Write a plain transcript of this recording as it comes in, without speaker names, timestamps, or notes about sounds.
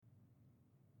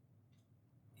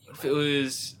What if it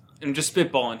was... I'm just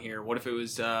spitballing here. What if it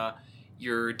was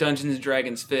your Dungeons &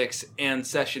 Dragons fix and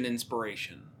session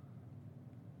inspiration?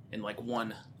 In like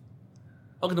one.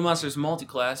 Welcome to Monsters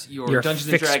Multiclass, your Dungeons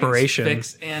 & Dragons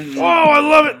fix and... Oh, I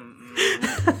love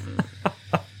it!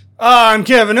 I'm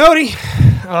Kevin Odie.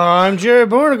 I'm Jared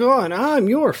Barnacle, and I'm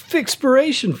your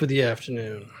fixpiration for the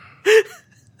afternoon.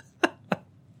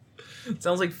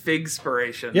 Sounds like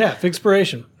figspiration. Yeah,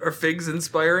 figspiration. Are figs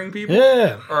inspiring people?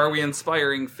 Yeah. Or are we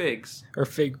inspiring figs? Or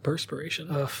fig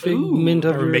perspiration. A figment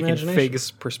of Or your making imagination.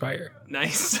 figs perspire.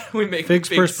 Nice. We make Figs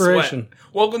figs perspiration.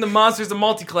 sweat. Welcome to Monsters of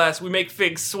Multiclass. We make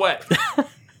figs sweat.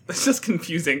 That's just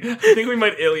confusing. I think we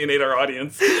might alienate our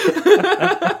audience.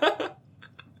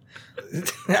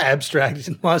 Abstract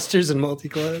monsters and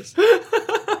multiclass.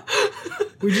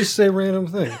 We just say random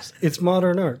things. It's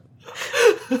modern art.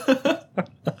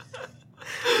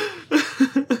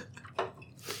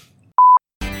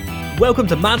 Welcome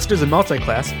to Monsters and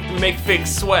Multiclass. We make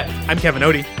figs sweat. I'm Kevin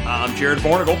Odie, I'm Jared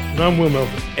Barnacle. And I'm Will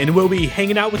Melvin. and we'll be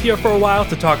hanging out with you for a while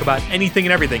to talk about anything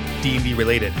and everything D&D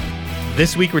related.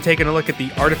 This week we're taking a look at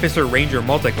the Artificer Ranger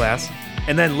Multiclass,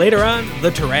 and then later on,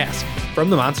 the Tarrasque from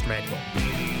the Monster Manual.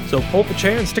 So pull up a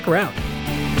chair and stick around.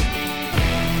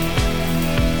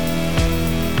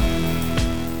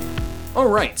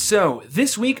 Alright, so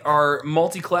this week our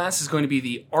multi-class is going to be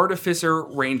the Artificer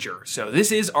Ranger. So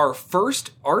this is our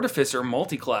first Artificer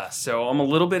multi-class, so I'm a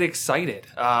little bit excited.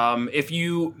 If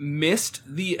you missed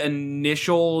the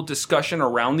initial discussion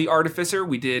around the Artificer,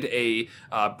 we did a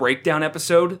breakdown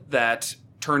episode that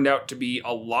turned out to be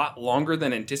a lot longer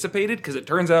than anticipated, because it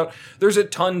turns out there's a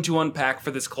ton to unpack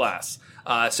for this class.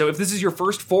 So if this is your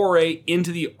first foray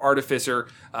into the Artificer,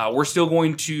 we're still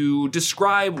going to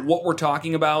describe what we're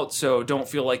talking about, so don't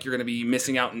feel like you're going to be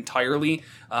missing out entirely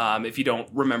if you don't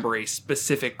remember a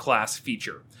specific class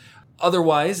feature.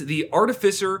 Otherwise, the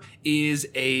Artificer is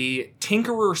a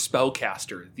Tinkerer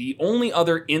spellcaster, the only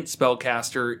other int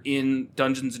spellcaster in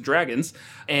Dungeons & Dragons,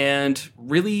 and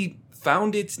really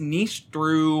found its niche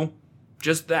through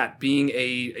just that, being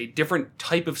a different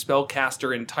type of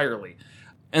spellcaster entirely.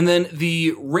 And then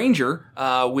the Ranger,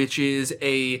 which is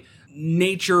a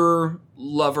nature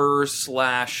lover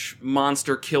 /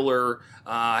 monster killer,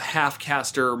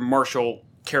 half-caster martial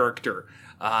character.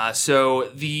 So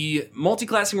the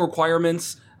multi-classing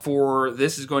requirements for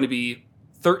this is going to be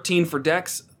 13 for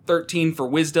Dex, 13 for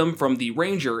Wisdom from the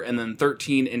Ranger, and then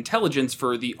 13 Intelligence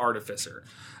for the Artificer.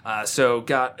 So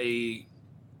got a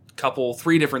couple,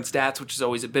 3 different stats, which is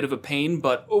always a bit of a pain,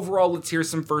 but overall, let's hear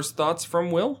some first thoughts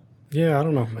from Will. Yeah, I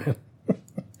don't know, man.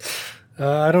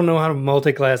 I don't know how to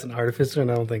multi-class an Artificer,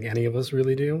 and I don't think any of us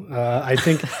really do. I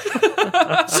think...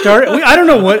 I don't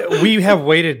know what... We have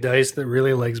weighted dice that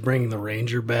really likes bringing the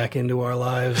Ranger back into our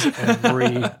lives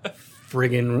every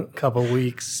friggin' couple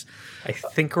weeks. I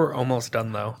think we're almost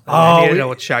done, though. Oh, I need to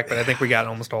double check, but I think we got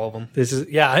almost all of them.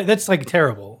 That's like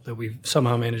terrible that we've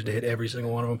somehow managed to hit every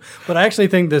single one of them. But I actually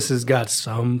think this has got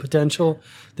some potential.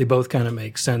 They both kind of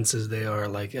make sense as they are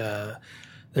like...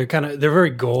 They're very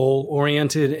goal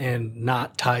oriented and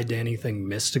not tied to anything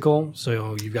mystical.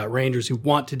 So you've got Rangers who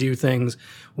want to do things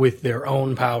with their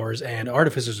own powers, and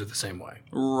Artificers are the same way.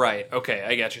 Right. Okay,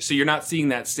 I got you. So you're not seeing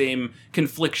that same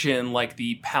confliction like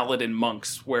the Paladin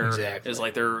monks, where it's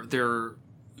like they're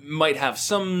might have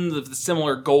some of the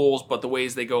similar goals, but the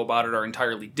ways they go about it are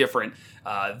entirely different.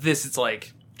 This it's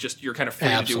like just you're kind of free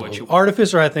to do what you want.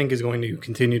 Artificer, I think, is going to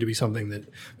continue to be something that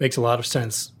makes a lot of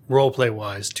sense roleplay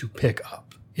wise to pick up.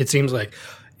 It seems like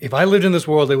if I lived in this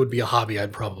world, it would be a hobby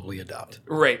I'd probably adopt.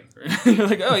 Right. You're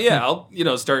like, oh yeah,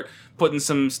 I'll start putting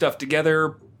some stuff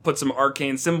together, put some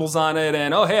arcane symbols on it,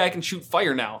 and oh hey, I can shoot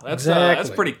fire now. That's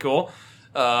pretty cool.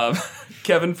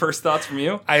 Kevin, first thoughts from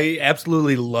you? I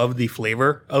absolutely love the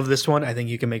flavor of this one. I think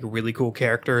you can make really cool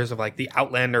characters of like the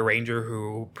Outlander Ranger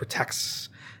who protects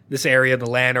this area of the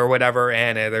land or whatever,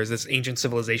 and there's this ancient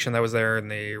civilization that was there, and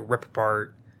they rip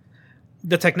apart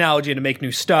the technology to make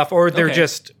new stuff, or they're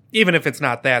just, even if it's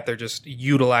not that, they're just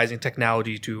utilizing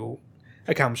technology to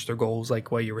accomplish their goals,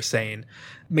 like what you were saying.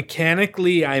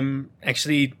 Mechanically, I'm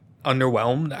actually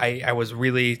underwhelmed. I was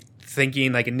really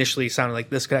thinking, like initially it sounded like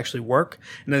this could actually work,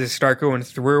 and as I start going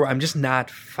through, I'm just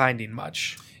not finding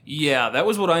much. Yeah, that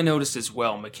was what I noticed as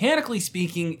well. Mechanically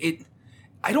speaking,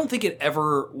 I don't think it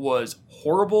ever was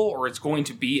horrible or it's going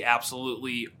to be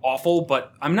absolutely awful,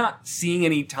 but I'm not seeing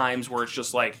any times where it's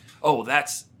just like, oh,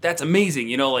 that's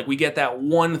amazing. Like we get that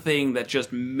one thing that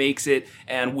just makes it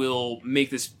and will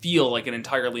make this feel like an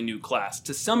entirely new class.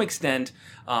 To some extent,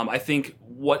 I think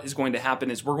what is going to happen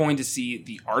is we're going to see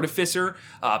the Artificer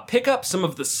pick up some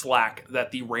of the slack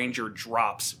that the Ranger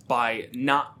drops by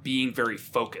not being very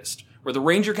focused. where the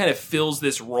ranger kind of fills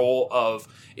this role of,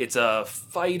 it's a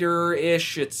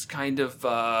fighter-ish, it's kind of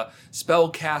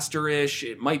spellcaster-ish,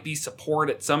 it might be support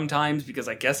at some times because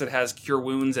I guess it has Cure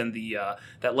Wounds and the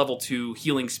that level 2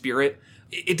 Healing Spirit.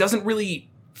 It doesn't really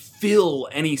fill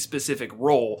any specific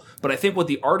role, but I think what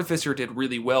the Artificer did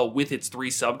really well with its 3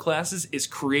 subclasses is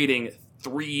creating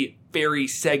 3 very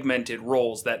segmented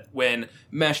roles that, when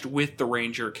meshed with the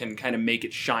Ranger, can kind of make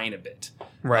it shine a bit.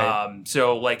 Right.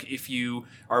 So, like, if you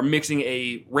are mixing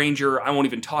a Ranger, I won't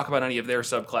even talk about any of their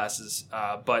subclasses,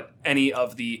 but any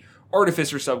of the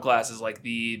Artificer subclasses, like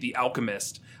the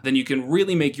Alchemist, then you can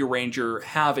really make your Ranger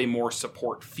have a more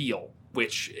support feel,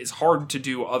 which is hard to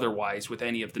do otherwise with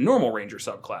any of the normal Ranger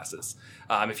subclasses.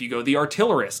 If you go the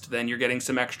Artillerist, then you're getting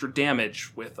some extra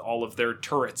damage with all of their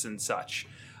turrets and such.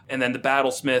 And then the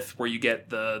Battlesmith, where you get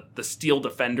the Steel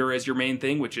Defender as your main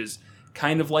thing, which is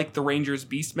kind of like the Ranger's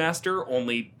Beastmaster,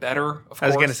 only better, of course. I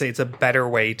was going to say it's a better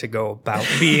way to go about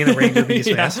being a Ranger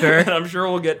Beastmaster. Yeah, I'm sure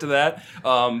we'll get to that.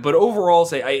 But overall,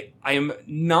 I am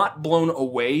not blown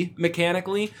away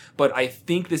mechanically, but I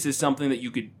think this is something that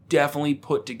you could definitely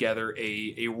put together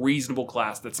a reasonable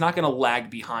class that's not going to lag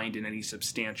behind in any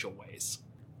substantial ways.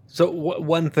 So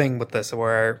one thing with this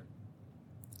where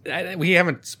we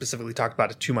haven't specifically talked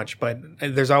about it too much, but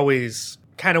there's always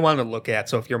kind of one to look at.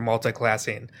 So if you're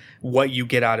multi-classing, what you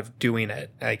get out of doing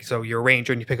it. Like, so you're a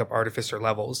Ranger and you pick up Artificer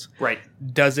levels. Right.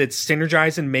 Does it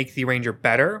synergize and make the Ranger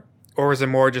better? Or is it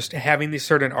more just having these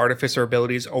certain Artificer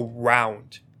abilities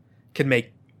around can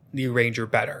make the Ranger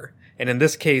better? And in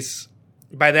this case,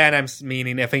 by that I'm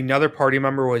meaning if another party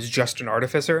member was just an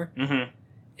Artificer,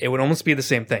 it would almost be the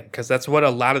same thing. Because that's what a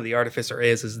lot of the Artificer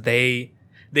is they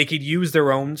could use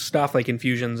their own stuff like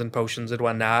infusions and potions and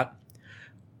whatnot,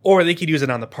 or they could use it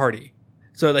on the party.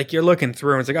 So like you're looking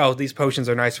through and it's like, oh, these potions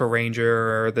are nice for a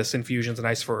Ranger, or this infusion's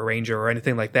nice for a Ranger, or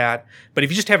anything like that. But if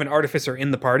you just have an Artificer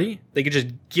in the party, they could just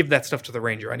give that stuff to the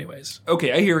Ranger anyways.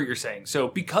 Okay, I hear what you're saying. So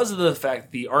because of the fact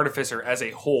that the Artificer as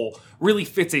a whole really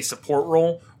fits a support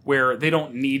role where they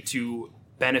don't need to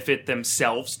benefit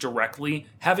themselves directly,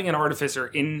 having an Artificer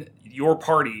in your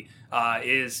party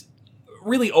is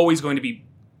really always going to be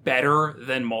better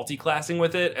than multi-classing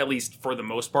with it, at least for the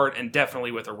most part, and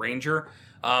definitely with a Ranger.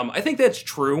 I think that's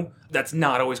true. That's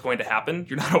not always going to happen.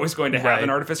 You're not always going to have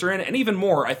an Artificer in. And even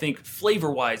more, I think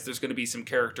flavor-wise, there's going to be some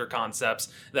character concepts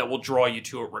that will draw you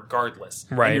to it regardless.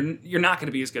 Right. And you're not going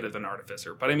to be as good as an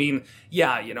Artificer. But I mean,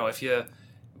 yeah, if you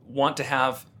want to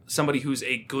have somebody who's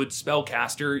a good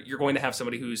spellcaster, you're going to have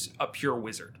somebody who's a pure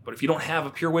wizard. But if you don't have a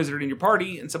pure wizard in your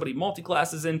party and somebody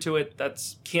multi-classes into it, that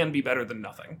can be better than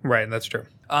nothing. Right, that's true.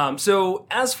 So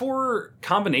as for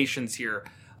combinations here,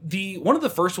 one of the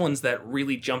first ones that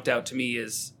really jumped out to me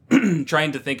is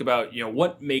trying to think about,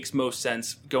 what makes most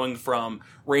sense going from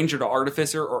Ranger to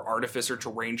Artificer or Artificer to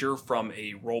Ranger from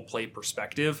a roleplay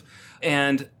perspective.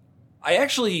 And I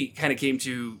actually kind of came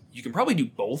to, you can probably do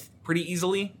both pretty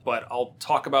easily, but I'll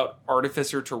talk about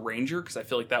Artificer to Ranger because I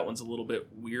feel like that one's a little bit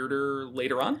weirder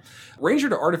later on. Ranger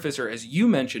to Artificer, as you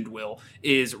mentioned, Will,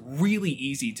 is really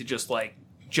easy to just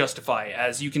justify,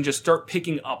 as you can just start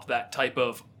picking up that type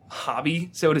of hobby,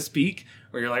 so to speak,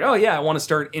 where you're like, oh yeah, I want to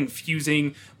start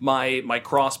infusing my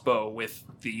crossbow with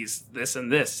this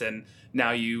and this, and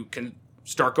now you can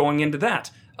start going into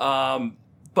that.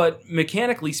 But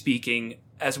mechanically speaking,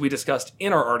 as we discussed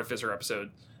in our Artificer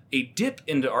episode, a dip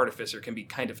into Artificer can be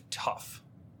kind of tough.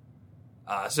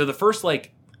 So the first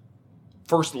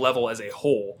level as a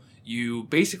whole, you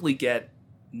basically get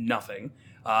nothing.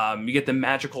 You get the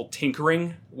magical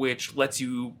tinkering, which lets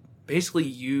you basically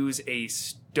use a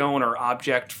stone or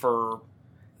object for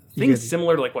things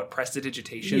similar to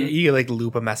prestidigitation. Yeah, you could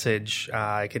loop a message.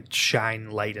 It could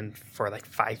shine light in for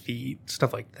 5 feet,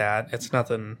 stuff like that. It's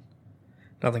nothing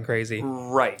crazy.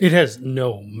 Right. It has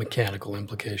no mechanical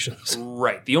implications.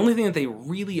 Right. The only thing that they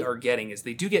really are getting is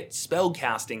they do get spell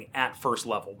casting at first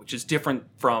level, which is different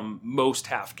from most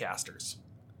half casters.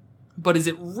 But is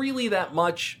it really that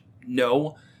much?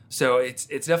 No. So it's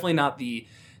definitely not the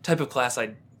type of class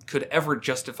I could ever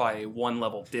justify a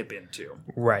 1-level dip into.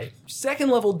 Right. Second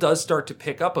level does start to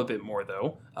pick up a bit more,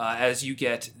 though, as you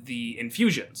get the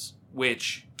infusions,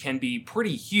 which can be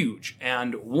pretty huge,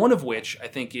 and one of which I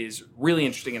think is really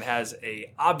interesting and has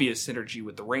a obvious synergy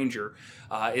with the Ranger,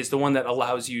 is the one that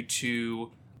allows you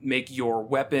to make your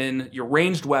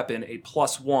ranged weapon a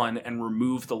 +1 and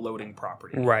remove the loading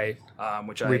property. Right.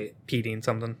 Which repeating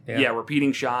something. Yeah,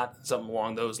 repeating shot, something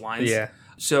along those lines. Yeah.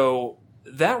 So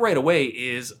that right away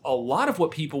is a lot of what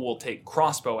people will take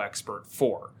Crossbow Expert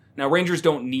for. Now, Rangers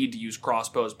don't need to use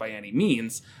crossbows by any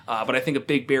means, but I think a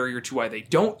big barrier to why they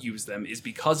don't use them is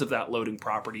because of that loading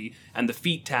property and the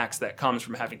feat tax that comes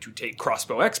from having to take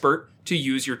Crossbow Expert to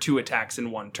use your 2 attacks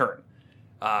in 1 turn.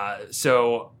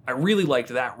 So I really liked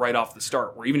that right off the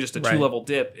start, where even just a 2-level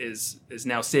dip is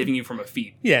now saving you from a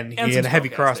feat. Yeah, and you get a heavy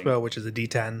spellcasting. crossbow, which is a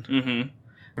D10.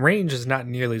 Mm-hmm. Range is not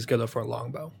nearly as good though for a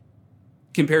longbow.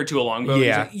 Compared to a longbow?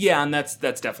 Yeah. Yeah, and that's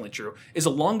definitely true. Is a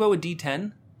longbow a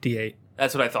D10? D8.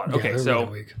 That's what I thought. Yeah, Okay, they're so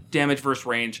really weak. damage versus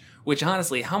range, which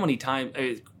honestly, how many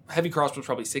times... heavy crossbow's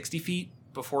probably 60 feet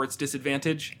before it's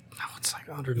disadvantage. No, it's like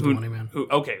 120, man.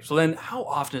 Okay, so then how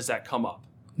often does that come up?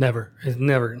 Never. It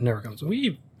never comes.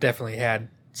 We've definitely had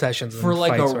sessions For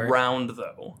like fights a where, round,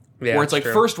 though. Yeah, where it's like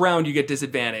true. first round you get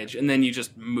disadvantage, and then you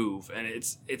just move, and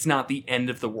it's not the end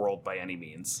of the world by any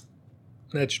means.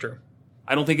 That's true.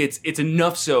 I don't think it's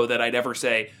enough so that I'd ever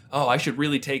say, oh, I should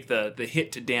really take the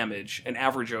hit to damage, an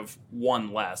average of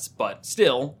 1 less, but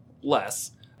still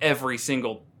less, every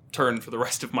single turn for the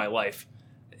rest of my life.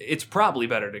 It's probably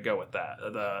better to go with that,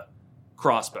 the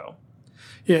crossbow.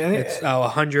 Yeah, It's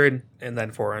 100 and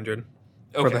then 400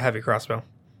 for Okay. the heavy crossbow.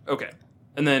 Okay.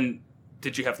 And then,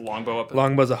 did you have longbow up?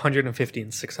 Longbow's 150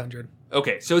 and 600.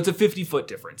 Okay, so it's a 50-foot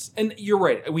difference. And you're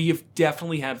right, we have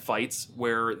definitely had fights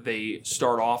where they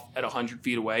start off at 100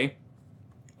 feet away,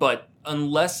 but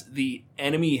unless the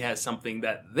enemy has something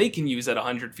that they can use at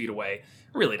 100 feet away,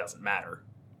 it really doesn't matter.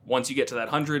 Once you get to that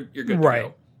 100, you're good to Right.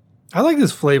 go. I like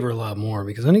this flavor a lot more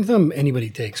because anytime anybody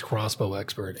takes Crossbow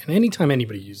Expert, and anytime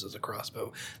anybody uses a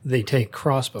crossbow, they take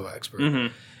Crossbow Expert.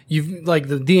 Mm-hmm. You've like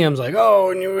the DM's like,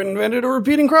 oh, and you invented a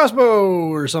repeating crossbow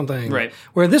or something, Right.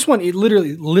 Where this one, it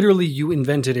literally, you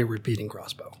invented a repeating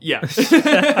crossbow. Yeah.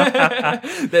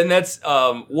 Then that's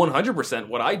 100%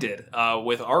 what I did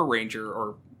with our ranger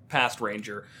or past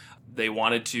ranger. They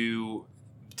wanted to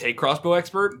take Crossbow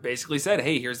Expert, basically said,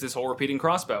 hey, here's this whole repeating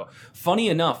crossbow. Funny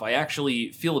enough, I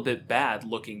actually feel a bit bad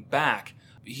looking back.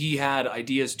 He had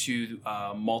ideas to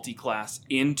multi-class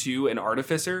into an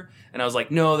Artificer, and I was like,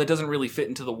 no, that doesn't really fit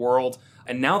into the world.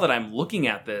 And now that I'm looking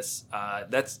at this,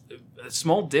 that's a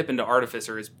small dip into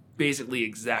Artificer is basically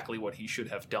exactly what he should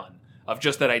have done. Of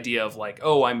just that idea of like,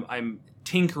 oh, I'm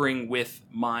tinkering with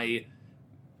my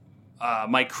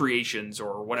my creations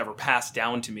or whatever passed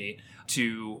down to me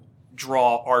to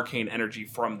draw arcane energy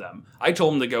from them. I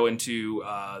told him to go into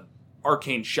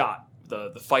Arcane Shot,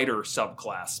 the fighter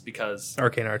subclass, because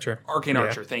Arcane Archer. Arcane Yeah.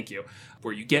 Archer, thank you,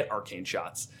 where you get arcane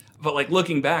shots. But like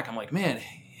looking back, I'm like, man,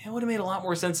 it would have made a lot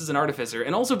more sense as an Artificer,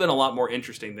 and also been a lot more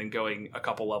interesting than going a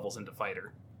couple levels into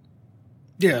fighter.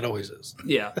 Yeah, it always is.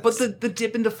 Yeah, but the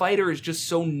dip into fighter is just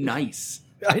so nice.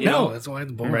 I You know. know? That's why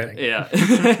it's boring. Right. Yeah,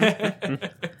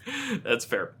 that's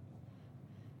fair.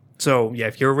 So, yeah,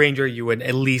 if you're a ranger, you would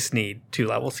at least need 2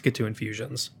 levels to get 2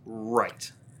 infusions.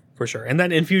 Right. For sure. And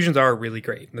then infusions are really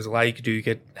great. There's a lot you could do. You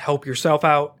could help yourself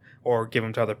out or give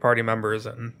them to other party members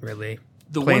and really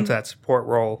play into that support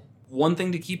role. One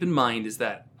thing to keep in mind is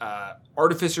that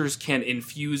Artificers can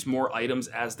infuse more items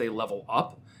as they level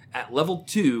up. At level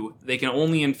 2, they can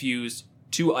only infuse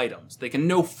 2 items. They can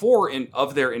know 4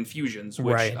 of their infusions,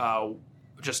 which Right.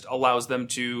 Just allows them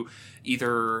to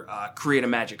either create a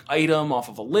magic item off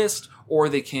of a list, or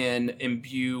they can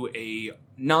imbue a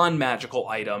non-magical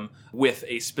item with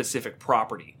a specific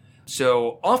property.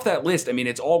 So off that list, I mean,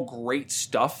 it's all great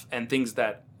stuff and things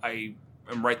that I'm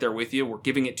right there with you. Where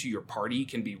giving it to your party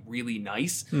can be really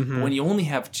nice. Mm-hmm. But when you only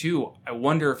have 2, I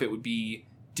wonder if it would be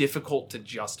difficult to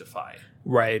justify.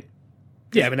 Right.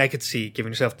 Yeah, I mean, I could see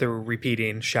giving yourself the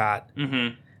repeating shot.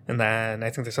 Mm-hmm. And then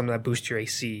I think there's something that boosts your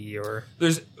AC or...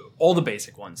 There's all the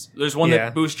basic ones. There's one Yeah.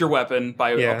 that boosts your weapon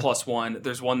by Yeah. a +1.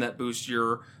 There's one that boosts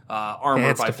your armor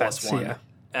Enhanced by defense, +1. yeah.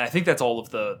 And I think that's all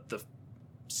of the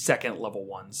second level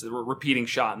ones. Repeating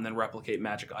shot and then replicate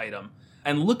magic item.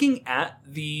 And looking at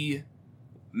the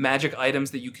magic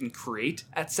items that you can create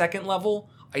at second level,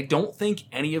 I don't think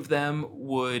any of them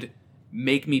would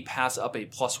make me pass up a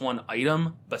 +1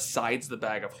 item besides the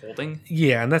Bag of Holding.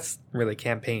 Yeah, and that's really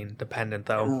campaign dependent,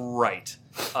 though. Right.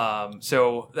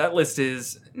 So that list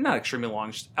is not extremely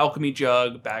long. Just Alchemy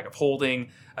Jug, Bag of Holding,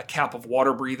 a Cap of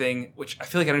Water Breathing, which I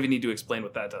feel like I don't even need to explain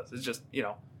what that does. It's just,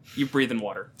 you breathe in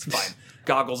water. It's fine.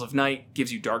 Goggles of Night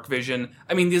gives you dark vision.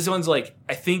 I mean, these ones, like,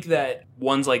 I think that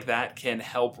ones like that can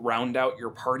help round out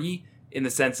your party in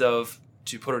the sense of,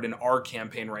 to put it in our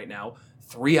campaign right now,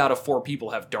 3 out of 4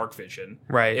 people have dark vision.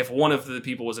 Right. If one of the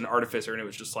people was an Artificer and it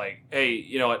was just like, hey,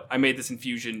 you know what, I made this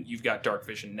infusion, you've got dark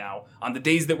vision now. On the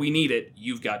days that we need it,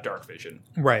 you've got dark vision.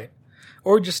 Right.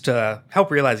 Or just to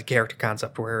help realize a character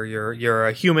concept where you're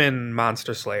a human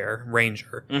monster slayer,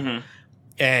 ranger. Mm-hmm.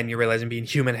 And you're realizing being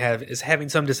human is having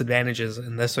some disadvantages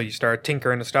in this, so you start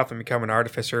tinkering to stuff and become an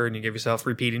artificer, and you give yourself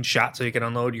repeating shots so you can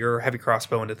unload your heavy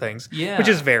crossbow into things. Yeah. Which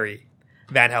is very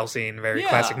Van Helsing, very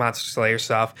classic Monster Slayer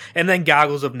stuff. And then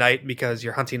Goggles of Night, because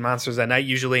you're hunting monsters at night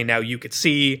usually, and now you could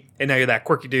see, and now you're that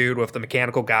quirky dude with the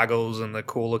mechanical goggles and the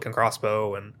cool looking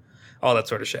crossbow and all that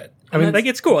sort of shit. I mean, like,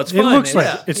 it's cool. It's fun. It looks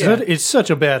like it's such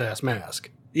a badass mask.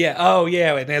 Yeah. Oh,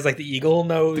 yeah. And it has like the eagle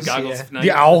nose. The goggles. Yeah. Of night.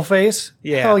 The owl face.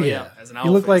 Yeah. Hell Oh, yeah. As an owl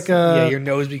You look face. like Your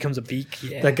nose becomes a beak.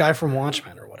 Yeah. that guy from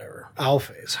Watchmen or whatever. Owl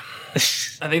face.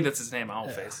 I think that's his name,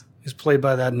 Owlface. He's played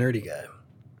by that nerdy guy.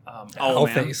 Owl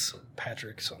Man. face.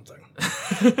 Patrick something.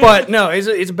 But no, it's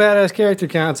a badass character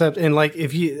concept. And like,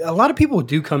 a lot of people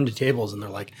do come to tables and they're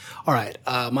like, all right,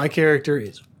 my character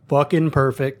is fucking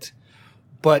perfect.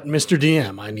 But Mr.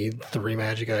 DM, I need 3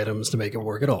 magic items to make it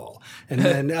work at all. And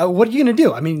then what are you going to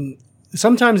do? I mean,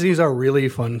 sometimes these are really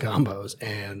fun combos,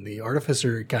 and the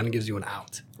Artificer kind of gives you an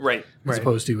out. Right. As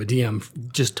opposed to a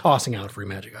DM just tossing out free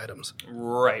magic items.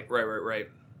 Right.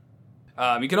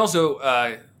 You can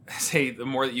also say, the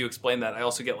more that you explain that, I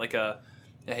also get like I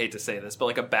hate to say this, but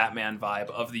like a Batman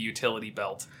vibe of the utility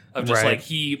belt. Of just like,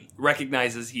 he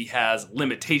recognizes he has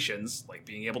limitations, like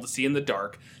being able to see in the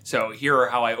dark. So here are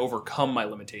how I overcome my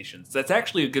limitations. That's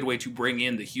actually a good way to bring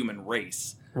in the human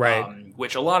race. Right.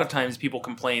 Which a lot of times people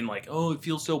complain like, oh, it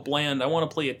feels so bland. I want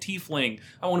to play a tiefling.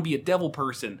 I want to be a devil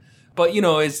person. But, you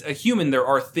know, as a human, there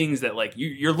are things that, like,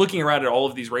 you're looking around at all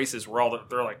of these races where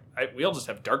they're like, we all just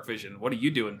have dark vision. What are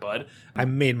you doing, bud? I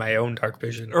made my own dark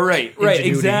vision. Right, Ingenuity.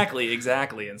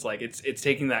 exactly. And it's like, it's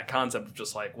taking that concept of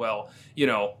just like, well, you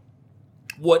know,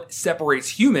 what separates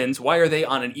humans? Why are they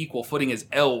on an equal footing as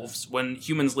elves when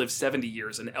humans live 70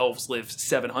 years and elves live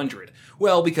 700?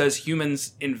 Well, because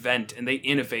humans invent and they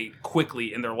innovate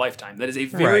quickly in their lifetime. That is a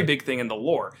very big thing in the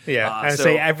lore. Yeah, I'd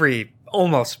say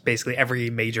almost basically every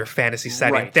major fantasy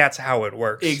setting, that's how it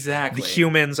works. Exactly. The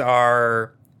humans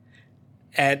are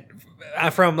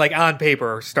from like on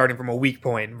paper starting from a weak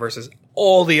point versus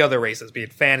all the other races, be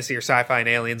it fantasy or sci-fi and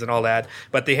aliens and all that,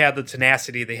 but they have the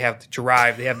tenacity, they have the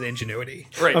drive, they have the ingenuity.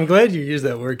 Right. I'm glad you used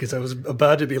that word because I was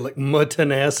about to be like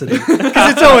tenacity,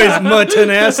 because it's always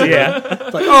tenacity. Yeah.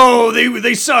 Like, oh,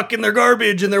 they suck and they're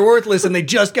garbage and they're worthless and they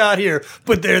just got here,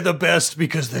 but they're the best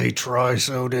because they try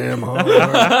so damn hard.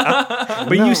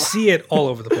 But you see it all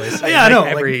over the place. Yeah, I know.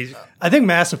 Every, I think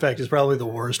Mass Effect is probably the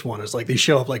worst one. It's like they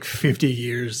show up like 50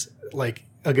 years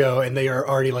ago, and they are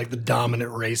already like the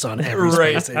dominant race on every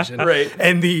space station. Right.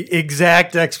 And the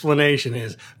exact explanation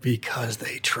is because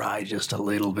they try just a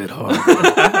little bit harder.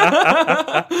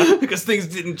 Because things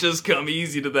didn't just come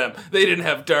easy to them. They didn't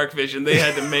have dark vision. They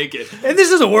had to make it. And this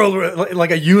is a world where,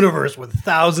 like a universe with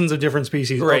thousands of different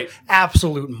species of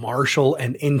absolute martial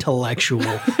and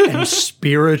intellectual and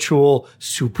spiritual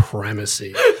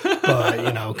supremacy. But,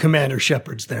 you know, Commander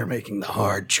Shepard's there making the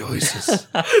hard choices.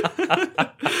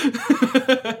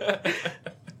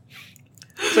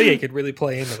 So yeah, you could really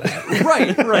play into that.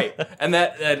 Right. And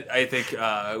that I think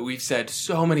we've said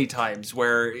so many times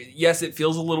where, yes, it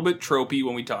feels a little bit tropey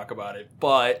when we talk about it,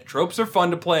 but tropes are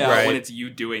fun to play out when it's you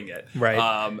doing it. Right.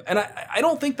 And I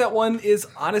don't think that one is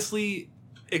honestly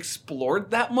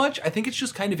explored that much. I think it's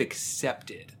just kind of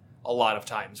accepted a lot of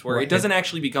times where it doesn't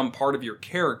actually become part of your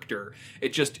character.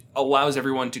 It just allows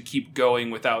everyone to keep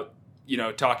going without, you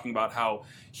know, talking about how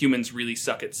humans really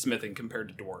suck at smithing compared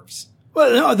to dwarves.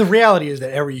 Well, no, the reality is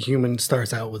that every human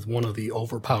starts out with one of the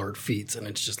overpowered feats, and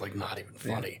it's just like not even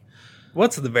funny.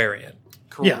 What's the variant?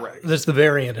 Correct. Yeah, that's the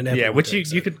variant, and Yeah, which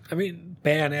you could, I mean,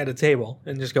 ban at a table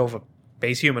and just go for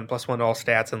base human plus 1 to all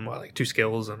stats and like 2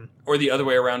 skills and or the other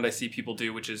way around. I see people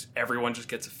do, which is everyone just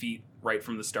gets a feat right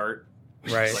from the start.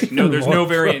 right. Like, no, there's no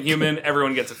variant human.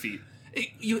 Everyone gets a feat.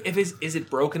 Is it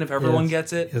broken if everyone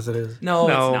gets it? Yes, it is. No,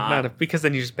 no, it's not. because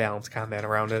then you just balance combat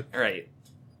around it. Right.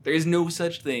 There is no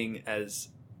such thing as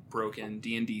broken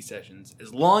D&D sessions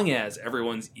as long as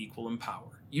everyone's equal in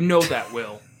power. You know that,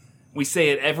 Will. We say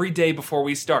it every day before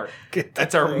we start.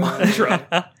 That's our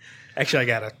mantra. Actually, I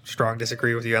gotta strong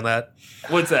disagree with you on that.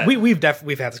 What's that? We've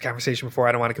had this conversation before.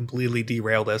 I don't want to completely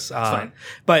derail this. Fine.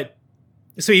 But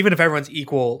so even if everyone's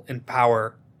equal in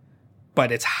power,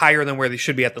 but it's higher than where they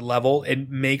should be at the level, it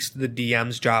makes the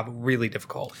DM's job really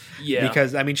difficult. Yeah.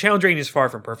 Because, I mean, challenge rating is far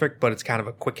from perfect, but it's kind of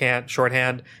a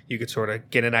shorthand. You could sort of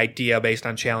get an idea based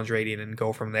on challenge rating and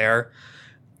go from there.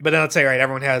 But then let's say, right,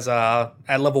 everyone has,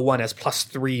 at level 1 has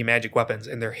 +3 magic weapons,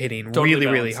 and they're hitting Totally really,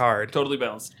 balanced. really hard. Totally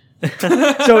balanced.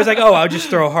 So it's like, oh, I'll just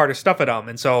throw harder stuff at them.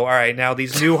 And so, all right, now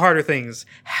these new harder things,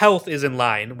 health is in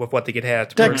line with what they could have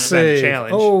to Dex present save.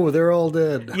 challenge. Oh, they're all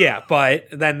dead. Yeah, but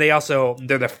then they also,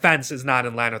 their defense is not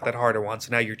in line with that harder one.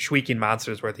 So now you're tweaking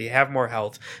monsters where they have more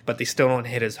health, but they still don't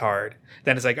hit as hard.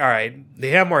 Then it's like, all right,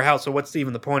 they have more health, so what's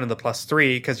even the point of the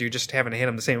 +3? Because you're just having to hit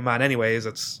them the same amount anyways.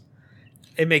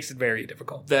 It makes it very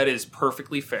difficult. That is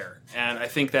perfectly fair. And I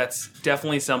think that's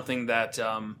definitely something that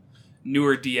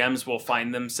newer DMs will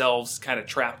find themselves kind of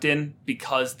trapped in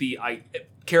because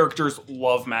characters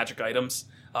love magic items.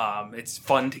 It's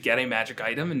fun to get a magic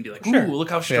item and be like, ooh, look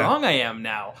how strong I am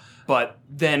now. But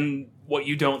then what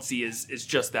you don't see is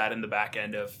just that in the back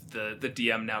end of the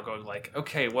DM now going like,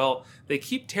 okay, well, they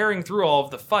keep tearing through all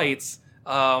of the fights,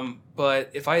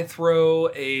 but if I throw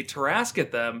a Tarrasque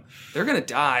at them, they're going to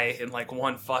die in like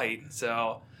one fight.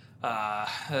 So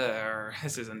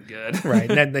this isn't good. Right.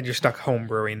 Then you're stuck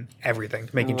homebrewing everything,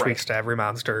 making tweaks to every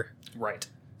monster. Right.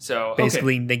 So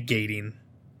basically negating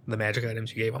the magic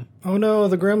items you gave them. Oh no,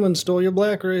 the gremlin stole your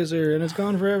black razor and it's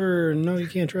gone forever. No, you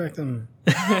can't track them.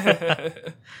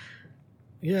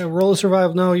 Yeah, roll a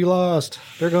survival. No, you lost.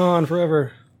 They're gone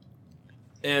forever.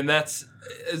 And it's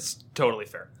totally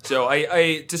fair. So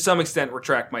I to some extent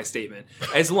retract my statement.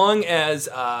 As long as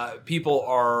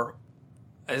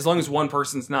as long as one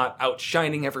person's not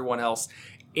outshining everyone else,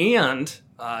 and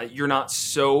you're not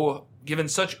so given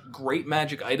such great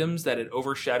magic items that it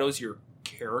overshadows your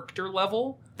character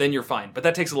level, then you're fine. But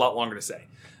that takes a lot longer to say.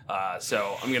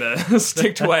 So I'm going to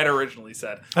stick to what I had originally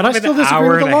said. And I still disagree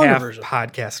with the longer version.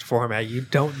 Podcast format. You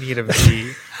don't need to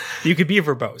be... You could be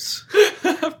verbose.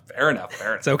 Fair enough.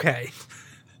 It's okay.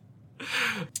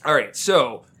 All right,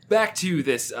 so back to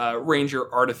this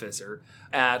Ranger Artificer.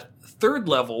 At 3rd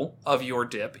level of your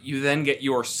dip, you then get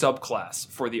your subclass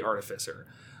for the Artificer,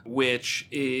 which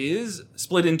is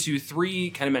split into 3,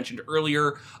 kind of mentioned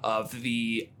earlier, of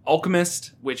the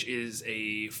Alchemist, which is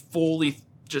a fully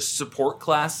just support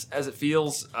class as it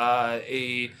feels,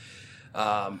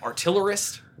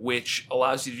 Artillerist, which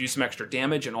allows you to do some extra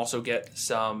damage and also get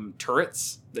some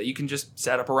turrets that you can just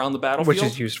set up around the battlefield. Which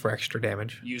is used for extra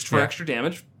damage. Extra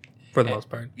damage. For the most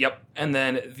part. Yep. And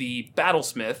then the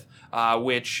Battlesmith,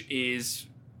 which is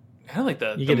kind of like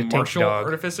the martial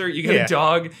artificer. You get a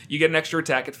dog, you get an extra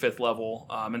attack at 5th level,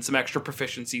 and some extra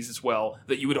proficiencies as well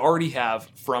that you would already have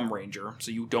from Ranger,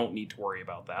 so you don't need to worry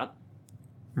about that.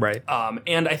 Right.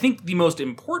 And I think the most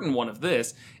important one of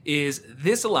this is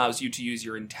this allows you to use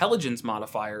your intelligence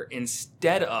modifier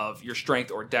instead of your strength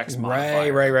or dex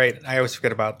modifier. Right. I always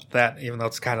forget about that, even though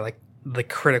it's kind of like the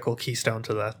critical keystone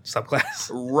to the subclass.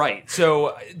 Right.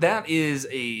 So that is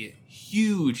a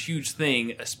huge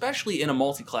thing, especially in a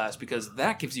multi-class, because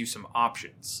that gives you some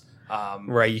options.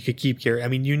 Right, you could keep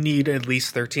you need at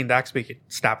least 13 dex, but you could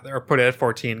stop there or put it at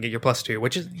 14 and get your +2,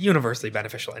 which is universally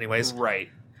beneficial anyways. Right.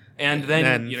 And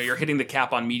then you're hitting the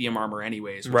cap on medium armor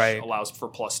anyways, which allows for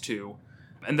 +2.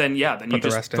 And then you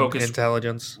just focus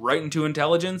intelligence right into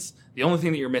intelligence. The only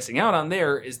thing that you're missing out on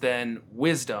there is then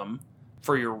wisdom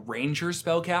for your ranger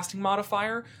spellcasting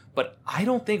modifier. But I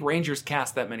don't think rangers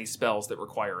cast that many spells that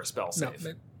require a spell save.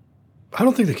 No, I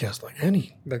don't think they cast like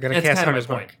any. They're going to cast Hunter's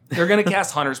Mark. They're going to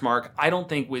cast Hunter's Mark. I don't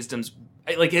think wisdom's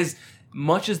as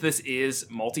much as this is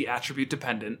multi-attribute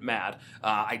dependent,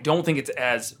 I don't think it's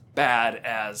as bad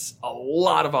as a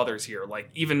lot of others here. Like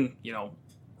even,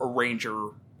 a ranger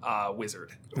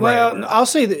wizard. Well, right. I'll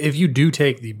say that if you do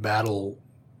take the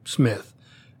Battlesmith,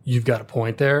 you've got a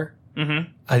point there.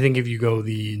 Mm-hmm. I think if you go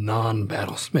the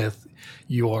non-Battlesmith,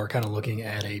 you are kind of looking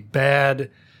at a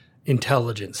bad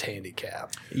intelligence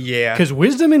handicap. Yeah. Because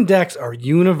wisdom and dex are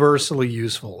universally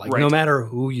useful, no matter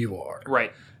who you are.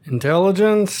 Right.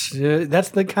 Intelligence, that's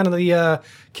the kind of the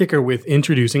kicker with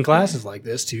introducing classes like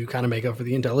this to kind of make up for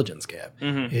the intelligence gap.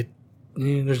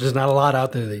 Mm-hmm. There's just not a lot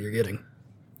out there that you're getting.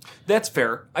 That's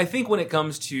fair. I think when it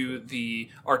comes to the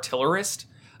artillerist,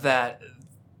 that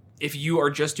if you are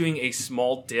just doing a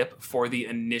small dip for the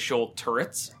initial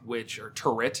turret, which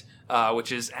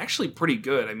is actually pretty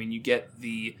good. I mean, you get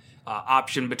the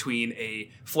option between a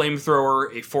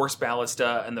flamethrower, a force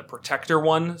ballista, and the protector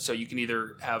one. So you can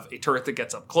either have a turret that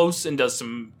gets up close and does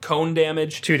some cone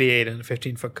damage. 2d8 and a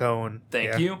 15-foot cone.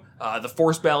 Thank you. The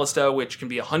force ballista, which can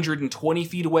be 120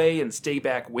 feet away and stay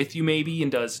back with you maybe,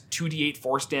 and does 2d8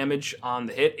 force damage on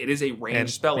the hit. It is a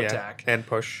ranged spell attack. And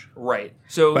push. Right.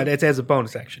 But it's as a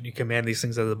bonus action. You command these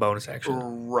things as a bonus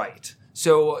action. Right.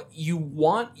 So you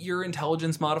want your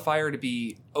intelligence modifier to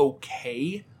be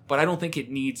okay, but I don't think it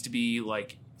needs to be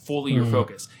fully your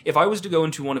focus. If I was to go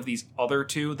into one of these other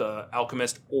two, the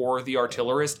alchemist or the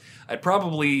artillerist, I'd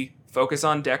probably focus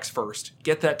on Dex first,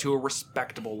 get that to a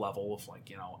respectable level of like,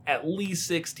 at least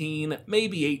 16,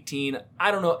 maybe 18.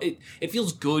 I don't know. It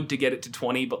feels good to get it to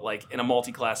 20, but like in a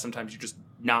multi-class, sometimes you're just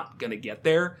not going to get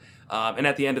there. And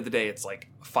at the end of the day, it's like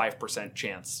a 5%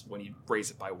 chance when you raise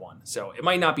it by 1. So it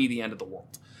might not be the end of the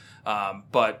world.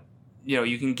 But,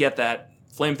 you can get that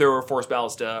Flamethrower, Force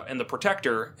Ballista, and the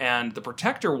Protector. And the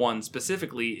Protector one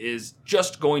specifically is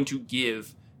just going to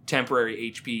give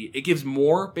temporary HP. It gives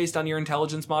more based on your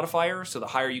intelligence modifier, so the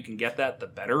higher you can get that, the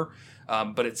better.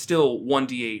 But it's still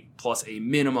 1d8 plus a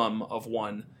minimum of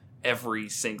 1 every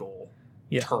single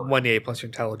turn. 1d8 plus your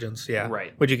intelligence, yeah.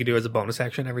 Right. What you can do as a bonus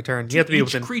action every turn. You have to be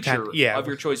within creature 10, of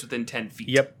your choice within 10 feet.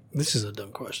 Yep. This is a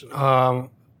dumb question. There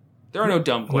are no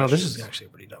dumb questions. No, this is actually a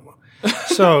pretty dumb one.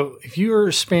 So, if you're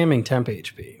spamming temp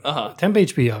HP, temp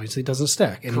HP obviously doesn't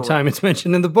stack. Anytime it's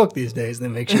mentioned in the book these days, they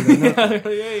make sure they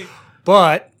know.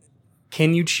 But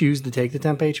can you choose to take the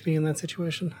temp HP in that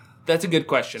situation? That's a good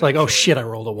question. It's like, oh shit, I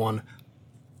rolled a 1.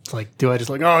 It's like, do I just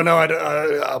like, oh no,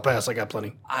 I'll pass. I got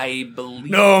plenty. I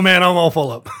believe. No, man, I'm all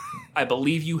full up. I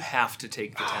believe you have to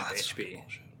take the temp HP.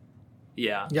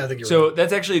 Yeah. Yeah, I think you're so right.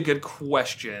 that's actually a good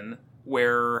question.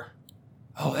 Where,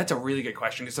 that's a really good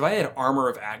question. Because if I had Armor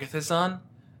of Agathis on,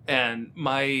 and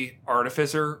my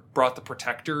Artificer brought the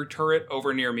Protector turret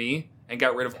over near me and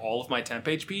got rid of all of my temp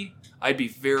HP, I'd be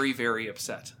very, very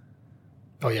upset.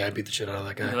 Oh yeah, I beat the shit out of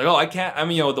that guy. You're like, I can't. I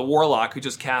mean, the Warlock who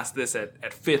just cast this at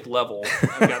 5th level,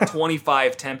 I've got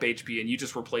 25 temp HP, and you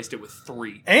just replaced it with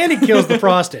 3. And he kills the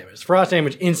frost damage. Frost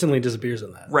damage instantly disappears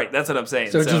in that. Right, that's what I'm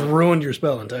saying. So it just ruined your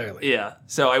spell entirely. Yeah.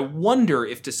 So I wonder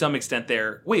if to some extent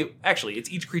there. Wait, actually, it's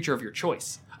each creature of your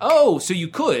choice. Oh, so you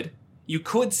could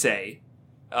say,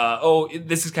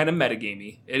 this is kind of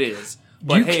metagamey. It is.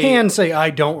 But you can say,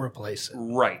 I don't replace it.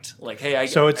 Right. Like, hey,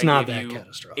 so it's not gave that you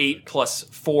catastrophic. 8 plus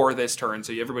 4 this turn,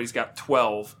 so everybody's got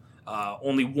 12.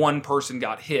 Only one person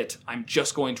got hit. I'm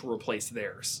just going to replace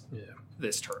theirs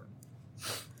this turn.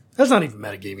 That's not even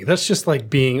metagaming. That's just like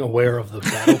being aware of the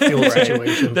battlefield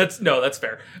situation. That's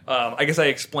fair. I guess I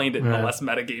explained it in a less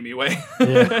metagamey way.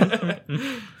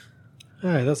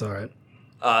 All right, that's all right.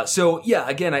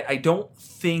 Again, I don't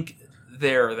think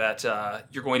that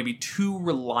you're going to be too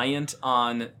reliant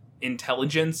on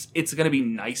intelligence. It's going to be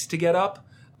nice to get up,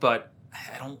 but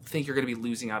I don't think you're going to be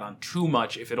losing out on too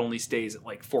much if it only stays at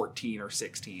like 14 or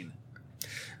 16.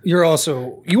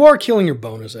 You are killing your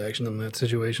bonus action in that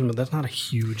situation, but that's not a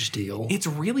huge deal. It's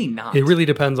really not. It really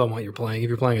depends on what you're playing. If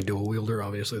you're playing a dual wielder,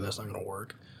 obviously that's not going to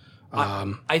work.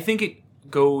 I think it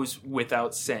goes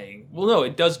without saying. Well, no,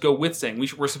 it does go with saying.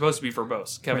 We're supposed to be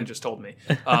verbose. Kevin just told me.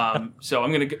 So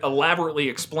I'm going to elaborately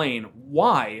explain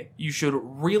why you should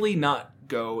really not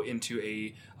go into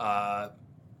a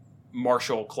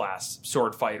martial class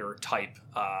sword fighter type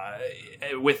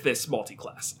with this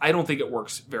multi-class. I don't think it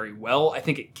works very well. I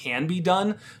think it can be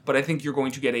done, but I think you're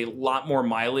going to get a lot more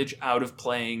mileage out of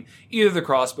playing either the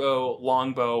crossbow,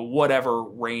 longbow, whatever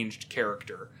ranged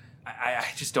character. I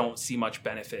just don't see much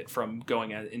benefit from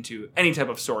going into any type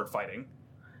of sword fighting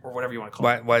or whatever you want to call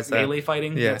it. Why is that? Melee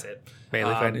fighting? Yeah. That's it.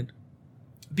 Melee fighting?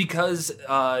 Because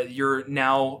you're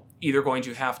now either going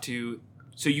to have to...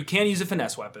 So you can use a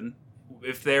finesse weapon.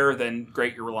 If then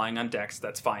great, you're relying on dex,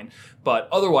 that's fine. But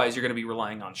otherwise, you're going to be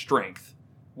relying on strength,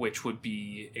 which would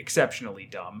be exceptionally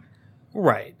dumb.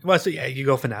 Right. Well, so yeah, you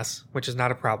go finesse, which is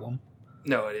not a problem.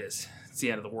 No, it is. It's the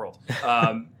end of the world.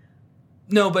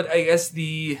 No, but I guess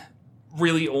the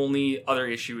really only other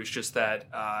issue is just that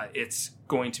it's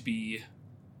going to be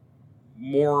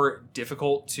more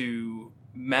difficult to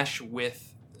mesh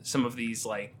with some of these,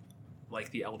 like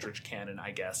the Eldritch Cannon,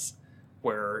 I guess,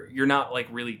 where you're not like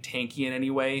really tanky in any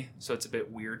way, so it's a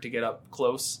bit weird to get up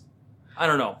close. I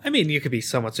don't know. I mean, you could be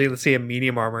somewhat. So let's say a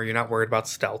medium armor, you're not worried about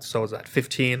stealth. So is that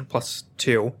 15 plus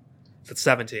 2? That's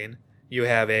 17. You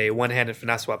have a one-handed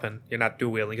finesse weapon. You're not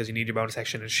dual wielding because you need your bonus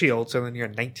action and shield. So then you're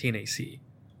at 19 AC.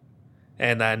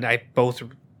 And then I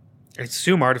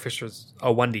assume Artificer's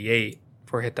a 1d8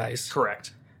 for hit dice.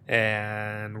 Correct.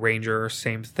 And Ranger,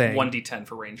 same thing. 1d10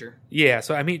 for Ranger. Yeah.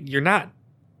 So I mean, you're not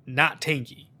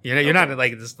tanky. You're not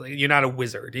like this. You're not a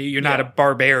wizard. You're not a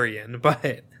barbarian.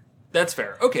 But that's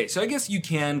fair. Okay, so I guess you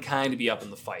can kind of be up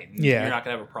in the fight. And yeah, you're not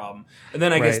gonna have a problem. And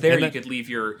then I guess you could leave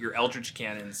your Eldritch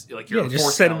Cannons, like your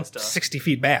just set them 60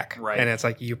 feet back, right? And it's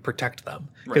like you protect them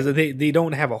because they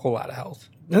don't have a whole lot of health.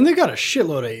 And they got a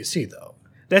shitload of AC though.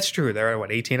 That's true. They're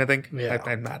at 18, I think. Yeah,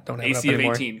 don't have AC enough of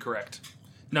anymore. 18, correct.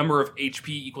 Number of HP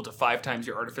equal to 5 times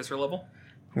your Artificer level.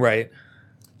 Right.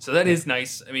 So that is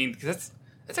nice. I mean, because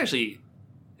that's actually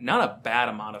not a bad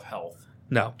amount of health.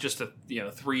 No. Just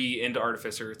 3 into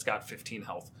Artificer, it's got 15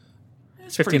 health.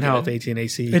 15 health, 18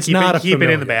 AC. It's keep not it, a keep it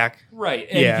in the familiar. back. Right.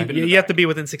 And Yeah, keep it in the you have back. to be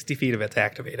within 60 feet of it to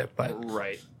activate it. But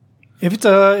Right. If it's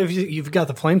you've got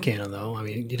the flame cannon though, I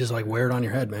mean, you just like wear it on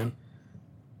your head, man.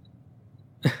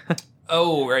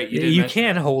 Oh, right. You, did you mention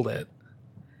can hold it.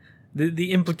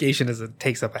 The implication is it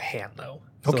takes up a hand though,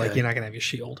 so like Okay. you're not gonna have your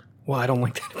shield. Well, I don't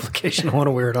like that implication. I want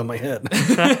to wear it on my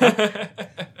head.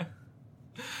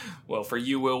 Well, for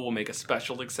you, Will, we'll make a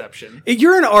special exception.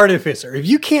 You're an artificer. If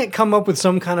you can't come up with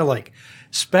some kind of like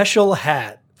special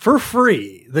hat for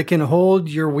free that can hold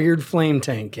your weird flame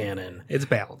tank cannon, It's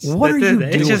balanced. what are you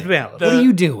doing? It's just balanced. What are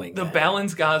you doing? The man?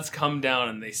 balance gods come down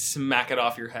and they smack it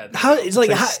off your head. How it's like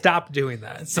So how, stop doing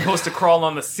that. It's supposed to crawl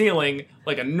on the ceiling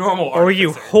like a normal Or you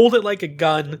artificer. hold it like a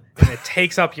gun and it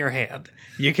takes up your hand.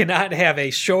 You cannot have a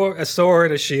sword,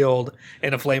 a shield,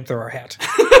 and a flamethrower hat.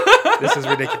 This is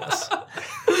ridiculous.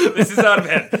 This is out of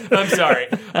hand. I'm sorry.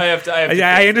 I have to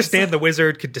I understand the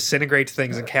wizard could disintegrate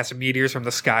things and cast meteors from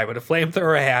the sky, but a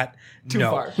flamethrower hat, Too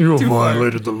no. far. You have Too far.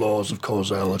 violated the laws of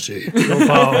causality. Your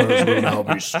powers will now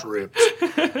be stripped.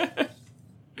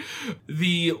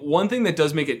 The one thing that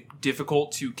does make it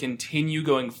difficult to continue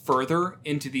going further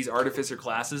into these artificer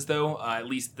classes, though, at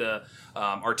least the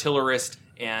artillerist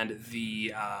and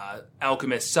the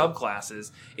alchemist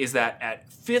subclasses, is that at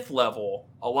 5th level,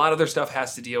 a lot of their stuff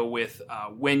has to deal with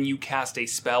when you cast a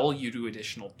spell, you do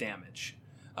additional damage.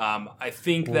 I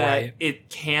think that Right. it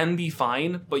can be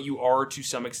fine, but you are to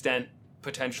some extent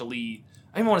potentially,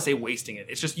 I don't want to say wasting it.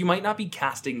 It's just you might not be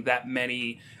casting that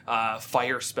many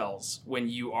fire spells when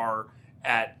you are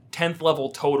at 10th level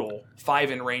total,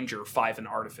 5 in Ranger, 5 in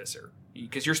Artificer.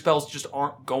 Because your spells just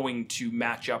aren't going to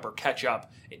match up or catch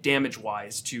up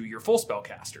damage-wise to your full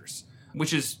spellcasters.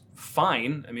 Which is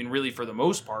fine, I mean, really for the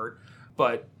most part.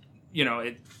 But, you know,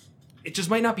 it just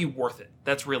might not be worth it.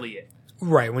 That's really it.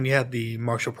 Right, when you have the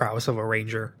martial prowess of a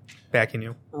ranger backing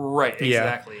you. Right,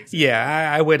 exactly.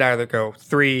 Yeah, I would either go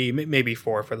 3, maybe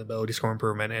 4 for the ability score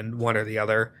improvement, and one or the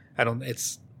other. I don't think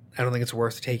it's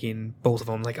worth taking both of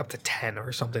them like up to 10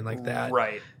 or something like that.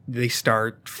 Right. They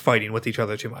start fighting with each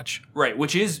other too much. Right,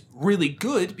 which is really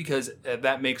good because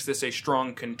that makes this a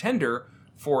strong contender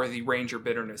for the Ranger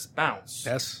Bitterness bounce.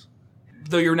 Yes.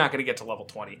 Though you're not going to get to level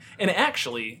 20. And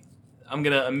actually, I'm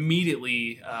going to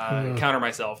immediately counter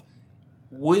myself.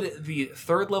 Would the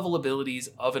 3rd level abilities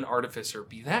of an Artificer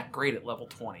be that great at level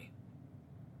 20?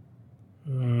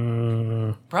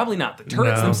 Probably not. The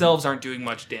turrets No. themselves aren't doing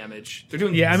much damage. They're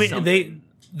doing Yeah, I mean something.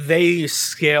 they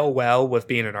scale well with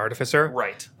being an artificer.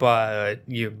 Right. But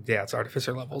it's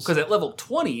artificer levels. Because at level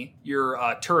 20, your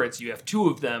turrets, you have 2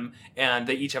 of them, and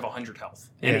they each have 100 health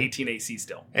and Yeah. 18 AC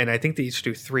still. And I think they each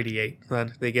do 3d8.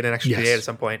 Then they get an extra Yes. d8 at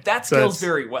some point. That So scales that's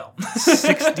very well.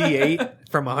 6d8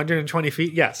 from 120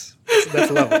 feet. Yes, that's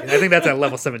a level. I think that's at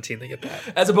level 17 they get that.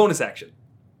 As a bonus action.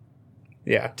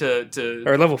 Yeah, To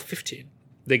or level 15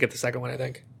 they get the second one. I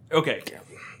think. okay.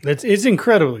 it's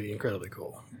incredibly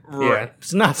cool. Right.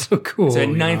 It's not so cool. So at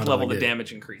you 9th know, level, the like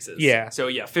damage increases. Yeah. So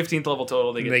 15th level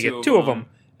total, they get, They two, get of two of them.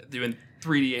 Doing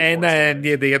 3d8. And force then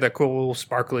damage. they get the cool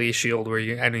sparkly shield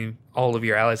where all of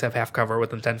your allies have half cover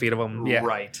within 10 feet of them. Yeah,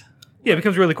 Right. yeah, it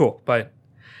becomes really cool. But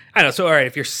I don't know. So all right,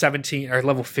 if you're 17 or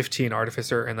level 15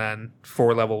 artificer, and then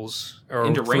 4 levels or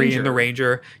Into 3 Ranger. in the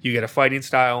ranger, you get a fighting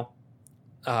style.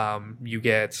 You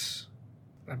get.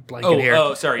 I'm blanking here.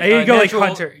 Oh, sorry. You go natural- like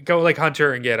hunter. Go like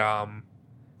hunter and get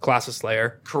Colossus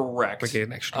Slayer. Correct. Like get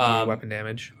an extra weapon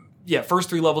damage. Yeah, first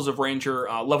 3 levels of Ranger.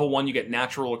 Level 1, you get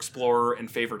Natural Explorer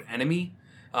and Favored Enemy,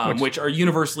 which are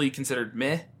universally considered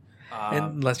meh.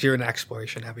 Unless you're an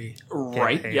exploration heavy.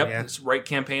 Right. campaign, Yep. yeah. It's right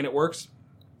campaign. It works.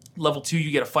 Level 2,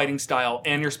 you get a fighting style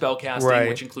and your spell casting, Right.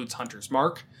 which includes Hunter's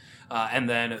Mark. And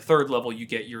then 3rd level, you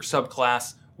get your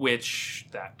subclass, which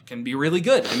that can be really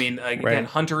good. I mean, again, Right.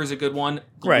 Hunter is a good one.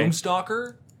 Right.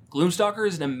 Gloomstalker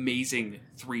is an amazing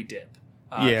 3-dip.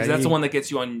 Yeah, Because that's the one that gets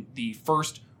you on the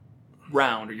first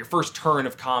round or your first turn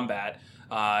of combat.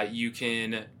 You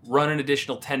can run an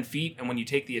additional 10 feet, and when you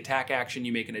take the attack action,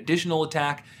 you make an additional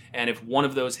attack. And if one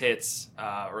of those hits,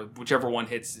 or whichever one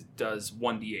hits, it does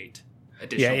 1d8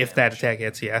 additional Yeah, if that damage. attack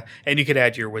hits, yeah. And you could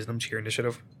add your wisdom to your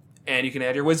initiative. And you can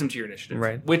add your wisdom to your initiative.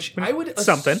 Right. Which I would...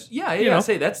 Something, Yeah, you yeah, know.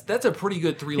 say that's a pretty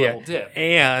good 3-level dip.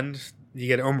 And you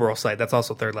get Umbral Sight. That's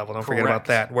also 3rd level. Don't forget about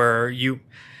Correct. that. Where you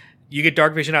get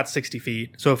Dark Vision out 60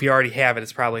 feet. So if you already have it,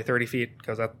 it's probably 30 feet.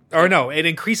 Goes up. Or no, it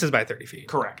increases by 30 feet.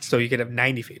 Correct. So you could have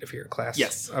 90 feet if you're a class.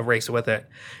 Yes. A race with it.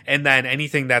 And then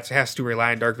anything that has to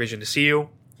rely on Dark Vision to see you,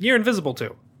 you're invisible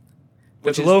to.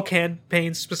 Which It's is- low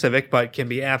campaign specific, but can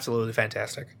be absolutely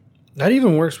fantastic. That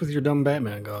even works with your dumb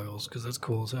Batman goggles because that's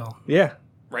cool as hell. Yeah.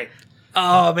 Right.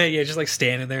 Oh man, yeah, just like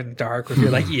standing there in the dark with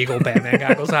your like eagle Batman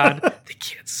goggles on. They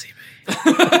can't see me.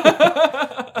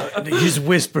 You just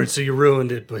whispered, so you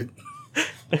ruined it. But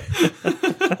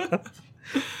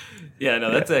Yeah,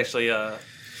 no, that's actually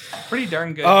pretty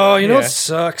darn good. oh, you know what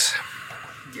sucks?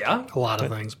 Yeah? A lot of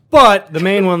things. But the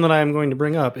main one that I'm going to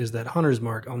bring up is that Hunter's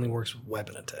Mark only works with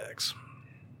weapon attacks.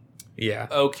 Yeah.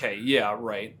 Okay, yeah,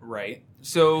 right.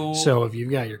 So if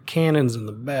you've got your cannons in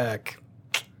the back,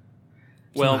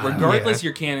 well, not- regardless,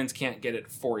 your cannons can't get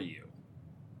it for you.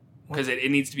 Because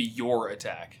it needs to be your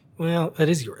attack. well, that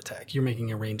is your attack. You're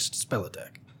making a ranged spell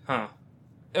attack. Huh.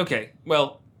 Okay,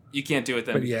 well, you can't do it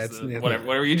then. But yeah, because it's-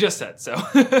 whatever you just said, so.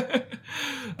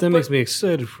 That makes me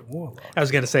excited for Warlock. I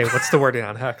was going to say, what's the wording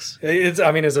on Hex? It's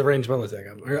a ranged spell attack.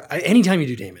 Anytime you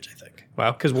do damage, I think.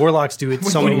 Wow. Because Warlocks do it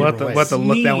so many We'll different have to ways.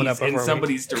 look that one up Sneeze in before we-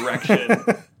 somebody's direction.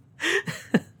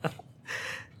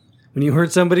 When you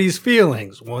hurt somebody's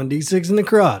feelings, 1d6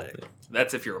 necrotic.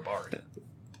 That's if you're a bard.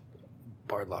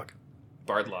 Bardlock.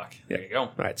 Bardlock. There you go.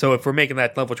 All right, so if we're making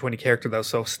that level 20 character, though,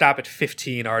 so stop at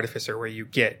 15 Artificer, where you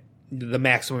get the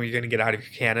maximum you're going to get out of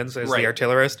your cannons as Right. the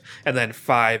Artillerist, and then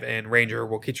 5 in Ranger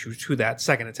will get you to that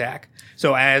second attack.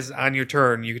 So as on your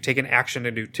turn, you take an action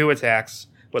to do 2 attacks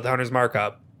with the Hunter's Mark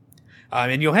up,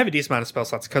 and you'll have a decent amount of spell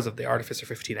slots because of the Artificer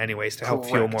 15 anyways to help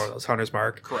fuel Correct. more of those Hunter's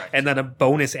Mark. Correct. And then a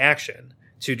bonus action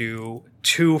to do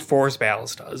 2 Force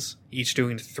Ballistas, each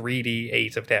doing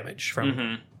 3d8 of damage from...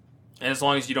 Mm-hmm. And as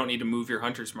long as you don't need to move your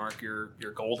Hunter's Mark, you're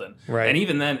golden. Right. And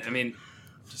even then, I mean,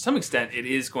 to some extent, it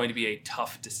is going to be a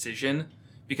tough decision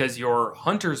because your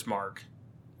Hunter's Mark,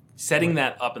 setting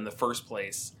that up in the first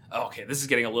place. Okay, this is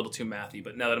getting a little too mathy,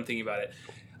 but now that I'm thinking about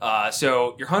it,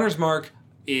 so your Hunter's Mark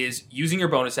is using your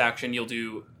bonus action. You'll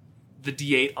do the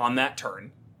D8 on that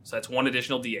turn, so that's 1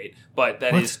 additional D8. But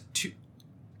that is 2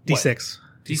 D6.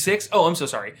 D6? Oh, I'm so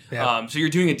sorry. Yeah. So you're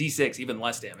doing a D6, even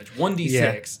less damage. 1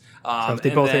 D6. So if they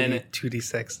and both then, hit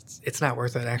 2d6, it's not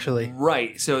worth it, actually.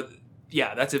 Right. So,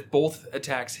 yeah, that's if both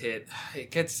attacks hit. It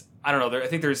gets, I don't know, I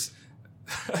think there's...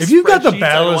 If you've got the spreadsheets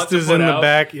I want to ballistas put in the out.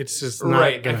 back, it's just not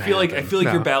Right. I gonna feel like happen.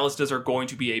 your No. ballistas are going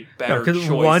to be a better Because choice.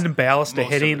 one ballista most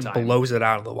of hitting the time. blows it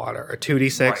out of the water. A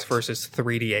 2d6 Right. versus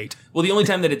 3d8. Well, the only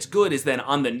time that it's good is then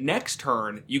on the next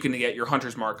turn, you can get your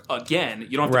Hunter's Mark again.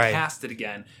 You don't have to Right. cast it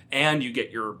again, and you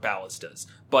get your ballistas.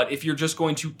 But if you're just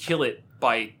going to kill it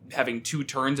by having 2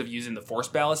 turns of using the Force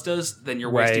ballistas, then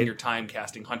you're wasting Right. your time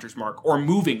casting Hunter's Mark or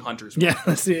moving Hunter's Mark.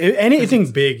 Yeah, see,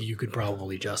 anything big, you could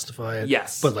probably justify it.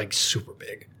 Yes. But like super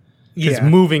big. Because Yeah.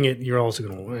 moving it, you're also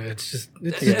going to. It's just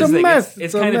That's it's the a thing. mess.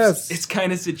 It's a kind mess. of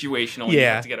situational. And you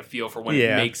Yeah. have to get a feel for when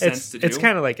Yeah. it makes sense to do. It's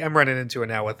kind of like, I'm running into it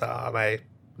now with the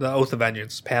Oath of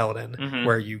Vengeance Paladin, Mhm.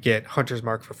 where you get Hunter's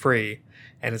Mark for free.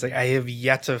 And it's like, I have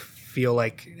yet to feel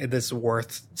like this is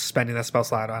worth spending that spell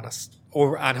slot on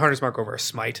on Hunter's Mark over a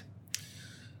Smite.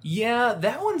 Yeah,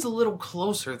 that one's a little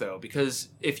closer though, because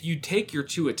if you take your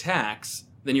 2 attacks,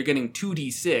 then you're getting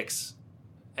 2d6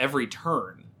 every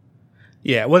turn.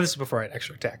 Yeah, well, this is before I had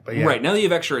extra attack, but yeah. Right, now that you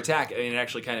have extra attack, I mean, it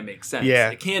actually kind of makes sense. Yeah.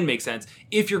 It can make sense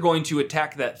if you're going to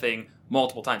attack that thing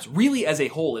multiple times. Really, as a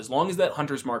whole, as long as that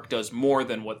Hunter's Mark does more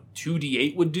than what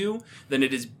 2d8 would do, then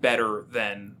it is better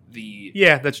than the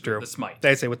Yeah, that's true. the Smite.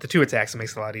 I'd say with the 2 attacks, it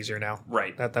makes it a lot easier now.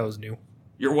 Right. That was new.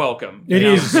 You're welcome. It You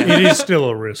know? is. It is still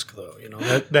a risk, though. You know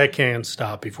that can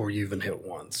stop before you even hit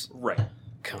once. Right.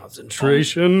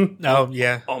 Concentration. Oh,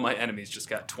 yeah. All my enemies just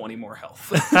got 20 more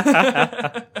health.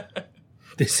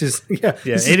 This is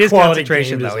This it is quality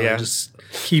concentration, game though, design. yeah. Just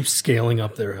keep scaling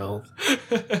up their health.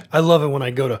 I love it when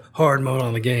I go to hard mode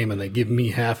on the game and they give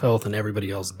me half health and everybody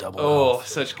else double. Oh, health.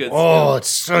 such good Oh, stuff. it's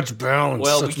such balance.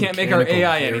 Well, we such can't make our mechanical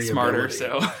AI any smarter,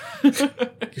 variability. so...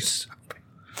 You're so-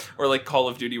 Or like Call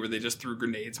of Duty where they just threw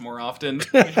grenades more often.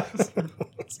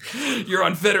 You're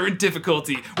on veteran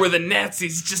difficulty where the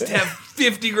Nazis just have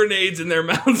 50 grenades in their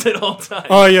mouths at all times.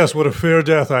 Ah, yes, what a fair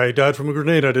death. I died from a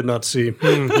grenade I did not see.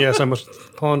 Yes, I must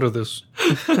ponder this.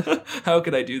 How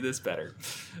could I do this better?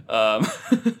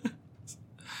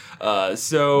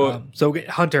 So So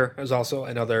Hunter is also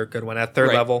another good one. At 3rd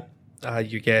Right. level,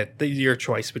 you get your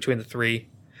choice between the 3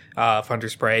 of Hunter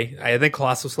Spray. I think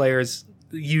Colossal Slayer is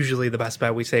usually the best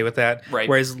bet we say with that. Right.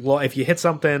 Whereas if you hit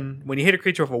something, when you hit a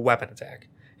creature with a weapon attack,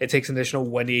 it takes an additional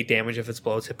 1d8 damage if it's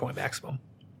below its hit point maximum.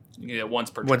 you get once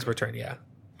per turn. Once per turn, yeah.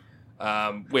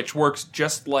 Which works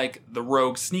just like the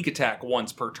rogue sneak attack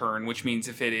once per turn, which means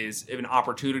if it is an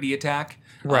opportunity attack,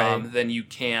 Right. then you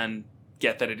can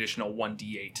get that additional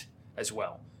 1d8 as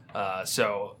well.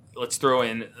 So let's throw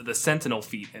in the Sentinel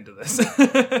feat into this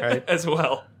Right. as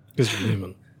well. Because you're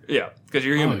human. Yeah, because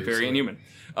you're human, very Obviously. inhuman.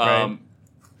 Right.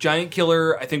 Giant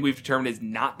Killer, I think we've determined, is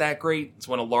not that great. It's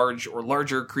when a large or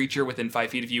larger creature within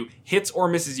 5 feet of you hits or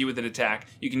misses you with an attack.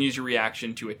 You can use your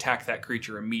reaction to attack that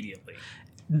creature immediately.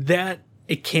 that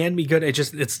it can be good.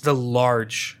 It's the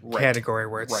large category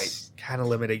where it's kind of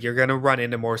limited. You're going to run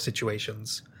into more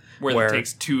situations where it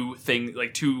takes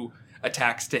two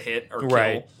attacks to hit or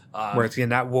kill. Where it's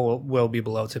that will be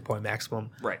below its hit point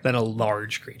maximum than a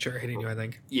large creature hitting you, I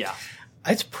think. Yeah.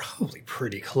 It's probably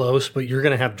pretty close, but you're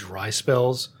going to have dry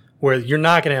spells where you're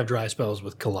not going to have dry spells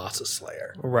with Colossus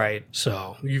Slayer. Right.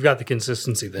 So you've got the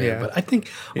consistency there. Yeah. But I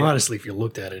think, honestly, if you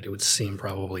looked at it, it would seem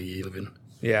probably even.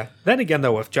 Yeah. Then again,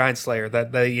 though, with Giant Slayer,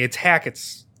 that the attack,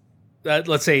 it's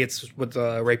let's say it's with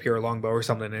the rapier or longbow or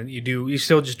something, and you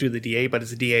still just do the D8, but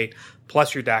it's a D8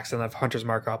 plus your dex and have Hunter's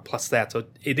Mark up plus that, so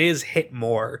it is hit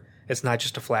more. It's not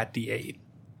just a flat D8.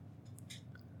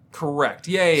 Correct.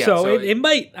 Yeah. So it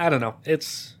might. I don't know.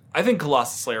 I think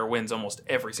Colossus Slayer wins almost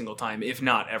every single time, if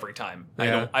not every time.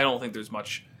 Yeah. I don't think there's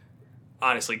much,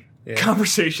 honestly,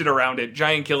 conversation around it.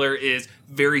 Giant Killer is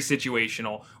very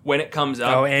situational. When it comes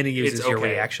up, and it uses your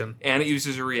reaction. And it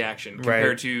uses a reaction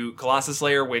compared to Colossus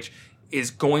Slayer, which is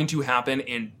going to happen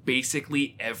in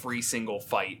basically every single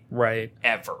fight. Right.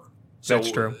 Ever. So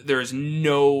that's true. There's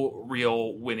no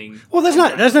real winning. Well, that's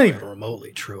not even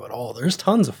remotely true at all. There's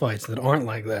tons of fights that aren't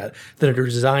like that are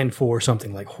designed for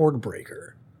something like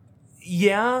Hordebreaker.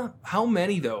 Yeah, how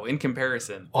many though in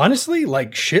comparison? Honestly,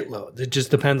 like shitloads. It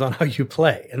just depends on how you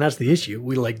play, and that's the issue.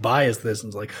 We like bias this and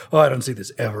it's like, I don't see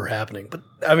this ever happening. But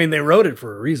I mean, they wrote it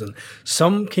for a reason.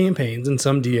 Some campaigns and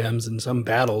some DMs and some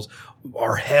battles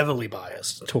are heavily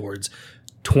biased towards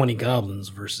 20 goblins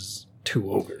versus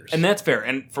 2 ogres, and that's fair.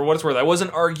 And for what it's worth, I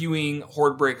wasn't arguing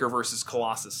Hordebreaker versus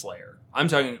Colossus Slayer. I'm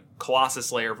talking Colossus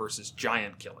Slayer versus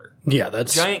Giant Killer. Yeah,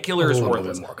 that's Giant Killer is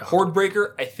worthless.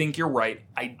 Hordebreaker, I think you're right.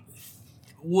 I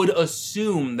would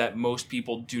assume that most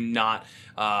people do not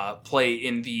play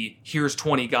in the here's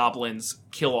 20 goblins,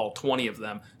 kill all 20 of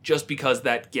them, just because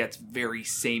that gets very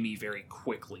samey very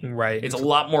quickly. Right. It's a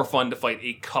lot more fun to fight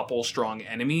a couple strong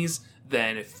enemies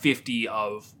than 50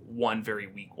 of one very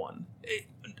weak one.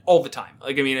 All the time.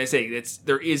 Like, I mean, I say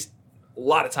there is a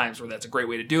lot of times where that's a great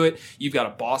way to do it. You've got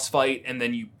a boss fight, and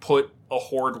then you put a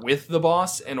horde with the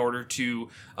boss in order to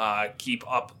keep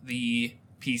up the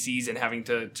PCs and having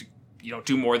to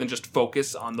do more than just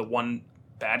focus on the one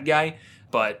bad guy.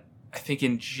 But I think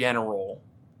in general,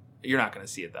 you're not going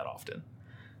to see it that often.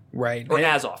 Right. Or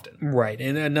as often. Right.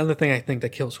 And another thing I think that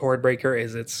kills Hordebreaker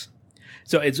is it's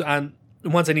on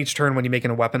once in each turn when you're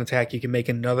making a weapon attack, you can make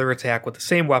another attack with the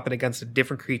same weapon against a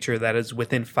different creature that is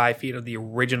within 5 feet of the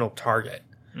original target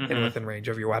and within range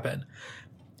of your weapon.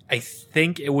 I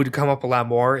think it would come up a lot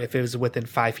more if it was within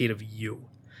 5 feet of you.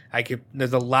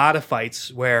 There's a lot of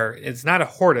fights where it's not a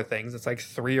horde of things. It's like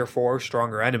 3 or 4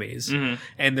 stronger enemies.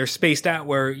 And they're spaced out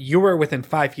where you are within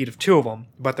 5 feet of 2 of them,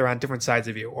 but they're on different sides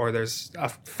of you, or there's a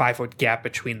 5-foot gap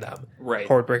between them. Right.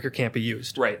 Hordebreaker can't be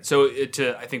used. Right. So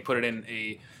to, I think, put it in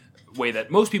a way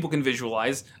that most people can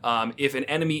visualize, if an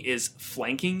enemy is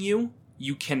flanking you,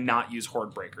 you cannot use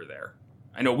Hordebreaker there.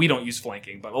 I know we don't use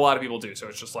flanking, but a lot of people do. So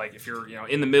it's just like if you're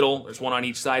in the middle, there's one on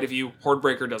each side of you,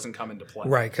 Hordebreaker doesn't come into play.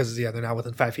 Right, because they're not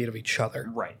within 5 feet of each other.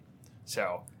 Right.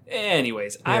 So,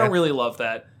 anyways, I don't really love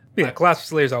that. Yeah, Colossus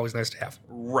Slayer is always nice to have.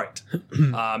 Right.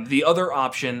 The other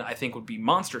option, I think, would be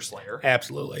Monster Slayer.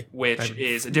 Absolutely. Which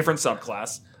is a different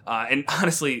subclass. And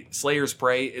honestly, Slayer's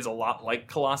Prey is a lot like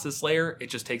Colossus Slayer. It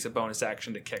just takes a bonus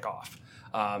action to kick off.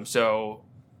 So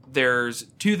there's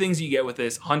 2 things you get with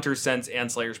this, Hunter's Sense and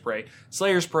Slayer's Prey.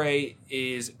 Slayer's Prey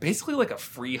is basically like a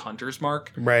free Hunter's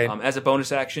Mark. Right. As a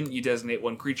bonus action, you designate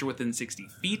one creature within 60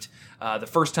 feet. The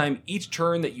first time each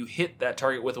turn that you hit that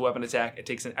target with a weapon attack, it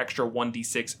takes an extra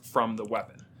 1d6 from the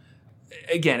weapon.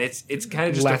 Again, it's kind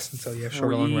of just lasts until you have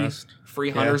short long rest. Free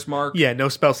Hunter's Mark. Yeah, no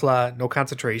spell slot, no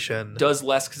concentration. Does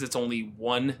less because it's only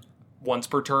once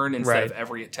per turn instead of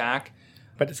every attack.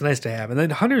 But it's nice to have. And then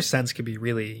Hunter's Sense can be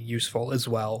really useful as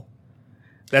well.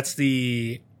 That's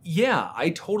the... Yeah,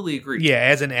 I totally agree. Yeah,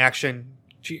 as an action,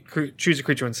 choose a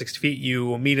creature in 60 feet.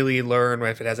 You immediately learn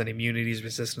if it has any immunities,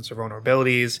 resistance, or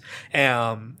vulnerabilities.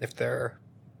 If they're...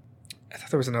 I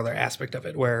thought there was another aspect of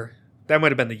it where... That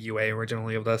might have been the UA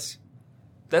originally of this.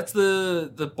 That's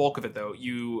the bulk of it, though.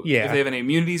 If they have any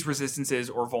immunities, resistances,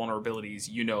 or vulnerabilities,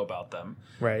 you know about them.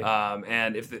 Right.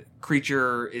 And if the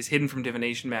creature is hidden from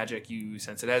divination magic, you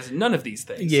sense it has none of these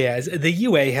things. Yeah, the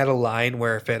UA had a line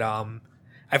where if it...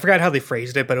 I forgot how they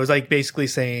phrased it, but it was like basically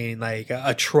saying like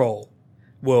a troll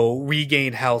will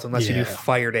regain health unless you do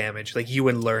fire damage. Like you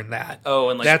would learn that. Oh,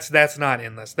 and like that's not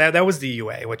in this. That was the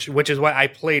UA, which is what I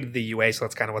played the UA, so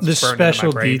that's kind of what's the burned special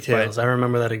into my brain, details. I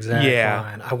remember that exact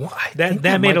line. I think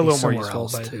that made might a little be more somewhere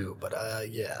useful else too. But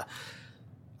yeah,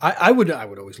 I would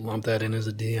always lump that in as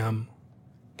a DM.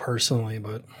 personally,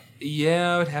 but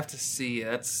Yeah, I would have to see.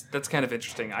 That's kind of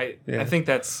interesting. I think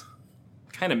that's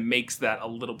kind of makes that a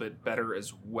little bit better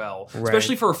as well,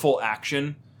 especially for a full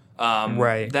action.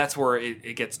 That's where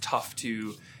it gets tough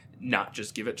to not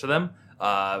just give it to them.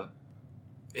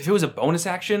 If it was a bonus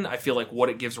action, I feel like what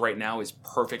it gives right now is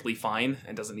perfectly fine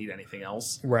and doesn't need anything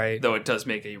else. Right. Though it does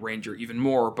make a ranger even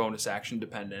more bonus action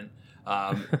dependent.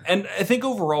 And I think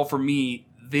overall for me,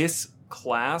 this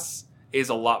class is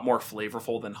a lot more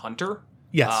flavorful than Hunter.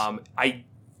 Yes. I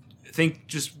think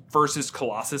just versus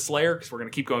Colossus Slayer, because we're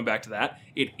going to keep going back to that,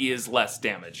 it is less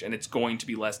damage, and it's going to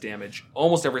be less damage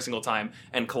almost every single time.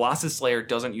 And Colossus Slayer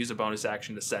doesn't use a bonus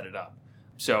action to set it up.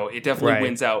 So it definitely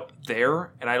wins out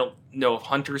there, and I don't know if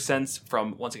Hunter's sense,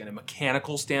 from, once again, a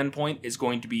mechanical standpoint, is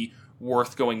going to be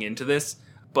worth going into this.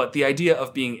 But the idea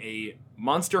of being a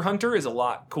monster hunter is a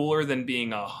lot cooler than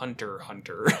being a hunter.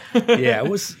 Yeah,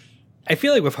 I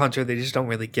feel like with Hunter, they just don't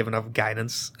really give enough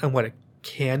guidance on what it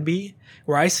can be.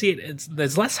 Where I see it,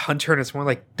 it's less hunter and it's more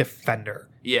like defender.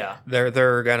 Yeah.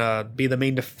 They're gonna be the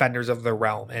main defenders of the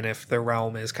realm, and if their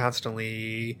realm is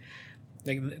constantly...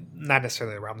 Like, not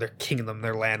necessarily their realm, their kingdom,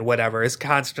 their land, whatever, is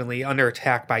constantly under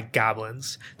attack by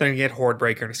goblins. They're going to get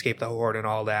Hordebreaker and escape the Horde and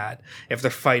all that. If they're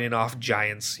fighting off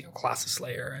giants, Colossus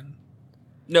Slayer and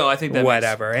no, I think that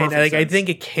whatever. And sense. I think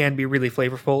it can be really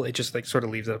flavorful. It just sort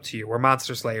of leaves it up to you. Where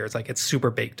Monster Slayer is it's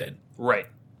super baked in. Right.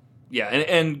 Yeah,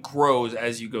 and grows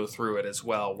as you go through it as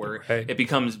well, where it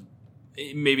becomes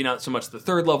maybe not so much the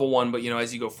third level one, but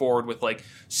as you go forward with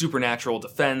supernatural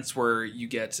defense, where you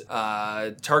get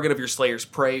target of your Slayer's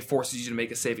prey forces you to make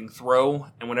a saving throw,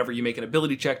 and whenever you make an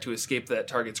ability check to escape that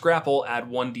target's grapple, add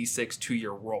 1d6 to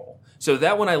your roll. So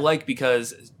that one I like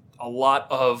because a lot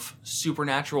of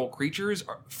supernatural creatures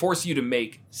force you to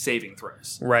make saving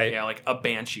throws. Right. Yeah, like a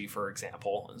Banshee, for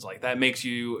example. It's that makes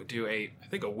you do a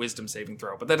wisdom saving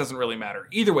throw, but that doesn't really matter.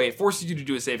 Either way, it forces you to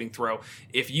do a saving throw.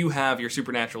 If you have your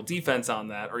supernatural defense on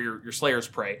that, or your Slayer's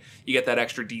Prey, you get that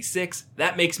extra d6.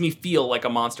 That makes me feel like a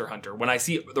monster hunter when I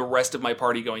see the rest of my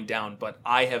party going down, but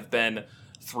I have been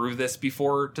through this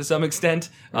before to some extent,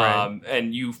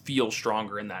 and you feel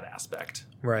stronger in that aspect.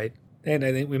 Right. And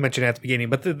I think we mentioned at the beginning,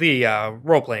 but the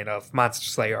role playing of Monster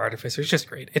Slayer Artificer is just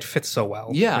great. It fits so well.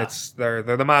 Yeah, they're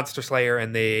the Monster Slayer,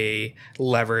 and they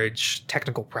leverage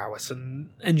technical prowess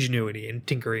and ingenuity and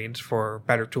tinkering for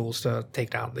better tools to take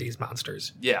down these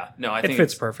monsters. Yeah, no, I think it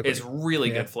fits perfectly. It's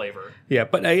really good flavor. Yeah,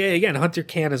 but again, Hunter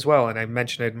can as well, and I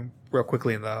mentioned it real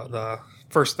quickly in the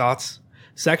first thoughts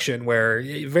section, where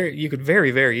you could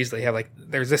very, very easily have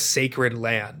there's this sacred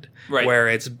land where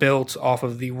it's built off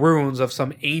of the ruins of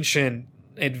some ancient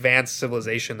advanced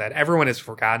civilization that everyone has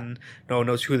forgotten. No one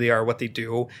knows who they are, what they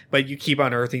do, but you keep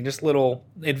unearthing just little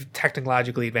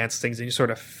technologically advanced things and you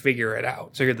sort of figure it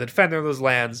out. So you're the defender of those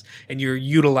lands and you're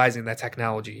utilizing that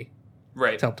technology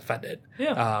to help defend it.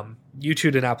 Yeah. You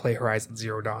two did not play Horizon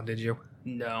Zero Dawn, did you?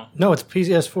 No, it's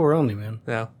PS4 only, man.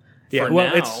 No.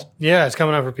 Yeah, it's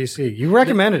coming out for PC. You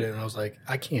recommended it, and I was like,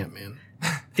 I can't, man.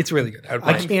 It's really good.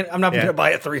 I can't. I'm not going to buy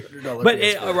a $300. But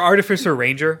Artificer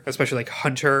Ranger, especially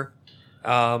Hunter,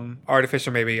 Artificer,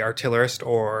 maybe Artillerist,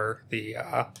 or the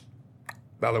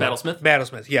Battlesmith.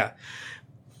 Battlesmith, yeah.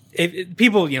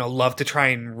 People love to try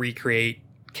and recreate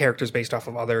characters based off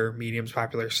of other mediums,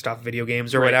 popular stuff, video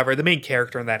games or whatever. The main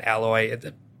character in that alloy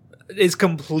is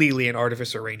completely an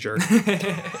Artificer Ranger.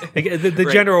 The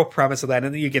general premise of that,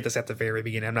 and you get this at the very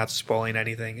beginning, I'm not spoiling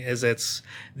anything, is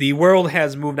the world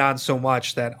has moved on so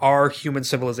much that our human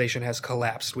civilization has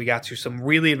collapsed. We got to some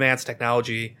really advanced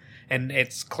technology and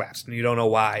it's collapsed and you don't know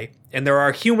why. And there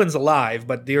are humans alive,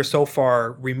 but they're so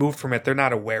far removed from it, they're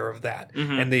not aware of that.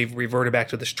 Mm-hmm. And they've reverted back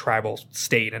to this tribal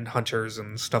state and hunters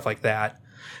and stuff like that.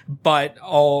 But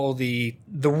all the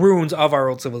ruins of our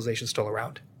old civilization still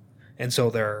around. And so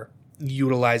they're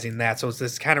utilizing that. So it's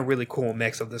this kind of really cool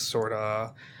mix of this sort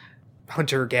of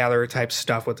hunter-gatherer type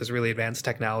stuff with this really advanced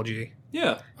technology.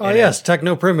 Yeah. Oh, yes,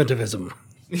 techno-primitivism.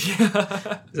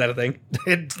 Yeah. Is that a thing?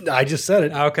 I just said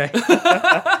it. Okay.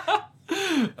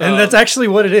 And that's actually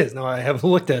what it is. No, I have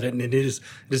looked at it, and it is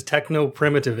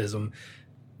techno-primitivism,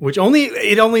 which only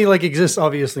exists,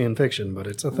 obviously, in fiction, but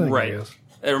it's a thing, right. I guess.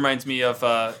 It reminds me of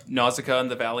Nausicaa and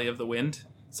the Valley of the Wind.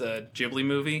 It's a Ghibli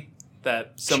movie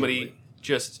that somebody...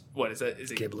 what is it?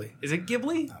 Is it Ghibli? Is it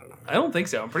Ghibli? I don't know. I don't think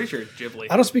so. I'm pretty sure it's Ghibli.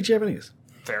 I don't speak Japanese.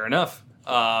 Fair enough.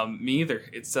 Me either.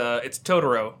 It's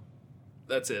Totoro.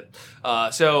 That's it.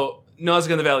 So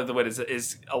Nausicaa and the Valley of the Wind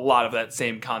is a lot of that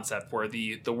same concept where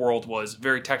the world was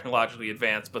very technologically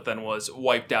advanced, but then was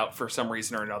wiped out for some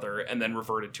reason or another, and then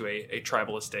reverted to a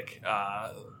tribalistic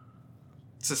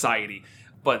society.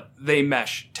 but they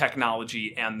mesh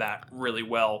technology and that really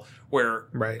well, where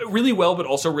Right. really well, but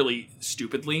also really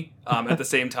stupidly at the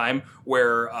same time,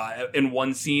 where in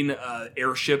one scene,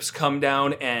 airships come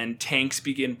down and tanks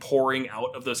begin pouring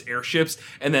out of those airships,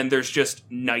 and then there's just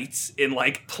knights in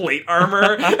like plate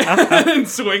armor and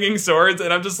swinging swords,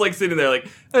 and I'm just like sitting there like,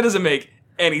 that doesn't make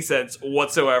any sense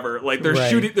whatsoever. Like they're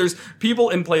shooting, there's people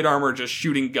in plate armor just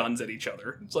shooting guns at each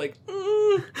other. It's like,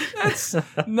 that's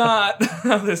not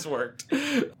how this worked.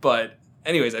 But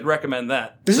anyways, I'd recommend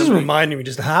that. This is reminding me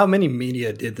just how many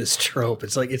media did this trope.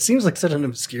 It's like, it seems like such an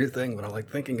obscure thing, but I'm like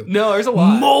thinking of No, there's a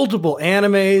lot. multiple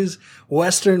animes,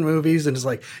 Western movies, and it's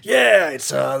like, yeah, it's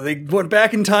they went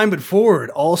back in time but forward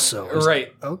also. It's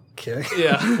Right. like, okay.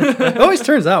 Yeah. It always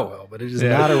turns out well, but it is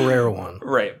not a rare one.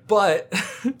 Right. But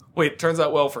wait, turns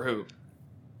out well for who?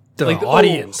 The Like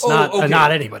audience, okay.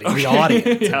 not anybody. The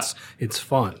audience. Yeah. It's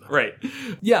fun. Right.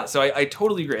 Yeah, so I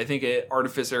totally agree. I think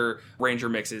Artificer Ranger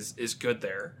mix is good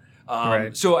there.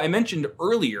 Right. So I mentioned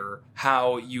earlier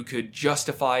how you could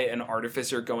justify an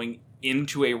Artificer going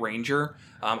into a Ranger.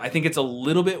 I think it's a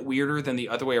little bit weirder than the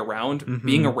other way around.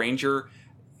 Being a Ranger,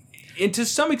 and to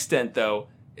some extent, though,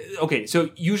 okay, so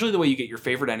usually the way you get your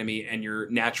favorite enemy and your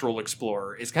natural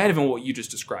explorer is kind of in what you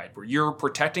just described, where you're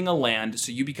protecting a land,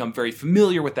 so you become very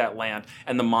familiar with that land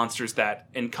and the monsters that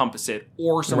encompass it,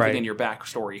 or something in your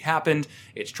backstory happened,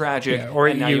 it's tragic, Or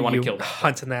and now you want to kill them.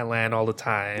 hunt in that land all the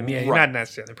time. Yeah, you're Right. not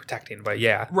necessarily protecting, but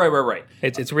yeah. Right.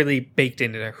 It's really baked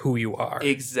into who you are.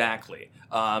 Exactly.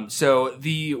 So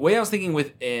the way I was thinking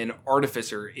with an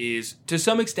Artificer is, to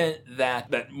some extent,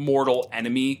 that mortal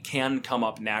enemy can come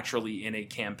up naturally in a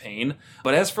campaign.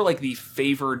 But as for like the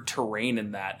favored terrain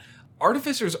in that,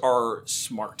 Artificers are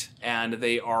smart and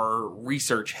they are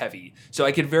research heavy. So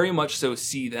I could very much so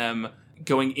see them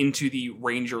going into the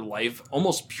Ranger life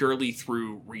almost purely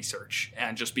through research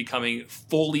and just becoming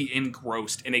fully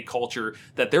engrossed in a culture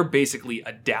that they're basically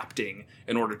adapting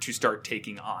in order to start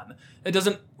taking on. It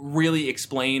doesn't really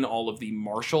explain all of the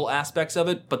martial aspects of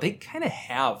it, but they kind of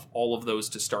have all of those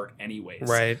to start anyways.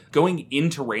 Right. Going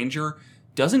into Ranger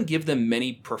doesn't give them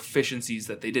many proficiencies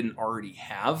that they didn't already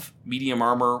have. Medium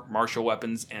armor, martial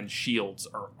weapons, and shields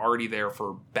are already there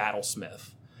for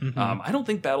Battlesmith. I don't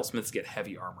think battlesmiths get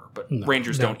heavy armor, but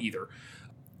Rangers don't either.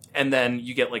 And then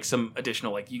you get like some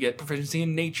additional, like you get proficiency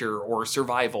in nature or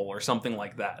survival or something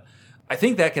like that. I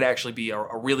think that could actually be a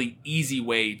really easy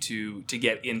way to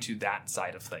get into that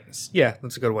side of things. Yeah,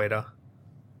 that's a good way to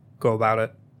go about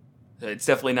it. It's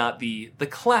definitely not the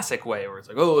classic way where it's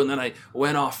like, oh, and then I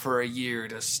went off for a year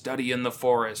to study in the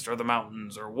forest or the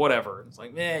mountains or whatever. It's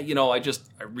like,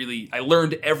 I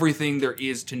learned everything there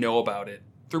is to know about it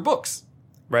through books.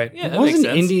 Right. Yeah, that makes Wasn't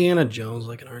sense. Indiana Jones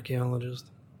like an archaeologist?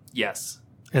 Yes.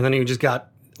 And then he just got,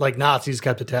 like, Nazis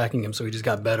kept attacking him, so he just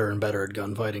got better and better at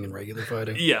gunfighting and regular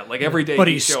fighting. Yeah, like every day. But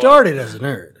he show started up. as a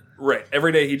nerd. Right.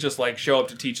 Every day he'd just like show up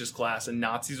to teach his class, and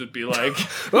Nazis would be like,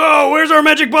 Oh, where's our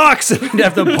magic box? And he'd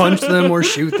have to punch them or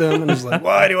shoot them. And he's like,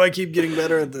 why do I keep getting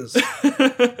better at this?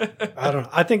 I don't know.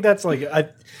 I think that's like,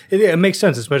 it makes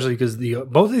sense, especially because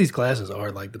both of these classes are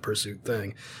like the pursuit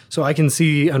thing. So I can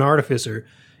see an Artificer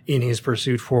in his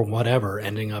pursuit for whatever,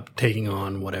 ending up taking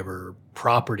on whatever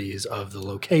properties of the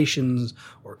locations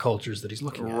or cultures that he's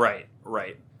looking at.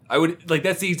 Right. I would like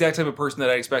that's the exact type of person that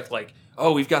I expect. Like,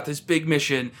 oh, we've got this big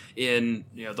mission in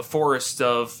the forests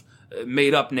of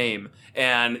made up name,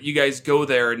 and you guys go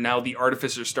there, and now the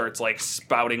Artificer starts like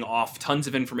spouting off tons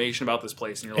of information about this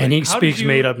place, and you're like, And he how speaks did you...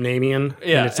 made up Namian.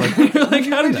 Yeah, And it's like, you're like,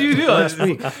 how did you do last that?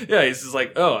 week. Yeah, he's just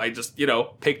like, oh, I just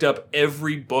picked up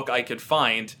every book I could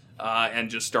find and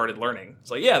just started learning.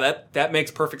 It's like, yeah, that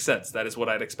makes perfect sense. That is what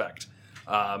I'd expect.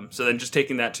 So then, just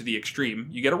taking that to the extreme,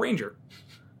 you get a Ranger.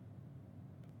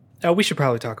 We should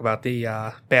probably talk about the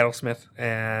Battlesmith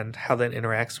and how that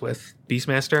interacts with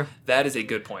Beastmaster. That is a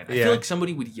good point. I Yeah. feel like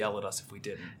somebody would yell at us if we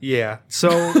didn't. Yeah.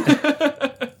 So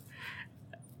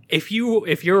if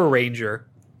you're a Ranger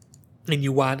and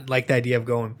you want like the idea of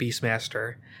going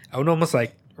Beastmaster, I would almost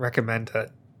like recommend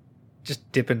to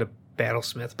just dip into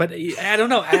Battlesmith. But I don't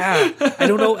know. I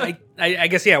don't know. I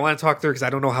guess I want to talk through because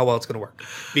I don't know how well it's going to work.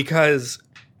 Because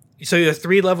so the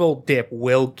 3-level dip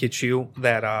will get you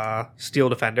that Steel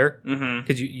Defender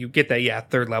because you get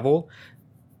that 3rd level,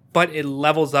 but it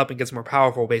levels up and gets more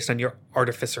powerful based on your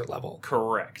Artificer level.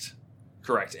 Correct.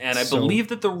 And I believe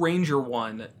that the Ranger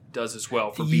one does as well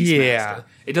for Beastmaster. Yeah.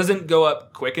 It doesn't go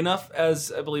up quick enough,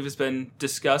 as I believe has been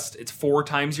discussed. It's 4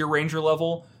 times your Ranger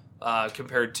level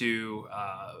compared to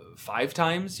 5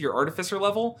 times your Artificer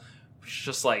level, which is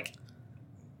just like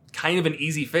kind of an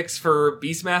easy fix for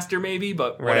Beastmaster maybe,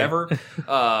 but whatever.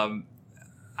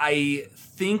 I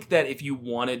think that if you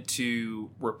wanted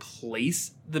to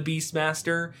replace the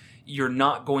Beastmaster, you're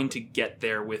not going to get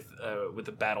there with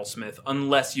the Battlesmith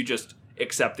unless you just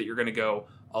accept that you're going to go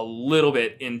a little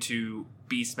bit into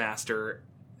Beastmaster.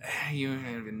 You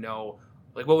don't even know.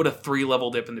 Like, what would a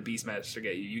 3-level dip in the Beastmaster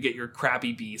get you? You get your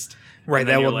crappy beast. Right,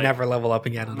 that will never level up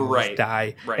again and Right, just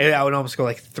die. right. And I would almost go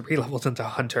like 3 levels into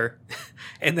Hunter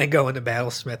and then go into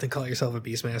Battlesmith and call yourself a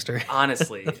Beastmaster.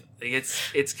 Honestly, like,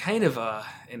 it's kind of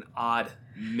an odd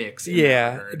mix. In Yeah,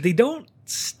 that regard. they don't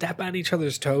step on each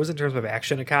other's toes in terms of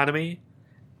action economy,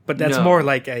 but that's No. more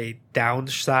like a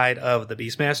downside of the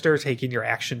Beastmaster, taking your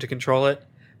action to control it,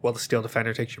 while the Steel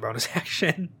Defender takes your bonus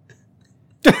action.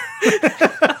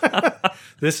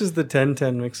 This is the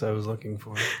 10-10 mix I was looking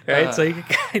for. Right, so you can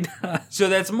kind of... So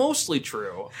that's mostly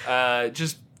true.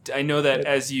 Just I know that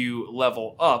as you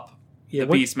level up Yeah,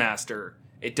 the Beastmaster,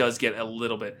 it does get a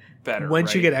little bit better.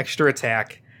 Once you right? get extra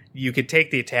attack, you could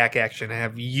take the attack action and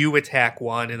have you attack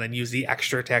one, and then use the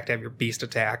extra attack to have your beast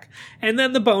attack, and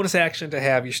then the bonus action to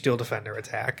have your Steel Defender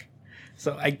attack.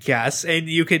 So I guess, and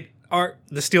you could...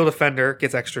 the Steel Defender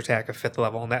gets extra attack at 5th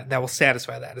level, and that will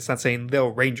satisfy that. It's not saying the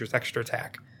Ranger's extra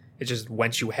attack. It's just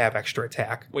once you have extra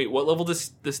attack. Wait, what level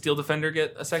does the Steel Defender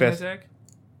get a second 5th. attack?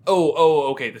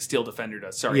 Oh, okay. The Steel Defender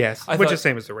does. Sorry. Yes, I which thought, is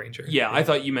same as the Ranger. Yeah, I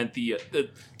thought you meant the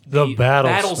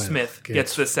Battlesmith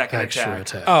gets the second extra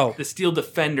attack. Oh, The Steel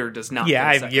Defender does not. Yeah,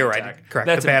 get a second you're right. attack. Correct.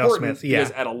 That's The important Battlesmith, yeah.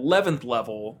 because at 11th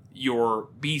level, your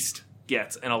Beast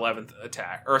gets an 11th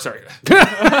attack. Or sorry,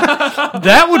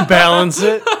 That would balance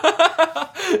it.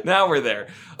 now we're there.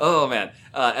 Oh man,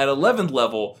 at 11th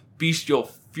level, Bestial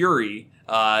Fury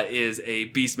is a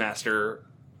Beastmaster.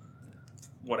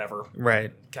 Whatever.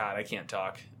 right. God, I can't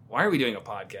talk. Why are we doing a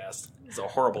podcast? It's a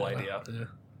horrible idea.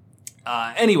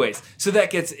 Anyways, so that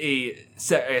gets a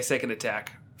second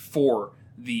attack for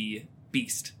the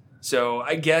Beast. So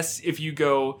I guess if you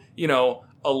go,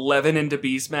 11 into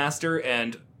Beastmaster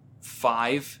and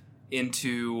 5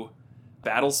 into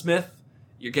Battlesmith,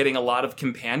 you're getting a lot of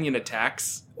companion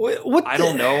attacks. What I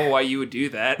don't know why you would do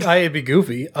that. It'd be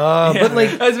goofy. Yeah, But like,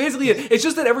 that's basically it. It's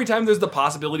just that every time there's the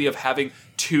possibility of having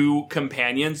 2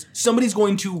 companions, somebody's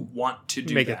going to want to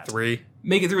do Make that. it 3.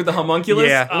 Make it through with the homunculus?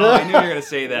 Yeah. Oh, I knew you were going to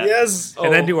say that. yes. Oh,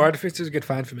 And then do Artificers get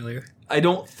Find Familiar? I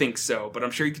don't think so, but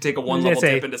I'm sure you could take a 1-level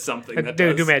Say, dip into something that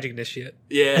do does. Magic Initiate.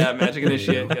 Yeah, Magic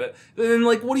Initiate. Get it. Then,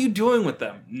 what are you doing with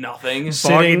them? Nothing. Bogging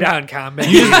Sitting- down combat.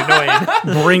 It's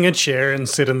annoying. Bring a chair and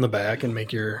sit in the back and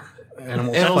make your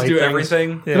animals Animals fight do things.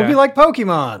 everything. Yeah. It'll be like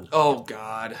Pokemon. Oh,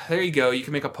 God. There you go. You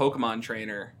can make a Pokemon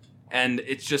trainer. And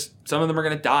it's just, some of them are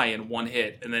going to die in one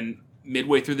hit. And then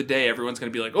midway through the day, everyone's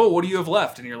going to be like, oh, what do you have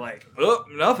left? And you're like, oh,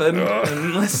 nothing.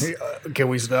 Unless... Can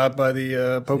we stop by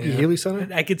the Poke Healy Center?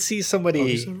 I could see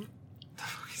somebody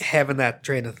having that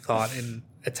train of thought and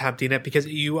attempting it, because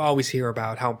you always hear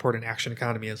about how important action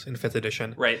economy is in 5th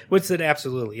edition. Right. Which it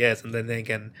absolutely is. And then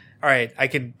thinking, all right, I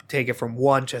can take it from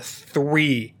 1 to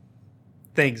 3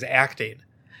 things acting.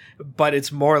 But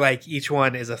it's more like each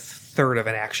one is a third of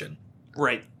an action.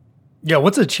 Right. Yeah,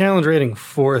 what's a challenge rating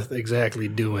 4th exactly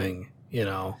doing?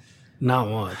 Not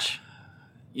much.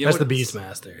 You know That's the what-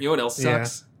 Beastmaster. You know what else Yeah.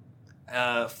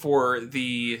 sucks? For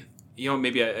the,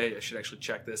 maybe I should actually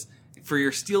check this. For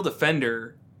your Steel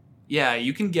Defender, yeah,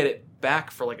 you can get it back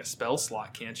for like a spell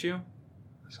slot, can't you?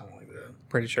 Something like that.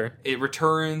 Pretty sure. It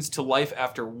returns to life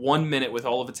after 1 minute with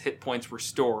all of its hit points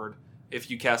restored if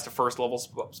you cast a first level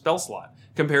spell slot,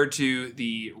 compared to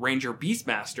the Ranger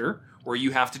Beastmaster, where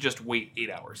you have to just wait 8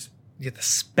 hours. You have to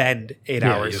spend 8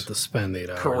 Yeah, hours. you have to spend 8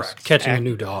 hours Correct. catching a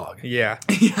new dog. Yeah.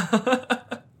 Yeah.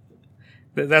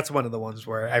 That's one of the ones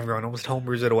where everyone almost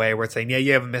homebrews it away, where it's saying, yeah,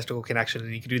 you have a mystical connection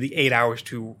and you can do the 8 hours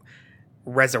to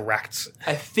resurrect.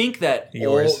 I think that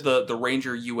Yours. all the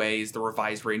Ranger UAs, the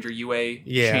revised Ranger UA,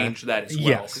 Yeah. changed that as well.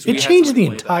 Yes. 'cause we It had changed to the replay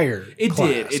that. entire It class,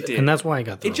 did, it did. And that's why I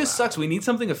got the It just route. sucks. We need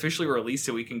something officially released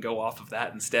so we can go off of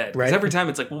that instead. Because Right. every time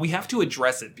it's like, well, we have to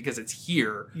address it because it's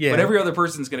here. Yeah. But every other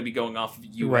person's going to be going off of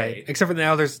UA. Right. Except for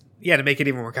now, to make it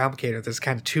even more complicated, there's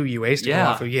kind of 2 UAs to Yeah. go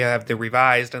off of. You have the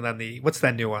revised and then what's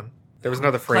that new one? There was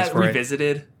another phrase for it.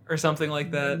 Revisited or something like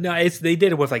that. No, they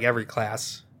did it with like every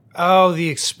class. Oh, the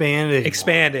expanded.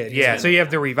 Expanded, yeah. So you have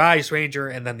the revised Ranger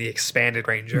and then the expanded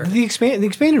Ranger. The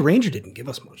expanded Ranger didn't give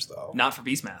us much though. Not for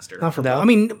Beastmaster. Not for. No. I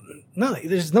mean, no.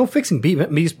 There's no fixing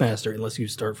Beastmaster unless you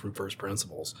start from first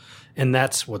principles, and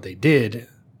that's what they did,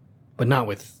 but not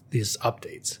with these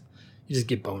updates. You just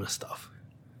get bonus stuff.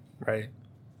 Right.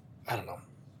 I don't know.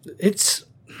 It's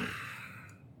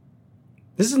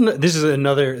this is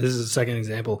a second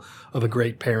example of a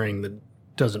great pairing that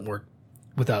doesn't work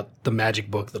without the magic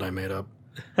book that I made up.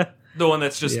 The one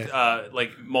that's just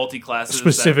like multi-classes.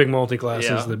 Specific multi-classes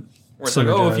Yeah. that Where it's like,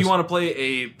 oh, if synergize. you want to play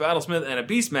a Battlesmith and a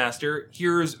Beastmaster,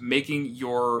 here's making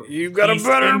your You've got a beast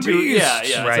better into, beast. Yeah,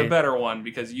 it's a Right. better one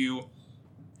because you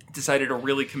decided to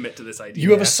really commit to this idea.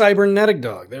 You have a cybernetic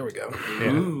dog. There we go.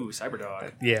 Ooh,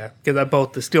 Cyberdog. Yeah, because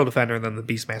both the Steel Defender and then the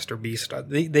Beastmaster Beast,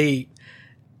 they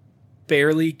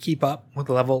barely keep up with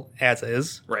the level as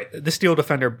is. Right. The Steel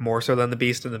Defender more so than the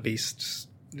Beast, and the Beast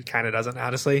kind of doesn't,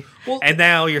 honestly. Well- and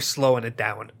now you're slowing it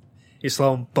down. You're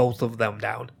slowing both of them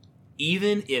down.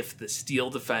 Even if the Steel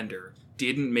Defender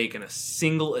didn't make a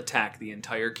single attack the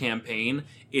entire campaign,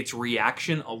 its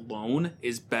reaction alone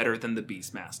is better than the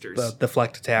Beastmaster's. The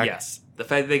deflect attack. Yes. The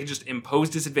fact that they can just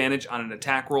impose disadvantage on an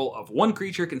attack roll of one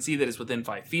creature can see that is within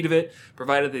 5 feet of it,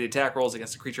 provided the attack rolls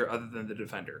against a creature other than the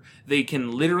defender. They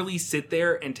can literally sit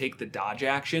there and take the dodge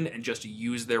action and just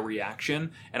use their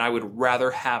reaction, and I would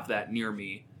rather have that near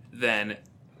me than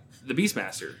the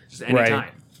Beastmaster, just any Right.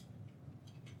 time.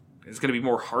 It's going to be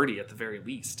more hardy at the very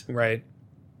least. Right.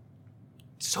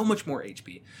 So much more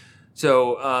HP.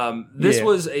 So this Yeah.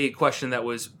 was a question that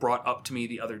was brought up to me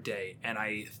the other day, and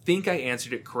I think I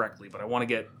answered it correctly, but I want to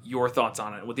get your thoughts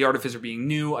on it. With the Artificer being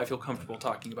new, I feel comfortable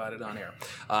talking about it on air.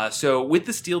 So with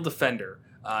the Steel Defender,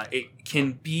 it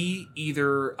can be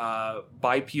either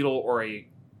bipedal or a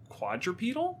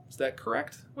quadrupedal. Is that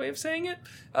correct way of saying it?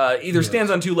 Either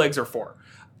stands on 2 legs or 4.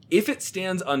 If it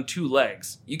stands on 2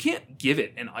 legs, you can't give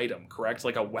it an item, correct?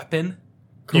 Like a weapon?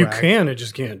 You Correct. can, it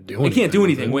just can't do anything. It can't do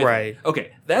anything with Right. it.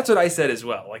 Okay, that's what I said as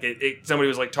well. Like, somebody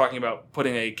was like talking about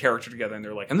putting a character together, and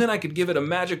they're like, and then I could give it a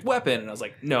magic weapon, and I was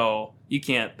like, no, you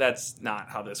can't. That's not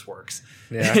how this works.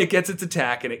 Yeah. It gets its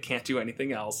attack, and it can't do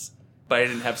anything else. But I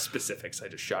didn't have specifics. I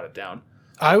just shot it down.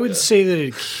 I would say that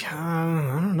it.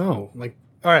 I don't know. Like,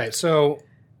 all right, so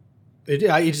you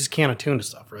just can't attune to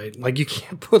stuff, right? Like, you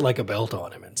can't put like a belt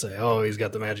on him and say, "Oh, he's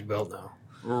got the magic belt now."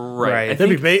 Right. I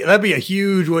That'd think, be a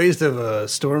huge waste of a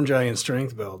Storm Giant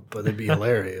strength belt, but it'd be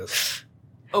hilarious.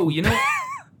 oh, you know,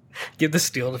 Give the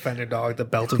Steel Defender dog the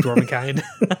belt of Dormankind.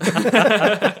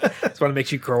 That's what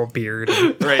makes you grow a beard.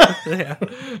 right. Yeah.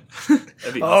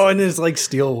 That'd be Oh, and it's like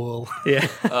steel wool. Yeah.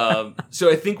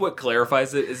 So I think what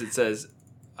clarifies it is it says,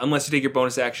 unless you take your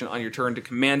bonus action on your turn to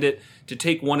command it to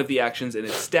take one of the actions in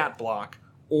its stat block,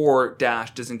 or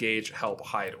dash, disengage, help,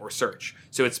 hide, or search.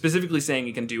 So it's specifically saying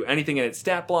it can do anything in its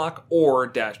stat block, or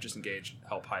dash, disengage,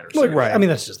 help, hide, or search. Like, right. I mean,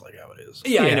 that's just like how it is.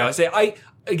 Yeah, I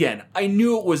Yeah. know. I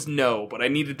knew it was no, but I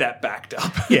needed that backed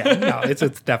up. Yeah. No, it's a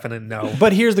definite no.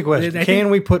 But here's the question: I think- can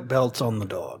we put belts on the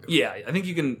dog? Yeah, I think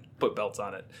you can put belts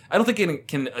on it. I don't think it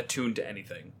can attune to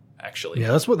anything, actually.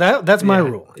 Yeah, that's my Yeah.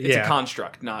 rule. It's Yeah. a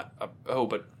construct, not a... Oh,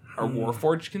 but are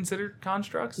Warforged considered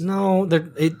constructs? No,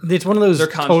 it's one of those They're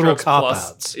total constructs cop plus...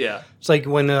 outs. Yeah. It's like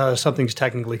when something's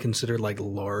technically considered like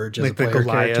large as Like a the player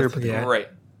Goliath, character, but yeah. Right.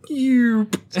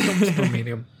 Still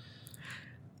medium.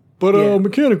 but Yeah.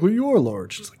 mechanically you're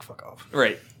large. It's like fuck off.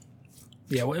 Right.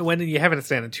 Yeah, when you have it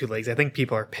stand on 2 legs, I think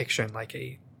people are picturing like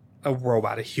a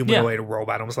robot, a humanoid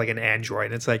robot, almost like an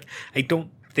android. It's like, I don't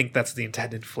think that's the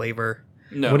intended flavor.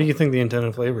 No. What do you think the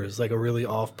intended flavor is? Like a really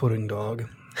off-putting dog,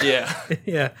 Yeah.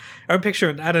 Yeah. I'm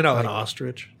picturing, I don't know, an like,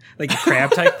 ostrich, like a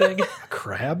crab type thing. a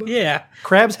crab. Yeah.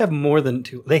 Crabs have more than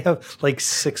 2. They have like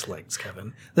 6 legs,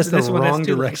 Kevin. That's This the one has wrong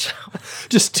 2 direction.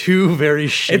 Just 2 very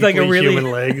shapely like a really-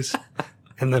 human legs,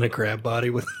 and then a crab body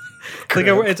with. Like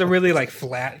it's a really like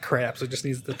flat crab, so it just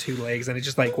needs the 2 legs, and it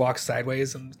just like walks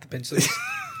sideways and the pinches.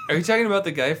 Are you talking about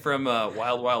the guy from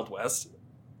Wild Wild West?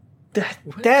 That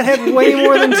had way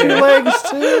more than 2 legs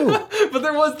too. But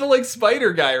there was the like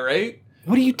spider guy, right?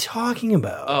 What are you talking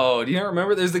about? Oh, do you not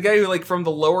remember? There's the guy who like from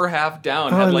the lower half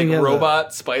down Oh, had like yeah,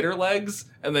 robot spider legs,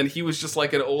 and then he was just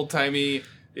like an old timey,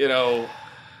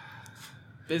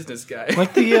 business guy.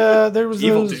 Like the there was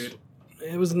evil those- dude.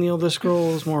 It was in the Elder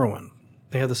Scrolls Morrowind.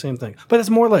 They had the same thing, but it's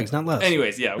more legs, not less.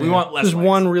 Anyways, yeah, we want less. There's legs.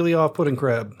 one really off-putting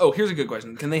crab. Oh, here's a good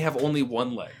question: can they have only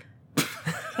one leg?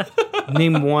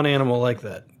 Name one animal like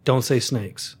that. Don't say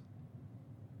snakes.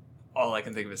 All I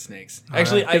can think of is snakes.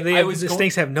 Actually, The I was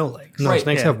snakes have no legs. No, Right,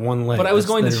 snakes yeah. have one leg. but I was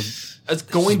going to, That's I was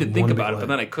going to just think one about big it, but leg.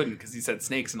 then I couldn't because he said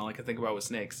snakes, and all I could think about was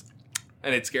snakes,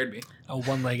 and it scared me. A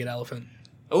 1-legged elephant.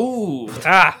 Oh,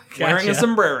 wearing a Gotcha.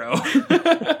 sombrero.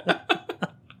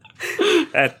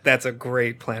 That's a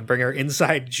great plan. Bring our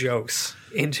inside jokes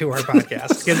into our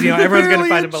podcast because everyone's going to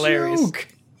find them hilarious.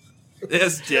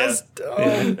 Yes, yes.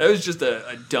 That was just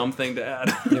a dumb thing to add.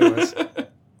 It was.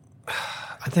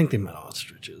 I think they meant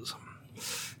ostriches.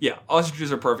 Yeah,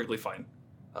 ostriches are perfectly fine.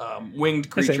 Winged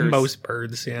I say creatures. most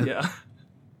birds, yeah.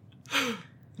 Yeah.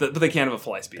 But they can't have a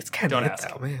fly speed. It's kind Don't of ask.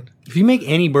 though, man. If you make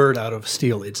any bird out of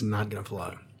steel, it's not going to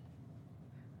fly.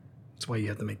 That's why you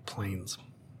have to make planes.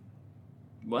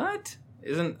 What?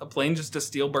 Isn't a plane just a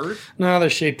steel bird? No, they're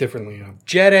shaped differently.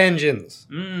 Jet engines.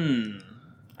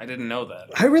 I didn't know that.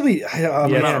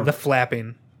 The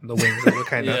flapping, the wings that were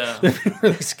kind of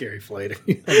really scary flight.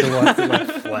 You have to watch them like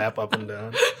flap up and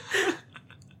down.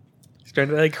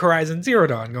 Starting like Horizon Zero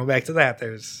Dawn. Going back to that,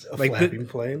 there's A like flapping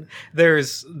plane.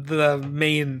 there's a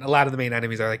lot of the main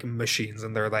enemies are like machines,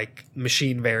 and they're like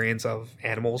machine variants of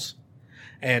animals.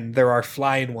 And there are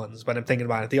flying ones, but I'm thinking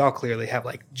about it. They all clearly have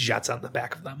like jets on the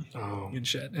back of them and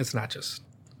shit. It's not just.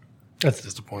 That's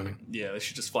disappointing. Yeah, they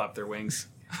should just flap their wings.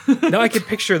 No, I can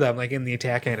picture them like in the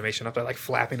attack animation up there, like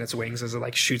flapping its wings as it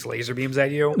like shoots laser beams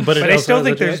at you. But I still also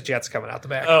think has a there's jet? jets coming out the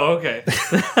back. Oh, okay.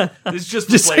 It's just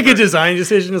Just like a flavor. design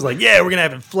decision is like, yeah, we're gonna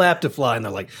have it flap to fly, and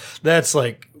they're like, that's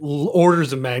like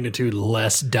orders of magnitude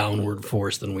less downward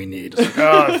force than we need. It's like,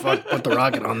 oh, fuck, put the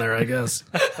rocket on there, I guess.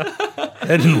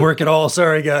 That didn't work at all.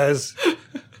 Sorry, guys.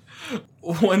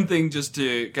 One thing just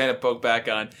to kind of poke back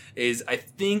on is I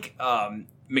think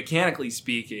mechanically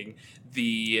speaking,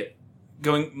 the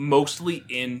going mostly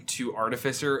into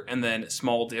Artificer and then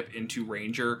small dip into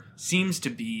Ranger seems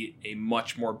to be a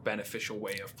much more beneficial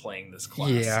way of playing this class.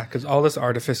 Yeah, because all this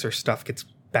Artificer stuff gets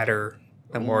better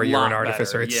the more you're an Lot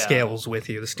Artificer. better, It yeah. scales with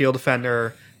you. The Steel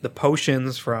Defender, the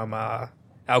potions from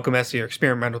Alchemist, your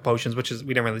experimental potions, which is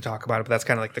we didn't really talk about it, but that's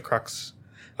kind of like the crux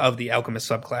of the Alchemist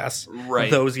subclass. Right.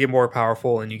 Those get more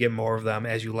powerful, and you get more of them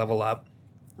as you level up.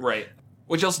 Right.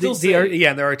 Which I'll still say. The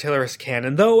Artillerist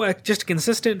cannon, though, just a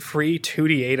consistent free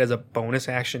 2d8 as a bonus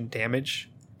action damage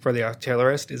for the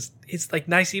Artillerist is like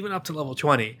nice even up to level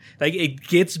 20. Like it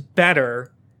gets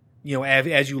better,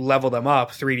 as you level them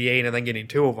up 3d8 and then getting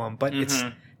 2 of them. But it's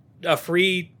a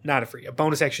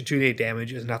bonus action 2d8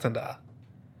 damage is nothing to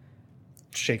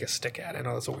shake a stick at. I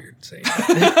know that's a weird saying.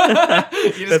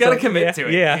 You just got to commit to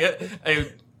it. Yeah. I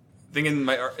think in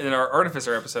our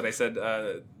Artificer episode, I said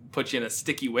put you in a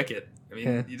sticky wicket. I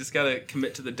mean, you just got to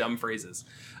commit to the dumb phrases.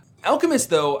 Alchemist,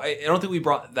 though, I don't think we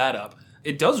brought that up.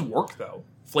 It does work, though,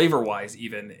 flavor-wise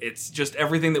even. It's just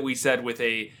everything that we said with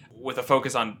a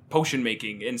focus on potion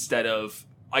making instead of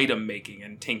item making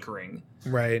and tinkering.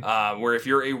 Right. Where if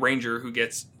you're a ranger who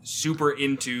gets super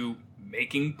into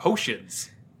making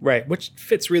potions... Right, which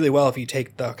fits really well if you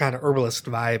take the kind of herbalist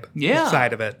vibe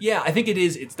side of it. Yeah, I think it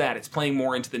is. It's that. It's playing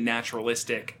more into the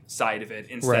naturalistic side of it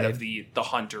instead of the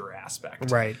hunter aspect.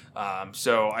 Right.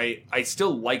 So I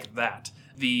still like that.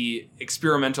 The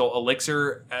experimental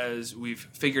elixir, as we've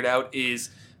figured out,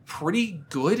 is pretty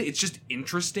good. It's just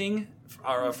interesting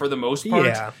for the most part.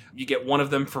 Yeah. You get one of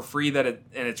them for free and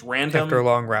it's random. After a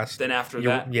long rest. Then after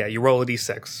that... Yeah, you roll a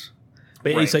d6.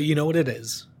 But Right. so you know what it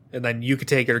is. And then you could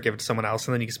take it or give it to someone else,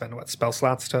 and then you can spend, spell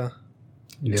slots to...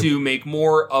 to make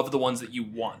more of the ones that you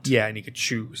want. Yeah, and you could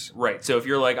choose. Right. So if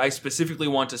you're like, I specifically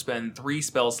want to spend 3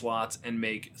 spell slots and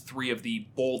make 3 of the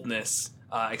boldness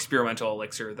experimental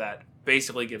elixir that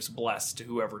basically gives bless to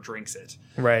whoever drinks it.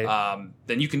 Right.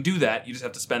 Then you can do that. You just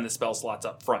have to spend the spell slots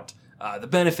up front. The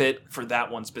benefit for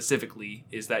that one specifically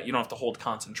is that you don't have to hold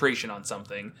concentration on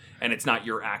something, and it's not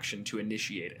your action to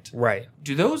initiate it. Right.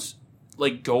 Do those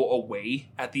go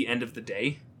away at the end of the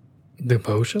day? The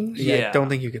potions? Yeah. I don't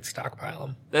think you could stockpile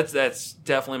them. That's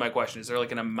definitely my question. Is there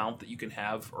an amount that you can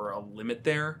have or a limit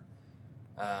there?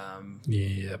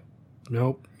 Yep.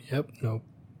 Nope. Nope.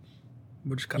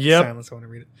 We'll just cut the Yep. silence. I want to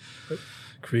read it.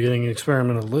 Creating an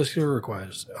experimental elixir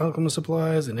requires alchemist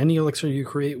supplies, and any elixir you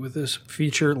create with this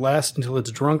feature lasts until it's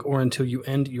drunk or until you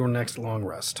end your next long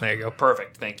rest. There you go.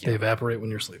 Perfect. Thank They you. evaporate when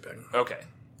you're sleeping.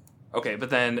 Okay, but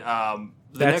then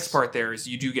the next part there is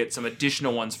you do get some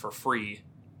additional ones for free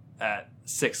at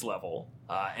 6th level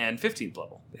and 15th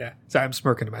level. Yeah. So I'm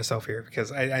smirking to myself here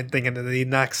because I'm thinking of the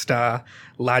next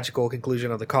logical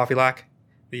conclusion of the coffee lock,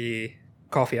 the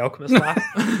coffee alchemist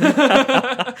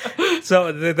lock.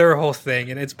 So their whole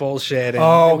thing, and it's bullshit.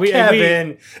 And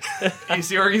Kevin. You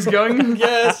see where he's going?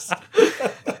 Yes.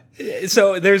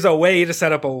 So there's a way to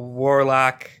set up a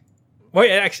warlock. Well,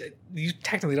 actually, you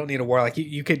technically don't need a warlock.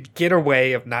 You could get a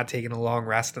way of not taking a long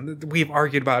rest, and we've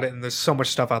argued about it, and there's so much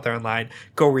stuff out there online.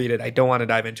 Go read it. I don't want to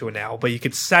dive into it now, but you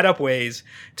could set up ways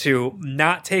to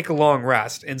not take a long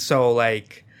rest, and so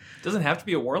Doesn't have to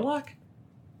be a warlock?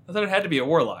 I thought it had to be a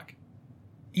warlock.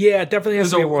 Yeah, it definitely has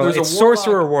to be a warlock. there's a It's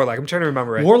sorcerer warlock. or warlock. I'm trying to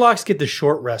remember it. Warlocks get the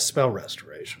short rest spell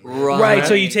restoration. Right,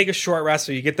 so you take a short rest,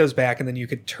 so you get those back, and then you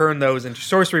could turn those into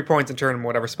sorcery points and turn them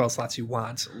whatever spell slots you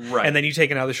want. Right. And then you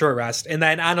take another short rest. And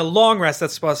then on a long rest, that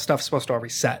stuff's supposed to all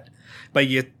reset. But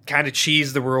you kind of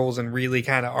cheese the rules and really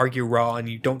kind of argue raw, and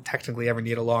you don't technically ever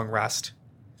need a long rest.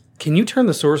 Can you turn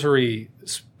the sorcery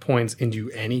points into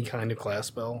any kind of class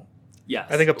spell? Yes.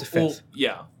 I think up to 5th.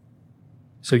 Yeah.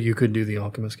 So you could do the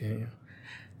alchemist, can't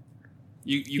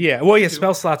you? Yeah.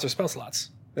 Spell slots are spell slots.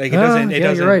 Like it doesn't. It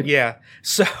doesn't. You're right. Yeah.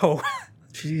 So,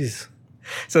 Jeez.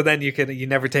 so then you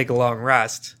never take a long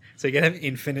rest. So you can have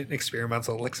infinite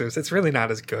experimental elixirs. It's really not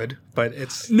as good, but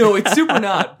it's No, it's super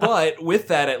not. But with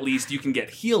that, at least you can get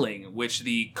healing, which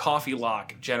the coffee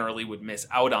lock generally would miss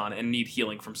out on and need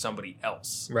healing from somebody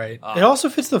else. right. It also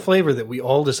fits the flavor that we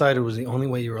all decided was the only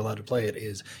way you were allowed to play it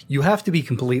is you have to be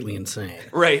completely insane.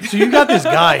 Right. So you got this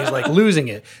guy who's like losing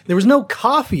it. There was no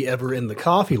coffee ever in the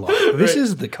coffee lock. This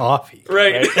is the coffee.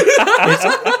 Right.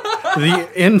 The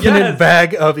infinite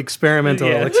bag of experimental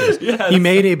elixirs. Yes. He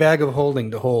made a bag of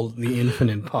holding to hold the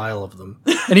infinite pile of them.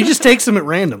 And he just takes them at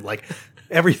random, like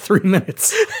every 3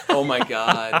 minutes. Oh my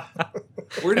god.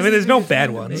 Where does there's he no even bad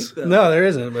make ones. them? No, there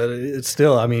isn't, but it's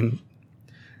still, I mean,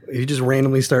 you just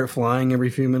randomly start flying every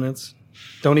few minutes.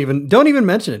 Don't even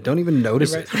mention it. Don't even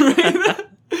notice it.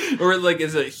 Or like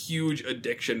is a huge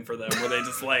addiction for them where they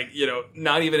just like,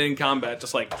 not even in combat,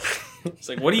 just like it's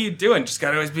like, what are you doing? Just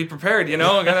gotta always be prepared,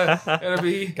 gotta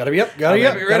be Gotta be up, gotta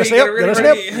gotta be be ready, gotta stay up, gotta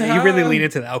stay up. You really lean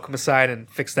into the alchemist side and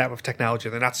fix that with technology.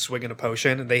 They're not swinging a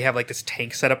potion. They have like this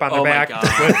tank set up on their Oh my back God.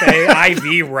 with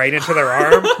a IV right into their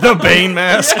arm. The Bane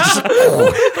mask.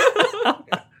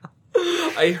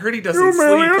 I heard he doesn't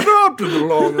sleep. adopted the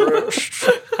long rest.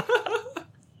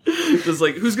 Just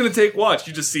like, who's gonna take watch?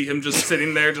 You just see him just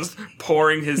sitting there, just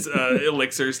pouring his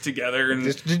elixirs together and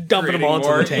Just dumping them all into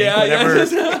more. the tank.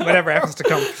 Yeah, Whatever happens to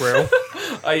come through.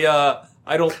 I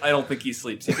don't think he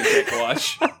sleeps. He can take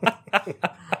watch.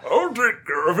 I'll take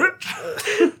care of it.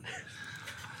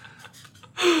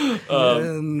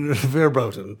 And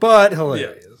verboten, but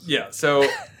hilarious. Yeah. So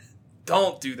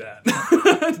don't do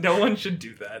that. No one should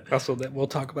do that. Also, that we'll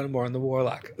talk about it more in the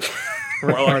Warlock.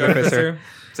 Warlock Artificer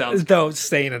sounds. Though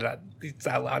saying it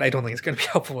out loud, I don't think it's going to be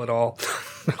helpful at all.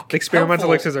 The experimental Helpful.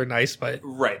 elixirs are nice, but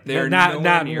Right, they're they're not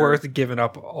nowhere near- worth giving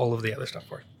up all of the other stuff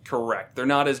for. Correct. They're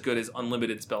not as good as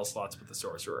unlimited spell slots with the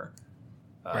sorcerer.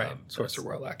 Right, Sorcerer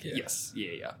Warlock. Yeah. Yes.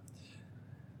 Yeah.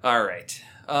 All right.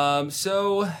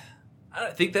 So I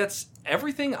think that's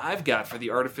everything I've got for the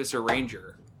Artificer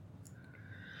Ranger.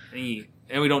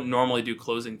 And we don't normally do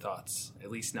closing thoughts, at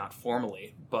least not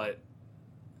formally, but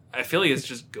I feel like it's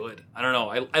just good. I don't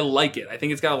know. I like it. I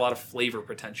think it's got a lot of flavor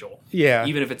potential. Yeah.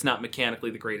 Even if it's not mechanically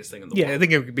the greatest thing in the Yeah, I world.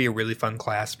 think it would be a really fun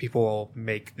class. People will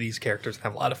make these characters and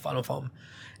have a lot of fun with them.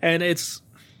 And it's,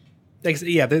 like,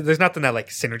 there's nothing that, like,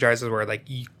 synergizes where, like,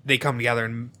 they come together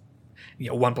and,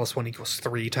 1 + 1 =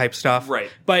 3 type stuff. Right.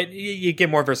 But you get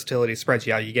more versatility, it spreads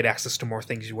you out, you get access to more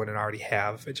things you wouldn't already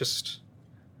have. It just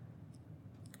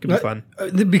could be fun.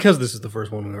 Because this is the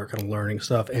first one we were kind of learning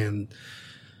stuff, and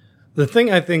the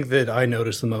thing I think that I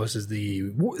noticed the most is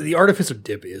the Artificer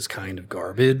dip is kind of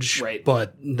garbage. Right.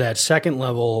 But that second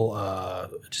level,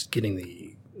 just getting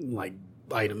the, like,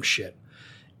 item shit,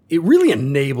 it really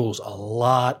enables a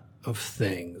lot of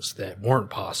things that weren't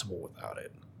possible without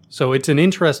it. So it's an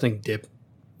interesting dip,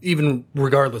 even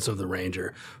regardless of the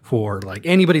Ranger, for, like,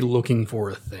 anybody looking for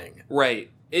a thing.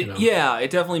 Right. Yeah, it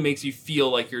definitely makes you feel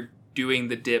like you're doing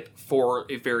the dip for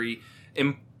a very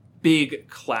big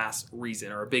class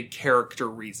reason or a big character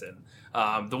reason.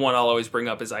 The one I'll always bring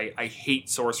up is I hate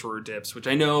sorcerer dips, which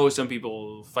I know some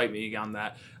people fight me on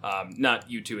that. Not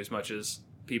you two as much as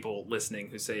people listening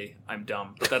who say I'm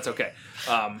dumb, but that's okay.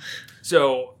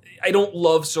 So I don't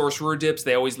love sorcerer dips.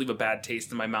 They always leave a bad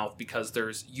taste in my mouth because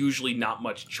there's usually not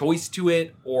much choice to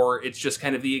it, or it's just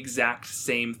kind of the exact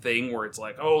same thing where it's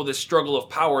like, oh, this struggle of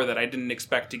power that I didn't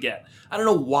expect to get. I don't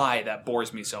know why that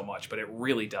bores me so much, but it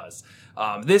really does.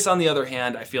 This, on the other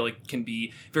hand, I feel like can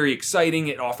be very exciting.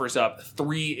 It offers up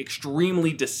 3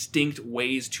 extremely distinct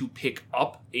ways to pick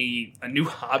up a new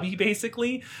hobby,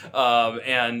 basically,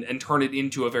 and turn it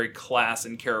into a very class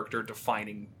and character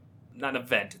defining, not an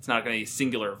event. It's not going to be a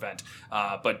singular event,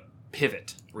 but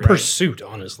pivot. Really. Pursuit,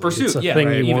 honestly. Pursuit, it's a yeah, thing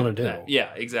right. you Even want to do. that.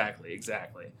 Yeah, exactly.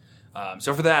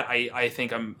 So for that, I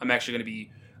think I'm actually going to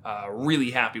be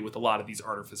really happy with a lot of these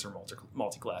Artificer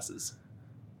multi-classes.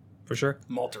 For sure.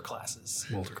 Multi-classes.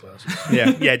 Multi-classes.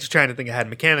 Yeah, just trying to think ahead.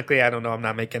 Mechanically, I don't know, I'm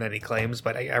not making any claims,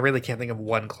 but I really can't think of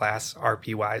one class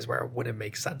RP-wise where it wouldn't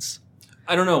make sense.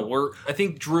 I don't know. I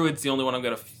think Druid's the only one I'm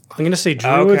going to... I'm going to say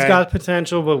Druid's Okay. got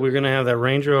potential, but we're going to have that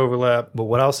Ranger overlap. But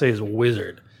what I'll say is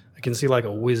Wizard. I can see like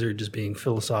a Wizard just being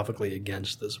philosophically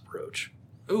against this approach.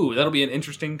 Ooh, that'll be an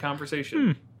interesting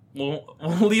conversation. We'll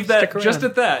leave that Stick just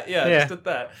around. at that. Yeah, just at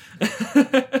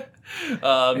that.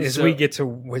 As we get to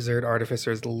Wizard,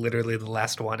 Artificer is literally the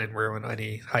last one and ruin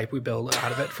any hype we build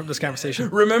out of it from this conversation.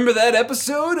 Remember that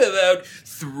episode about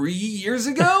 3 years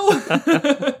ago?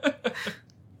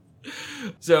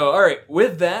 So, all right,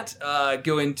 with that,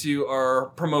 go into our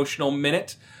promotional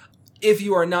minute. If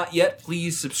you are not yet,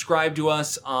 please subscribe to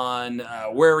us on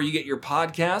wherever you get your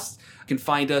podcasts. You can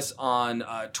find us on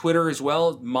Twitter as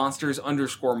well,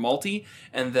 monsters_multi,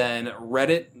 and then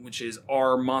Reddit, which is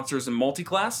our Monsters and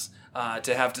Multiclass,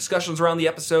 to have discussions around the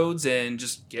episodes and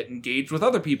just get engaged with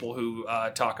other people who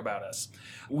talk about us.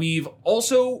 We've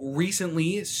also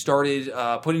recently started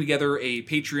putting together a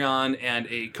Patreon and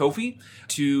a Ko-fi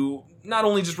to not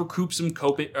only just recoup some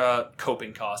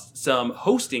coping costs, some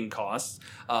hosting costs,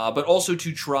 but also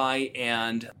to try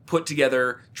and put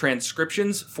together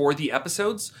transcriptions for the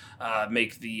episodes,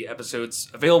 make the episodes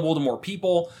available to more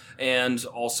people, and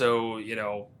also,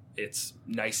 it's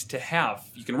nice to have.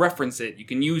 You can reference it, you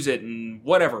can use it, and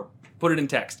whatever. Put it in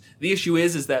text. The issue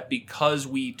is that because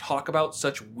we talk about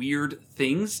such weird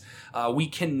things, we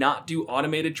cannot do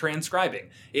automated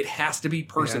transcribing. It has to be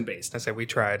person-based. I said we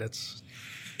tried.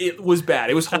 It was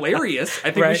bad. It was hilarious. I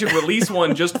think we should release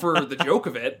one just for the joke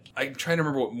of it. I'm trying to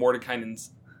remember what Mordekainen's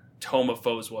Tome of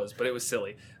Foes was, but it was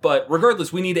silly. But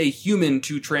regardless, we need a human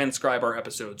to transcribe our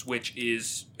episodes, which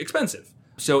is expensive.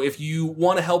 So if you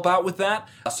want to help out with that,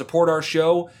 support our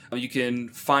show. You can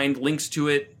find links to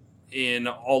it in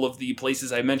all of the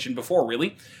places I mentioned before,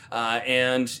 really.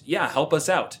 And yeah, help us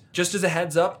out. Just as a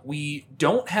heads up, we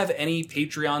don't have any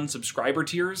Patreon subscriber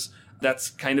tiers.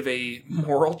 That's kind of a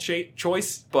moral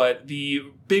choice, but the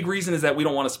big reason is that we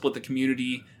don't want to split the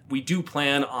community. We do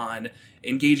plan on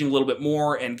engaging a little bit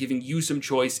more and giving you some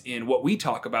choice in what we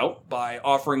talk about by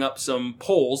offering up some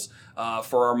polls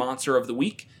for our Monster of the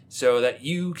Week so that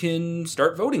you can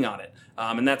start voting on it.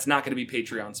 And that's not going to be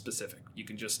Patreon specific. You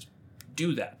can just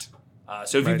do that.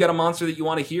 So if you've got a monster that you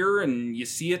want to hear and you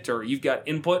see it or you've got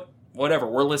input, whatever,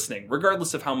 we're listening,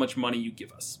 regardless of how much money you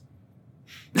give us.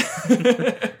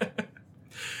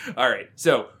 All right,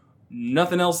 so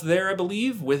nothing else there, I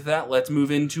believe. With that, let's move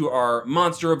into our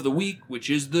Monster of the Week, which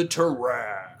is the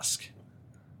Tarrasque.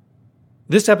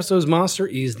 This episode's monster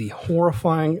is the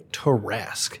horrifying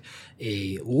Tarrasque,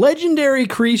 a legendary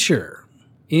creature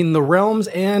in the realms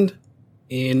and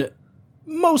in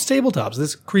most tabletops.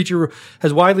 This creature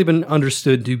has widely been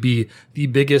understood to be the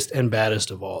biggest and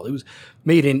baddest of all. It was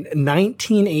made in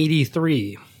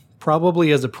 1983,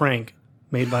 probably as a prank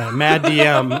made by a mad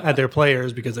DM at their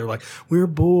players because they're like, we're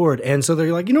bored. And so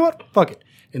they're like, you know what? Fuck it.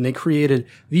 And they created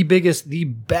the biggest, the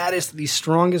baddest, the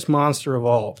strongest monster of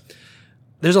all.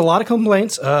 There's a lot of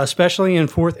complaints, especially in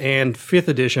 4th and 5th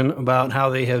edition, about how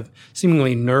they have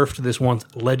seemingly nerfed this once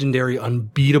legendary,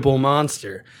 unbeatable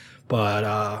monster.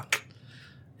 But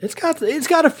it's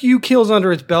got a few kills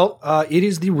under its belt. It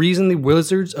is the reason the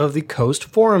Wizards of the Coast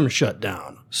forum shut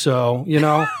down. So,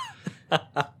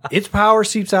 its power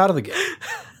seeps out of the game.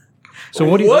 So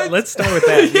what do you? Let's start with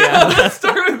that. Yeah, let's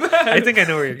start with that. I think I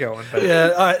know where you're going. But.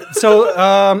 Yeah. So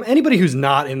anybody who's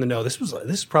not in the know, this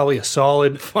is probably a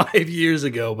solid 5 years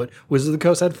ago. But Wizards of the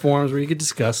Coast had forums where you could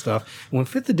discuss stuff. When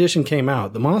 5th edition came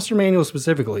out, the Monster Manual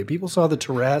specifically, people saw the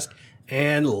Tarrasque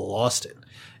and lost it.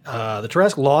 The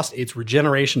Tarrasque lost its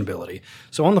regeneration ability.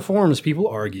 So on the forums, people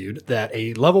argued that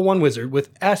a level 1 wizard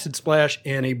with Acid Splash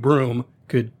and a broom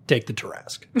could take the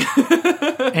Tarrasque.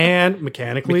 And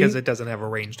mechanically... Because it doesn't have a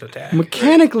ranged attack.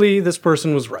 Mechanically, this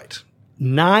person was right.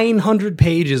 900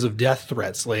 pages of death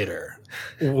threats later,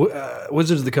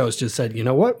 Wizards of the Coast just said, you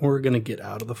know what? We're going to get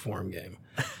out of the forum game.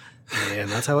 And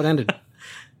that's how it ended.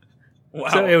 Wow.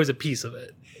 So it was a piece of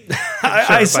it.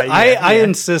 I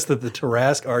insist that the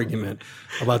Tarrasque argument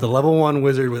about the level 1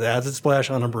 wizard with Acid Splash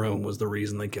on a broom was the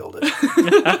reason they killed it.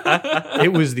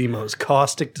 It was the most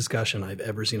caustic discussion I've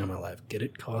ever seen in my life. Get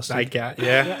it? Caustic?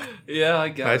 Yeah, I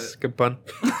got nice, it. good pun.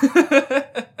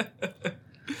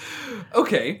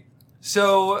 Okay,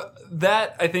 so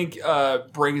that, I think,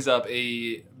 brings up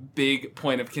a big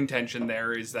point of contention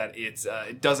there, is that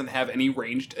it doesn't have any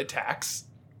ranged attacks.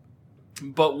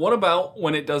 But what about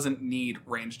when it doesn't need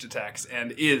ranged attacks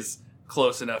and is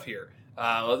close enough here?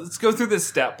 Let's go through this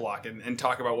stat block and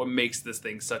talk about what makes this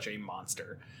thing such a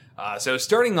monster. So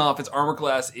starting off, its armor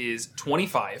class is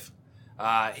 25.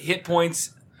 Hit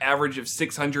points average of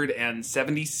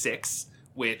 676,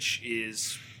 which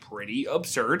is pretty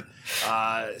absurd.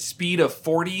 Speed of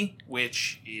 40,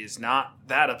 which is not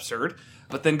that absurd.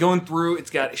 But then going through,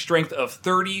 it's got a strength of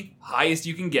 30, highest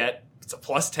you can get. It's a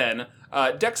plus 10.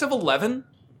 Dex of 11.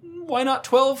 Why not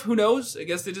 12? Who knows? I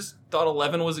guess they just thought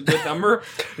 11 was a good number.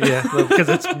 Yeah, because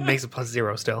it makes it plus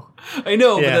 0 still. I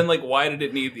know, but then, why did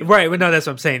it need the... Right, well, no, that's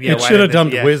what I'm saying. Yeah, it should have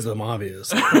dumped wisdom,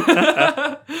 obviously.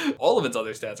 All of its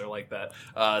other stats are like that.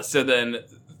 So then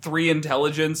 3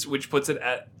 intelligence, which puts it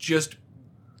at just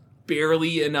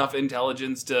barely enough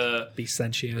intelligence to Be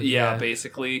sentient. yeah,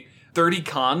 basically. 30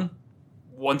 con,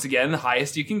 once again, the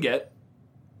highest you can get.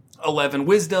 11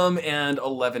 wisdom and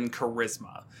 11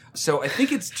 charisma. So I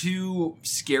think it's two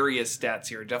scariest stats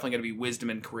here. Definitely going to be wisdom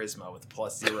and charisma with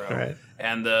 +0. Right.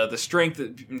 And the strength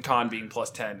and con being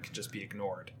 +10 can just be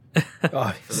ignored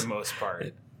Oh, for the most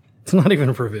part. it's not even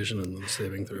a provision in the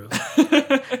saving throws.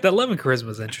 The 11 charisma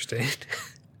is interesting.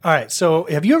 All right, so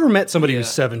have you ever met somebody Yeah. who's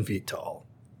 7 feet tall?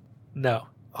 No.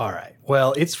 All right,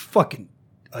 well, it's fucking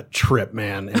a trip,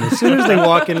 man. And as soon as they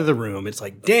walk into the room, it's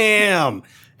like, damn.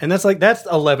 And that's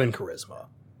 11 charisma.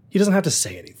 He doesn't have to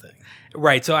say anything.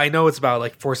 Right. So I know it's about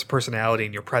like force of personality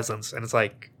and your presence. And it's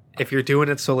like, if you're doing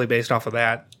it solely based off of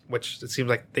that, which it seems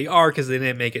like they are because they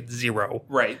didn't make it 0.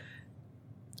 Right.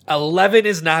 11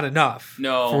 is not enough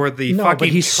No. for the No, fucking but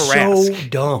he's Tarrasque. so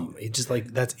dumb. It's just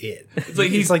like, that's it. It's like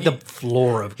he's like the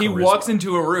floor of He charisma. walks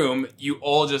into a room, you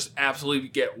all just absolutely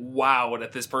get wowed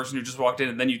at this person who just walked in,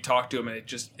 and then you talk to him, and it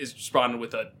just is responded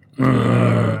with a.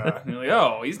 And you're like,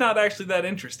 oh, he's not actually that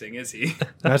interesting, is he?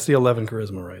 That's the 11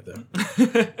 charisma right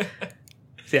there.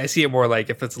 See, I see it more like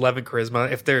if it's 11 charisma,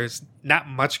 if there's not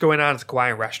much going on, it's a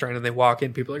quiet restaurant and they walk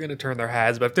in, people are going to turn their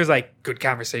heads. But if there's like good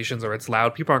conversations or it's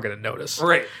loud, people aren't going to notice.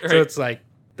 Right. So it's like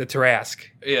the Tarrasque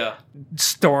Yeah.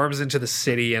 storms into the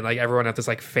city and like everyone at this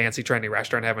like fancy trendy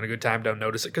restaurant having a good time don't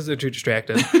notice it because they're too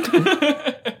distracted.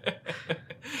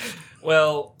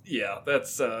 Well, yeah, that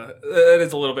is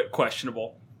a little bit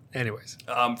questionable. Anyways,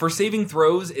 For saving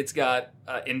throws, it's got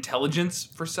intelligence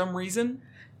for some reason.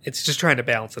 it's just trying to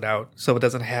balance it out so it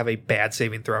doesn't have a bad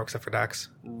saving throw except for Dex.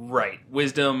 Right.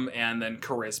 Wisdom and then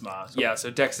charisma. Yeah,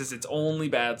 so Dex is its only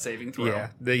bad saving throw. Yeah,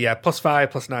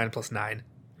 +5, +9, +9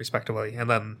 respectively, and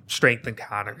then strength and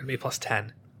con are going to be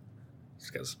 +10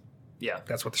 because Yeah.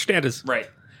 that's what the stand is. Right.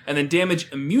 And then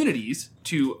damage immunities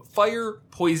to fire,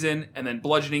 poison, and then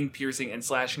bludgeoning, piercing, and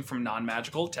slashing from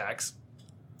non-magical attacks.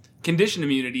 Condition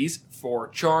immunities for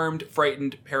charmed,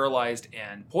 frightened, paralyzed,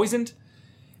 and poisoned.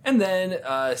 And then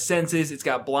senses, it's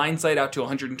got blind sight out to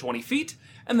 120 feet,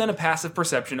 and then a passive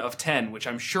perception of 10, which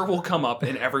I'm sure will come up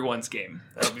in everyone's game.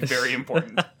 That'll be very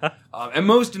important. And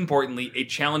most importantly, a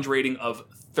challenge rating of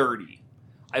 30.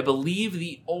 I believe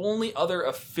the only other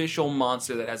official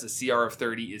monster that has a CR of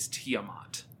 30 is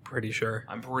Tiamat. Pretty sure.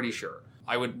 I'm pretty sure.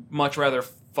 I would much rather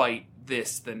fight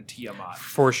this than Tiamat.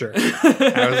 For sure.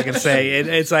 I was going to say,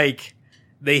 it's like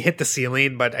they hit the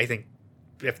ceiling, but I think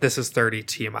if this is 30,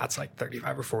 Tiamat's like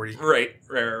 35 or 40.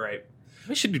 Right.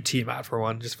 We should do Tiamat for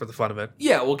one, just for the fun of it.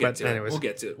 Yeah, we'll get But to it. anyways. We'll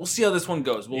get to it. We'll see how this one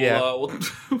goes. We'll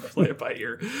play it by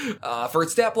ear. For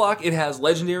its stat block, it has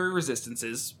legendary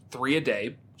resistances, 3 a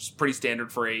day, which is pretty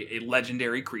standard for a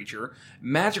legendary creature.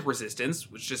 Magic resistance,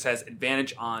 which just has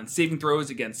advantage on saving throws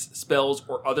against spells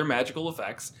or other magical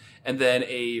effects. And then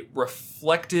a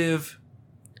reflective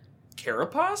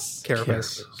carapace?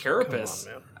 Carapace. Carapace.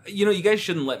 Come on, man. You know, you guys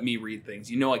shouldn't let me read things.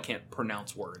 You know I can't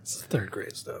pronounce words. Third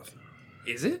grade stuff.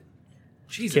 Is it?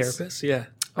 Jesus. Carapace, yeah.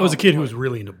 I was a kid who was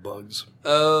really into bugs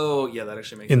Oh, yeah, that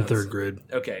actually makes in sense. third grade.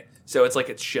 Okay, so it's like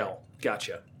its shell.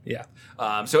 Gotcha. Yeah.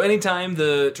 So anytime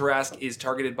the Tarrasque is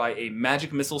targeted by a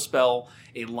magic missile spell,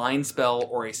 a line spell,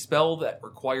 or a spell that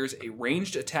requires a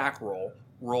ranged attack roll,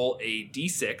 roll a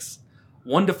d6.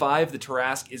 1 to 5, the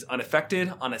Tarrasque is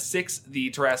unaffected. On a 6, the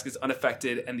Tarrasque is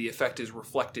unaffected, and the effect is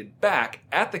reflected back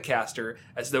at the caster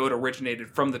as though it originated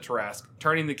from the Tarrasque,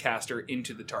 turning the caster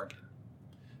into the target.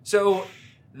 So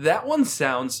that one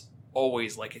sounds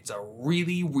always like it's a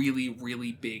really, really,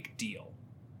 really big deal.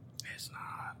 It's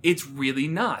not. It's really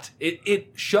not.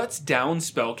 It shuts down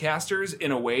spellcasters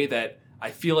in a way that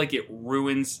I feel like it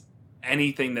ruins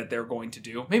anything that they're going to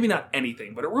do. Maybe not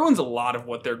anything, but it ruins a lot of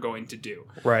what they're going to do.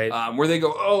 Right. Where they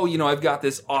go, oh, you know, I've got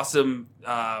this awesome...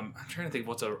 I'm trying to think of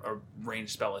what's a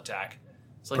ranged spell attack.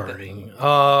 It's like Burning.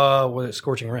 What is it?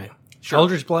 Scorching Ray. Sure.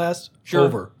 Eldritch Blast. Sure.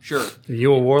 Over. Sure.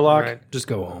 You a warlock? Right. Just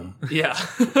go home. Yeah.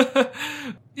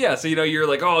 Yeah, so, you know, you're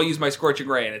like, oh, I'll use my Scorching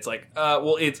Ray. And it's like,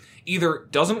 well, it's either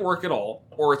doesn't work at all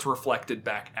or it's reflected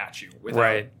back at you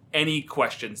without any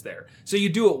questions there. So you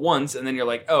do it once and then you're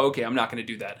like, oh, okay, I'm not going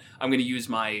to do that. I'm going to use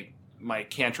my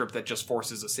cantrip that just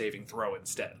forces a saving throw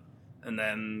instead. And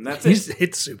then that's it.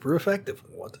 It's super effective.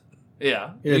 What?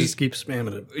 Yeah. Yeah, just keep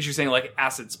spamming it. You're saying like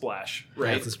Acid Splash,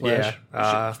 right? Acid Splash.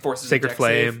 Yeah. Forces a Sacred dex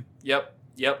Flame. save.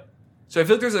 Yep. So I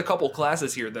feel like there's a couple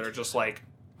classes here that are just like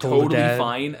Toll the totally Dead.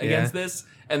 fine against this,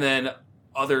 and then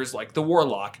others like the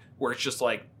Warlock, where it's just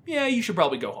like, yeah, you should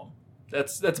probably go home.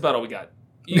 That's about all we got.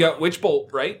 You got Witch Bolt,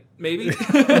 right? Maybe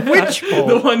Witch Bolt.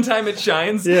 the one time it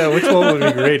shines. Yeah, which one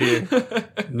would be great here?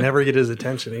 Never get his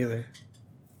attention either.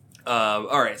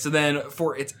 All right. So then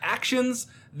for its actions,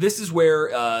 this is where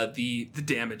the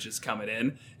damage is coming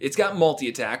in. It's got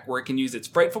multi-attack, where it can use its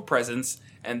Frightful Presence,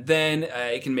 and then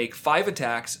it can make 5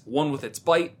 attacks, 1 with its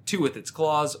bite, 2 with its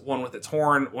claws, 1 with its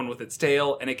horn, 1 with its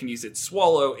tail, and it can use its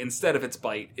swallow instead of its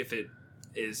bite if it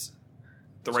is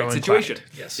the right situation.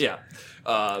 Yes. Yeah.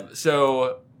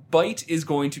 So bite is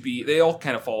going to be, they all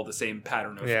kind of follow the same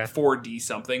pattern of 4d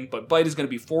something, but bite is going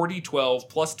to be 4d12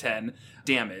 plus 10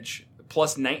 damage,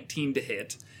 plus 19 to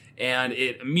hit, and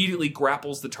it immediately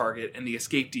grapples the target, and the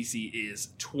escape DC is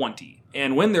 20.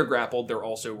 And when they're grappled, they're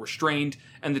also restrained,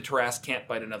 and the Tarrasque can't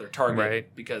bite another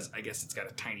target because I guess it's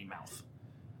got a tiny mouth.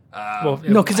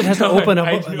 No, because it has to open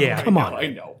up. Come on. I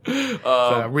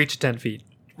know. Reach 10 feet.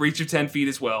 Reach of 10 feet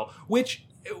as well, which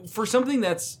for something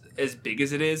that's as big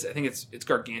as it is, I think it's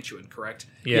gargantuan, correct?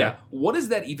 Yeah. What does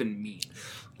that even mean?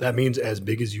 That means as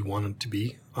big as you want it to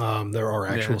be. There are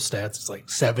actual stats. It's like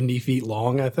 70 feet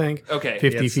long, I think. Okay.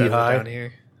 50 feet high. Down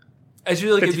here. I just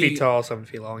feel like 50 feet tall, 7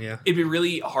 feet long, yeah. It'd be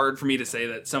really hard for me to say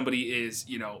that somebody is,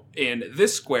 in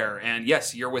this square, and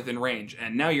yes, you're within range,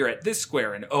 and now you're at this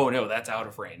square, and oh no, that's out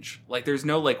of range. Like, there's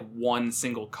no, one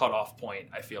single cutoff point,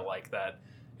 I feel like, that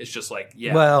it's just like,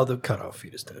 yeah. Well, the cutoff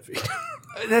feet is 10 feet.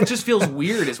 That just feels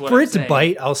weird, is what For I'm it saying. to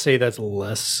bite, I'll say that's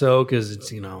less so, because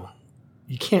it's,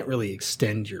 you can't really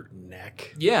extend your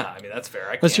neck. Yeah, I mean, that's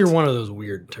fair. Unless you're one of those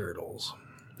weird turtles.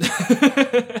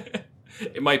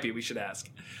 It might be. We should ask.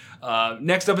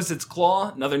 Next up is its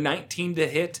claw. Another 19 to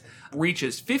hit.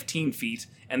 Reaches 15 feet.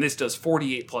 And this does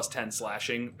 48 plus 10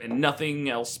 slashing. And nothing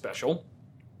else special.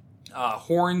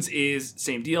 Horns is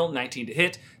same deal. 19 to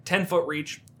hit. 10-foot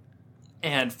reach.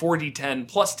 And 4d10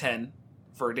 plus 10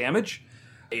 for damage.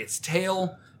 Its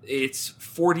tail, it's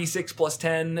 4d6 plus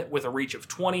 10 with a reach of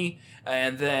 20.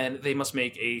 And then they must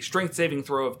make a strength saving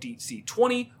throw of DC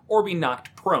 20 or be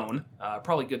knocked prone.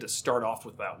 Probably good to start off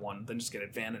with that one, then just get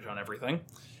advantage on everything.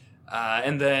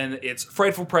 And then it's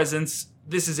Frightful Presence.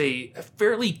 This is a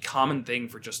fairly common thing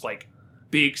for just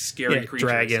big, scary creatures.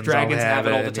 Dragons have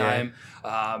it all the time.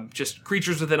 Just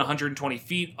creatures within 120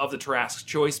 feet of the Tarrasque's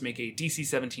choice make a DC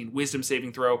 17 Wisdom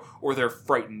saving throw, or they're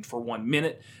frightened for 1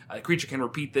 minute. The creature can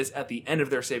repeat this at the end of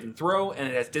their saving throw, and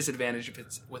it has disadvantage if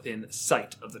it's within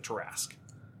sight of the Tarrasque.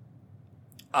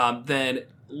 Then,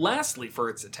 lastly, for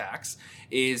its attacks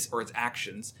or its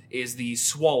actions, is the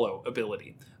Swallow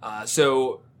ability.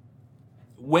 So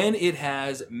when it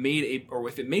has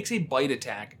if it makes a bite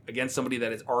attack against somebody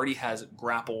that already has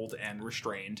grappled and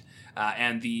restrained,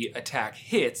 and the attack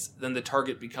hits, then the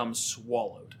target becomes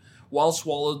swallowed. While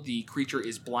swallowed, the creature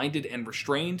is blinded and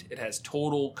restrained. It has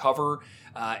total cover,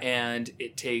 and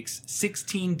it takes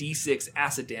 16d6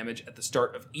 acid damage at the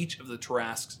start of each of the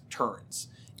Tarrasque's turns.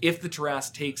 If the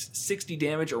Tarrasque takes 60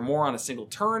 damage or more on a single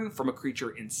turn from a creature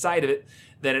inside of it,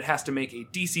 then it has to make a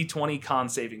DC 20 con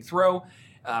saving throw,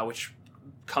 which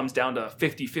comes down to a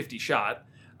 50-50 shot,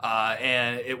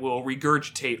 and it will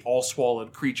regurgitate all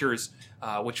swallowed creatures,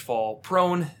 which fall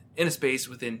prone in a space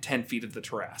within 10 feet of the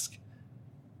Tarrasque.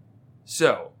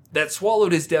 So, that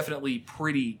swallowed is definitely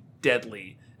pretty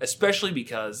deadly, especially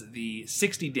because the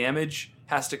 60 damage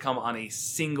has to come on a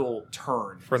single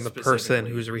turn. From the person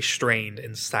who's restrained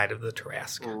inside of the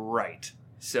Tarrasque. Right.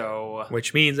 So,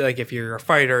 which means, if you're a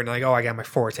fighter and I got my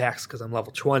 4 attacks because I'm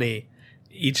level 20,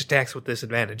 each attack's with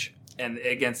disadvantage. And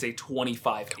against a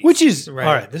 25 AC. Which is, all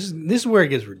right, this is where it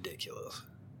gets ridiculous.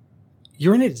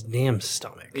 You're in its damn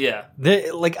stomach. Yeah.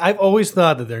 I've always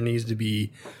thought that there needs to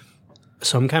be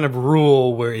some kind of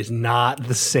rule where it's not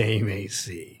the same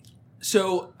AC.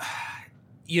 So,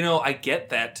 I get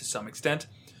that to some extent,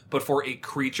 but for a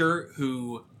creature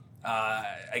who,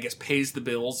 I guess, pays the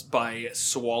bills by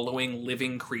swallowing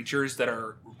living creatures that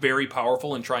are very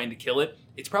powerful and trying to kill it,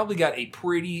 it's probably got a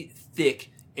pretty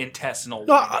thick intestinal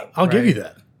lining. I'll give you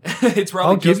that. It's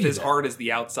probably just as hard as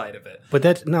the outside of it. But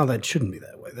that shouldn't be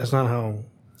that way. That's not how...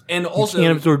 And also... You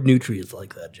can't absorb nutrients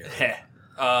like that, Jerry.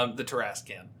 The Tarrasque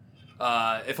can.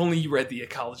 If only you read the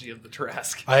ecology of the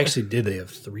Tarrasque. I actually did. They have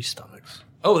 3 stomachs.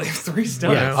 Oh, they have 3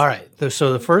 stomachs? Yeah, all right.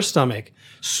 So the first stomach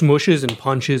smushes and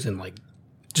punches and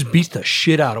just beats the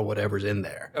shit out of whatever's in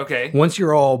there. Okay. Once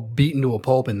you're all beaten to a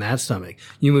pulp in that stomach,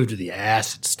 you move to the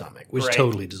acid stomach, which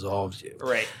totally dissolves you.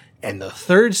 Right. And the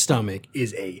third stomach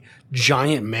is a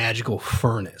giant magical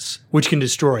furnace, which can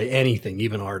destroy anything,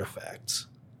 even artifacts.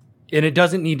 And it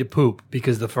doesn't need to poop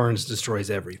because the furnace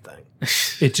destroys everything.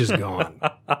 It's just gone.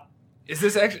 Is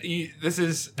this actually? This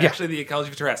is actually the ecology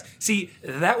of Tarrasque. See,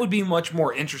 that would be much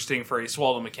more interesting for a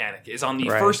swallow mechanic. Is on the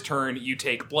first turn you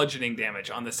take bludgeoning damage,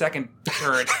 on the second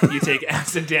turn you take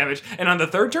acid damage, and on the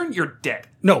third turn you're dead.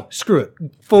 No, screw it.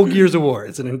 Full Gears of War.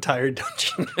 It's an entire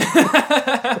dungeon.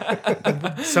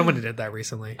 Someone did that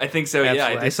recently. I think so.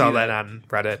 Absolutely. Yeah, I saw that on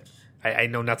Reddit. I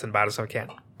know nothing about it, so I can't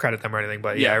credit them or anything.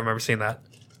 But I remember seeing that.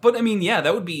 But I mean,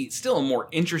 that would be still a more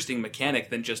interesting mechanic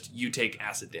than just you take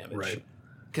acid damage, Right?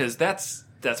 Because that's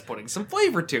putting some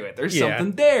flavor to it. There's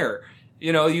something there.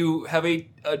 You have a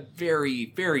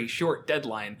very, very short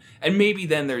deadline, and maybe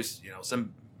then there's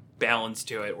some balance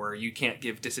to it where you can't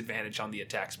give disadvantage on the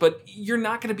attacks. But you're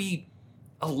not going to be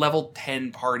a level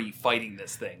 10 party fighting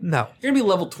this thing. No. You're going to be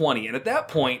level 20, and at that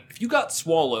point, if you got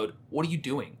swallowed, what are you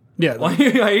doing? Yeah. Why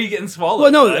are you getting swallowed?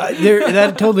 Well, no,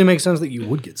 that totally makes sense that you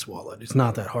would get swallowed. It's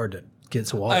not that hard to get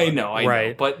swallowed. I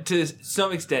know. But to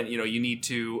some extent, you need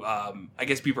to, I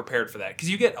guess, be prepared for that. Because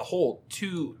you get a whole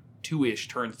two-ish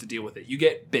turns to deal with it. You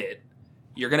get bit.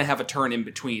 You're going to have a turn in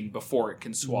between before it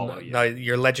can swallow you. No,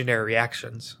 your legendary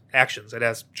reactions. It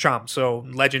has chomp. So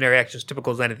legendary actions,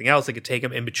 typical as anything else, it could take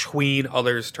them in between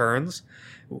others' turns.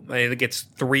 And it gets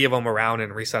 3 of them around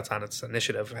and resets on its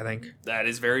initiative, I think. That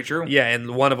is very true. Yeah,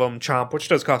 and one of them, chomp, which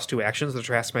does cost 2 actions. The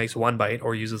Tarrasque makes 1 bite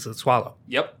or uses it swallow.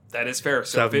 Yep, that is fair.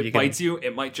 So if it bites you,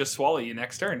 it might just swallow you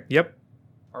next turn. Yep.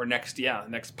 Or next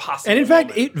possible And in fact,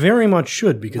 moment. it very much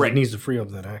should because it needs to free up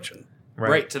that action.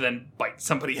 Right, to then bite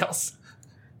somebody else.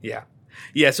 Yeah.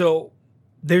 Yeah, so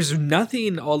there's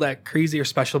nothing all that crazy or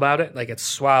special about it. Like it's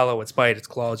swallow, it's bite, it's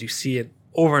claws. You see it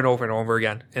over and over and over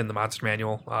again in the monster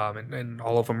manual, and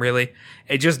all of them really.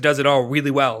 It just does it all really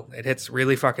well. It hits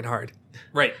really fucking hard.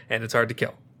 Right. And it's hard to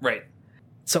kill. Right.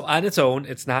 So on its own,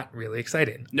 it's not really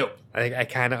exciting. No. I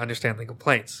kind of understand the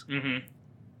complaints. Mm-hmm.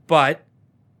 But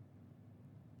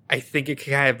I think it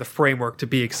can have the framework to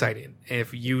be exciting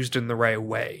if used in the right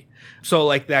way. So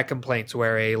like that complaints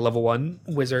where a level 1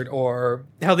 wizard or...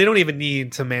 Hell, they don't even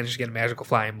need to manage to get a magical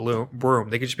flying broom.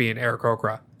 They could just be an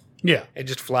Aarakocra. Yeah. And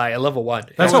just fly a level 1.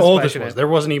 That's how old this was. There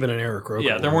wasn't even an Aarakocra.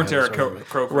 Yeah, there weren't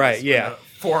Aarakocras. Right, yeah.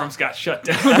 Forums got shut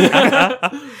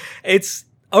down. It's...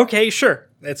 Okay, sure.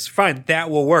 It's fine. That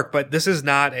will work. But this is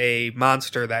not a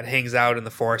monster that hangs out in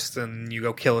the forest and you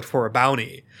go kill it for a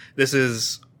bounty. This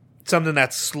is something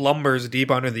that slumbers deep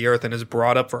under the earth and is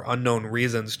brought up for unknown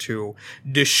reasons to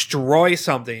destroy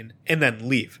something and then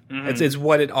leave. Mm-hmm. It's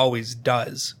what it always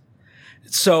does.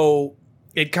 So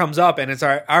it comes up and it's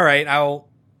all right, I'll...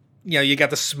 you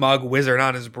got the smug wizard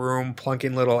on his broom,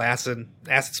 plunking little acid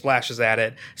splashes at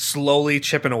it, slowly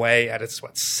chipping away at its,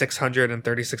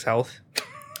 636 health?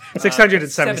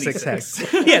 676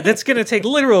 health. Yeah, that's going to take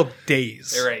literal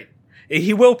days. You're right.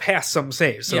 He will pass some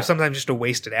saves, so sometimes just a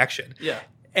wasted action. Yeah.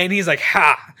 And he's like,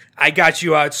 ha, I got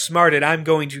you outsmarted. I'm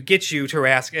going to get you,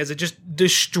 Tarrasque, as it just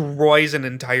destroys an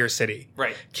entire city.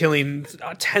 Right. Killing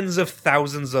tens of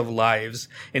thousands of lives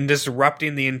and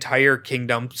disrupting the entire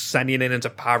kingdom, sending it into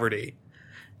poverty.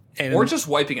 Or just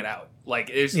wiping it out. Like,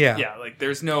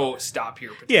 there's no stop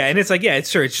here. Yeah, and it's like,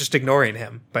 it's just ignoring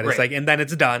him. But it's like, and then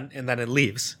it's done, and then it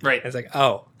leaves. Right. And it's like,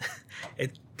 oh,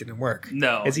 it didn't work.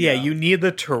 No. You need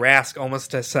the Tarrasque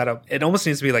almost to set up, it almost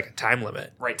needs to be like a time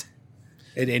limit. Right.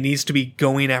 It needs to be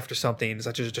going after something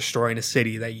such as destroying a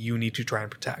city that you need to try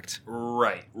and protect.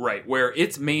 Right. Where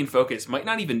its main focus might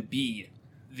not even be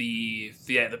the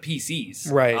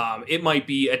PCs. Right. It might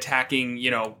be attacking,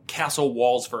 castle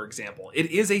walls, for example.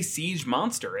 It is a siege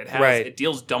monster. It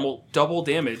deals double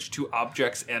damage to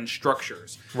objects and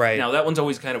structures. Right. Now that one's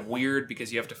always kind of weird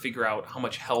because you have to figure out how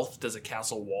much health does a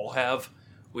castle wall have,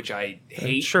 which I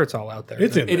hate. I'm sure it's all out there.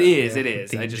 It is.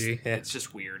 DMG, It's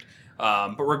just weird.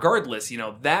 But regardless,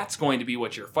 that's going to be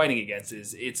what you're fighting against.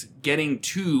 It's getting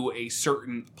to a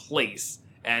certain place,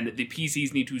 and the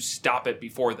PCs need to stop it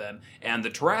before then. And the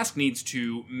Tarrasque needs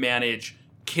to manage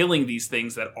killing these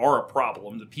things that are a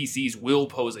problem. The PCs will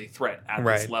pose a threat at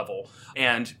this level,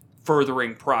 and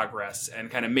furthering progress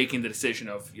and kind of making the decision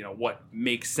of what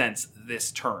makes sense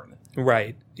this turn.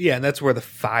 Right. Yeah, and that's where the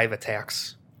 5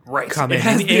 attacks come in.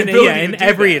 And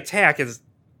every attack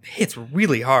hits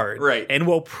really hard. Right. And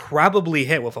will probably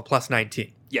hit with a plus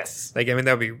 19. Yes. That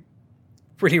would be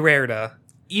pretty rare to...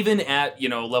 Even at,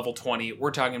 level 20,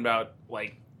 we're talking about,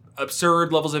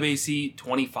 absurd levels of AC,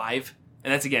 25.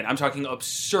 And that's, again, I'm talking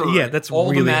absurd. Yeah, that's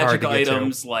all really the magic hard to get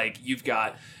items, to. You've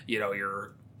got,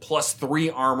 your plus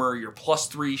 3 armor, your plus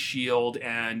 3 shield,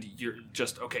 and you're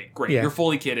just, okay, great. Yeah. You're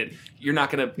fully kitted. You're not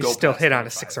going to go still past hit on 25.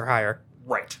 a 6 or higher.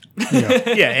 Right.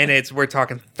 Yeah, and we're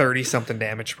talking 30-something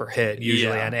damage per hit,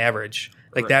 usually on average.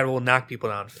 Like Right. that will knock people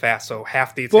down fast. So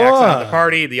half the attacks on the But-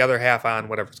 party, the other half on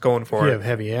whatever's going If for you it. have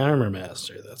Heavy Armor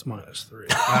Master, that's -3.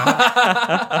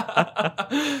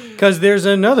 Because there's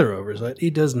another oversight. He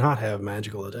does not have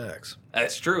magical attacks.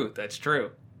 That's true. That's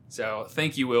true. So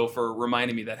thank you, Will, for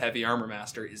reminding me that Heavy Armor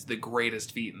Master is the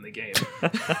greatest feat in the game.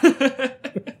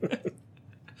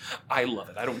 I love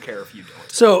it. I don't care if you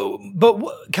don't. So, but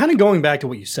kind of going back to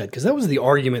what you said, because that was the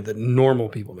argument that normal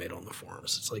people made on the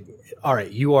forums. It's like, all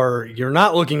right, you're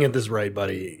not looking at this right,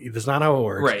 buddy. That's not how it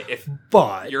works. Right. If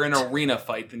But you're in an arena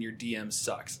fight, then your DM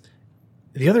sucks.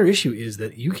 the other issue is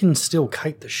that you can still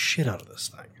kite the shit out of this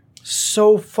thing.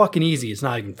 So fucking easy. It's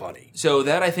not even funny. So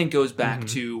that, I think, goes back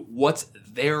to what's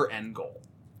their end goal.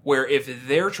 Where if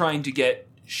they're trying to get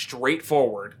straight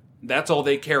forward, that's all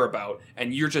they care about,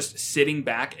 and you're just sitting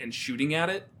back and shooting at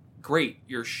it, great.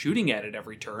 You're shooting at it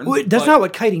every turn. Well, that's but- not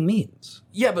what kiting means.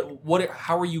 Yeah, but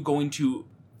how are you going to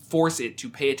force it to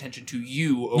pay attention to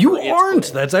you over You its aren't.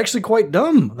 goal? That's actually quite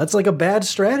dumb. That's like a bad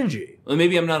strategy. Well,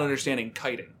 maybe I'm not understanding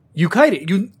kiting. You kite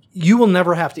it. You will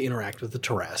never have to interact with the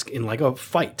Tarrasque in like a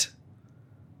fight.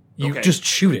 You Okay. just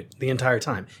shoot it the entire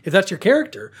time. If that's your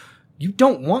character, you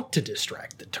don't want to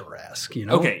distract the Tarrasque, you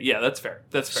know? Okay, yeah, that's fair.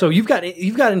 That's fair. So you've got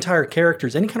entire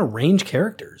characters, any kind of range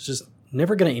characters, just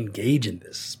never going to engage in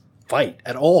this fight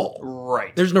at all.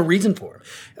 right. There's no reason for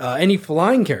them. Any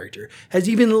flying character has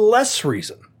even less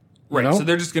reason. you Right, know? so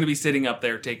they're just going to be sitting up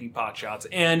there taking pot shots,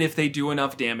 and if they do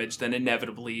enough damage, then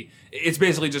inevitably, it's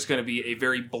basically just going to be a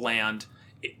very bland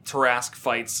Tarrasque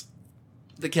fights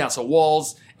the castle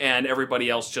walls, and everybody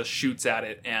else just shoots at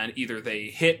it, and either they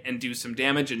hit and do some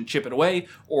damage and chip it away,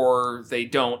 or they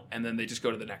don't, and then they just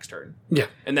go to the next turn. Yeah.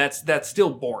 And that's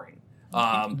still boring.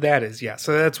 That is, yeah.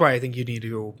 So that's why I think you need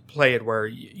to play it where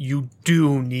you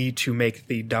do need to make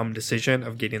the dumb decision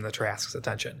of getting the Tarrasque's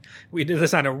attention. We did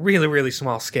this on a really, really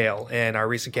small scale in our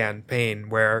recent campaign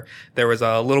where there was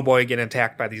a little boy getting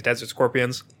attacked by these desert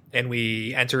scorpions, and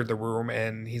we entered the room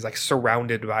and he's like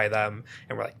surrounded by them,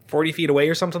 and we're like 40 feet away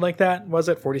or something like that. Was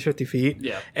it 40, 50 feet?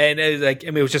 Yeah. And it was like, I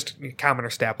mean, it was just a commoner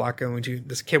stat block, and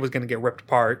this kid was going to get ripped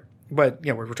apart. But,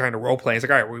 you know, we were trying to role play. It's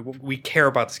like, all right, we care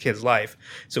about this kid's life.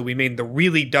 So we made the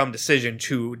really dumb decision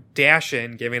to dash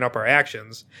in, giving up our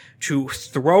actions, to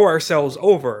throw ourselves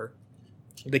over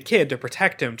the kid to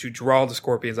protect him, to draw the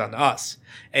scorpions onto us.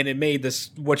 And it made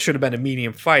this, what should have been a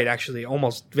medium fight, actually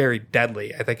almost very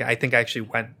deadly. I think I actually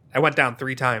went down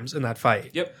 3 times in that fight.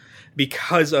 Yep.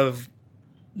 Because of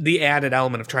the added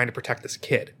element of trying to protect this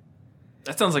kid.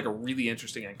 That sounds like a really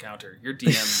interesting encounter. Your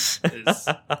DM is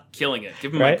killing it.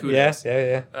 Give him my Right? kudos.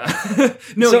 Yeah.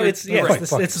 No, So you're- it's you're right.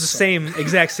 it's the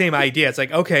exact same idea. It's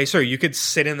like, okay, sir, you could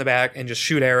sit in the back and just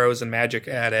shoot arrows and magic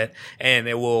at it, and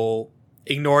it will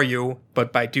ignore you.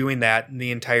 But by doing that, the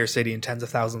entire city and tens of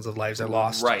thousands of lives are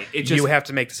lost. Right. It You just- have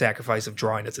to make the sacrifice of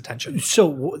drawing its attention.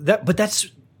 So that's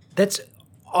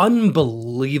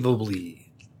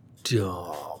unbelievably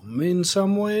dumb in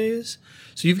some ways.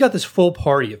 So you've got this full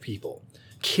party of people,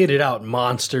 kitted out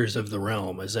monsters of the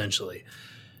realm, essentially.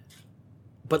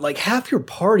 But like half your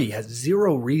party has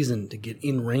zero reason to get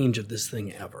in range of this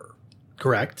thing ever.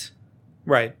 Correct?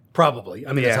 Right. Probably.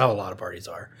 I mean, that's Yeah. how a lot of parties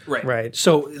are. Right. Right.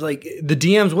 So, like, the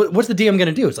DMs, what's the DM going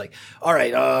to do? It's like, all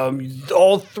right,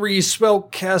 all 3 spell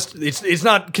cast. It's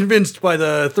not convinced by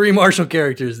the 3 martial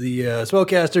characters. The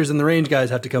spellcasters and the range guys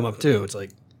have to come up too. It's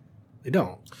like, they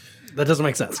don't. That doesn't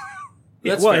make sense.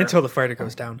 That's well, fair. until the fighter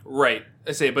goes down. Right.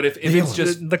 I say, but if They it's don't.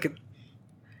 just Look at,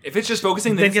 if it's just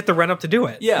focusing, then then get the run up to do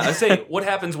it. yeah. I say, what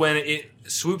happens when it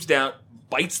swoops down,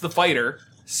 bites the fighter,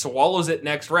 swallows it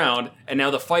next round, and now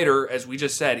the fighter, as we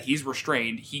just said, he's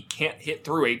restrained. He can't hit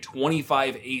through a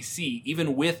 25 AC,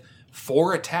 even with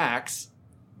 4 attacks.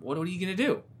 What are you going to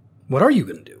do? What are you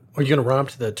going to do? Are you going to run up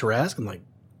to the Tarrasque and, like,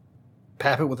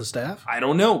 pap it with a staff? I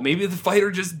don't know. Maybe the fighter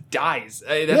just dies.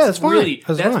 that's fine. Really,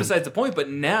 That's that's fine. besides the point. But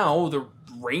now the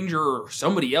ranger or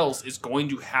somebody else is going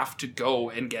to have to go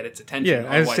and get its attention. Yeah,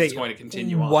 I would otherwise say it's going to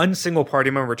continue on. one single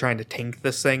party member trying to tank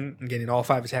this thing and getting all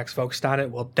 5 attacks focused on it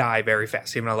will die very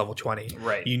fast, even at level 20.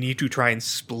 Right. You need to try and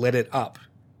split it up.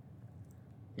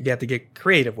 You have to get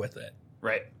creative with it.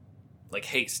 Right. Like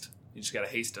haste. You just got to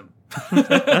haste him.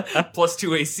 Plus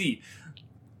 2 AC.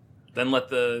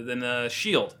 Then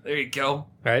shield. There you go.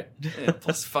 Right? Yeah,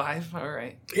 plus 5. All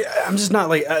right. Yeah, I'm just not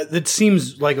like, that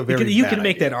seems like a very You bad can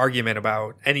make idea. that argument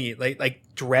about any, like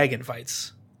dragon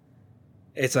fights.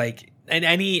 It's like, in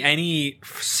any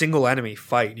single enemy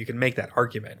fight, you can make that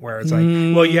argument where it's like,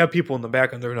 well, you have people in the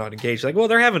back and they're not engaged. Like, well,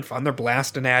 they're having fun. They're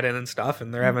blasting at it and stuff,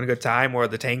 and they're having a good time, or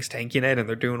the tank's tanking it and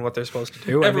they're doing what they're supposed to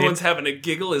do. Everyone's having a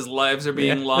giggle as lives are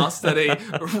being lost at a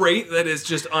rate that is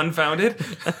just unfounded.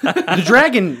 The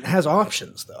dragon has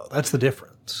options, though. That's the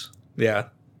difference. Yeah.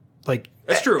 Like,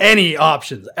 That's true. any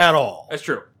options at all. That's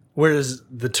true. Whereas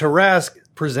the Tarrasque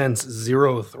presents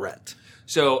zero threat.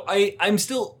 So I'm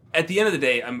still, at the end of the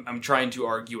day, I'm trying to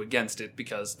argue against it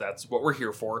because that's what we're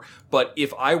here for. But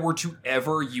if I were to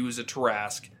ever use a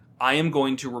Tarrasque, I am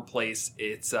going to replace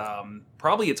its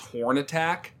probably its horn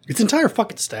attack. Its entire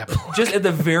fucking stat block. Just at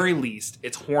the very least,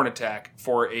 its horn attack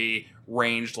for a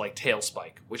ranged like tail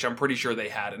spike, which I'm pretty sure they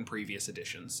had in previous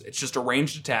editions. It's just a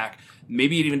ranged attack.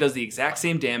 Maybe it even does the exact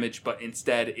same damage, but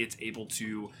instead it's able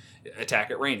to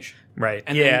attack at range. Right.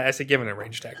 And yeah, then- as a given a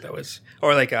range attack, though, is.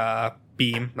 Or like a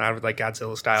beam, not with like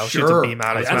Godzilla style. Shoots Sure. a beam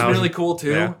out of its That's mouth. really cool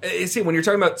too. Yeah. See, when you're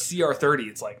talking about CR30,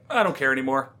 it's like, I don't care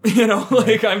anymore.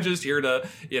 Like I'm just here to,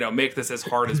 make this as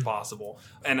hard as possible.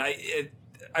 And I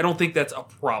don't think that's a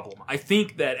problem. I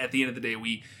think that at the end of the day,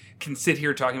 we can sit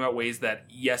here talking about ways that,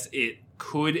 yes, it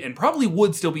could and probably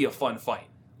would still be a fun fight.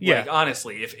 Yeah. Like,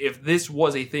 honestly, if this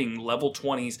was a thing, level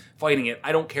 20s fighting it,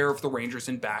 I don't care if the Ranger's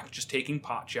in back, just taking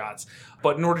pot shots.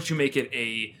 But in order to make it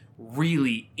a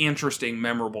really interesting,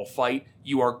 memorable fight,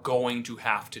 you are going to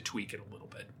have to tweak it a little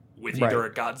bit. With either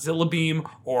a Godzilla beam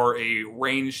or a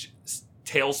ranged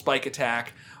tail spike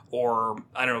attack, or,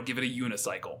 I don't know, give it a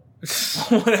unicycle.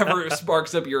 Whatever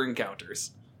sparks up your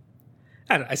encounters.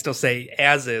 I still say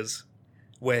as is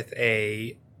with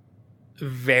a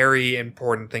very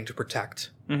important thing to protect.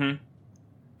 Mm-hmm.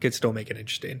 Could still make it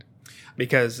interesting.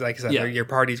 Because, like I said, your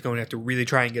party's going to have to really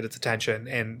try and get its attention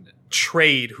and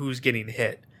trade who's getting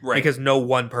hit. Right. Because no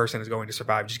one person is going to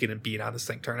survive just getting beat on this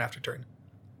thing turn after turn.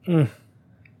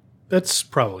 That's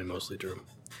probably mostly true.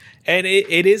 And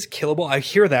it is killable. I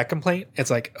hear that complaint. It's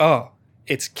like, oh,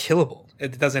 it's killable.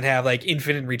 It doesn't have like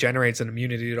infinite regenerates and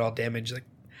immunity to all damage. Like,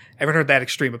 I haven't heard that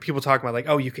extreme, but people talk about like,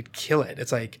 oh, you could kill it.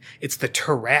 It's like, it's the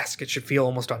Tarrasque. It should feel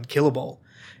almost unkillable.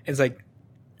 It's like,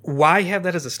 why have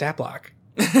that as a stat block?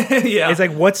 Yeah. It's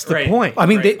like, what's the point? I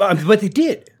mean, Right. but they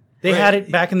did. They had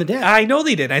it back in the day. I know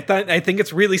they did. I think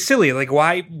it's really silly. Like,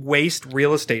 why waste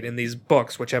real estate in these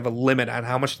books, which have a limit on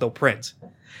how much they'll print,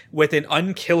 with an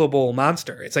unkillable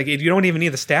monster? It's like, you don't even need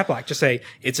the stat block. Just say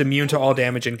it's immune to all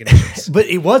damage and conditions. But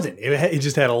it wasn't. It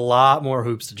just had a lot more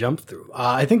hoops to jump through.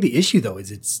 I think the issue, though,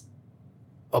 is it's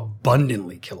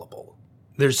abundantly killable.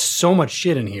 There's so much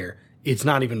shit in here, it's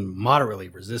not even moderately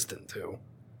resistant to.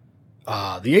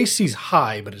 The AC's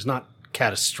high, but it's not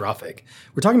catastrophic.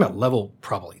 We're talking about level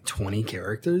probably 20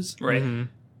 characters. Right.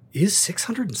 Is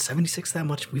 676 that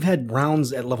much? We've had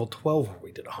rounds at level 12 where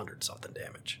we did 100-something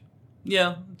damage.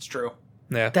 Yeah, it's true.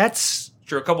 Yeah. That's...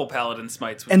 True, a couple paladin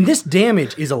smites. And this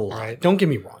damage is a lot. Right. Don't get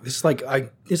me wrong. This is like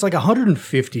it's like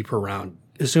 150 per round,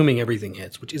 assuming everything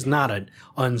hits, which is not an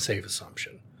unsafe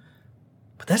assumption.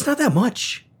 But that's not that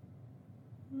much.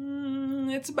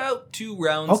 It's about 2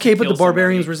 rounds. Okay, to but kill the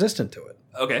barbarian's somebody. resistant to it.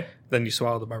 Okay. Then you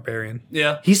swallow the barbarian.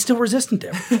 Yeah. He's still resistant to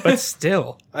it. But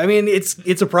still, I mean,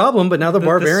 it's a problem, but now the the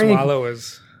barbarian swallow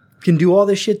is... can do all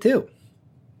this shit too.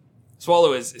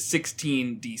 Swallow is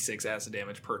 16 d6 acid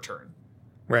damage per turn.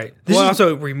 Right. This Well, is-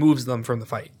 also, it removes them from the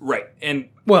fight. Right. And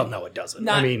Well, no, it doesn't.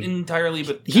 not I mean, entirely,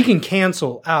 but he can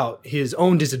cancel out his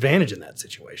own disadvantage in that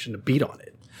situation to beat on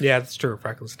it. Yeah, that's true.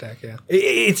 Reckless attack, yeah.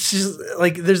 It's just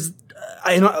like this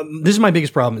is my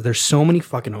biggest problem. Is there's so many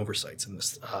fucking oversights in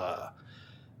this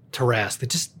Tarrasque that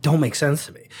just don't make sense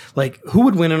to me. Like, who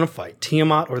would win in a fight,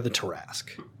 Tiamat or the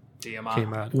Tarrasque? Tiamat.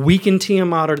 Came out. Weaken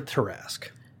Tiamat or the Tarrasque?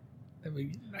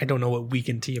 I don't know what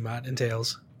weakened Tiamat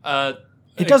entails.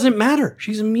 It doesn't matter.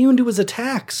 She's immune to his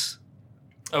attacks.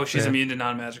 Oh, she's Yeah. immune to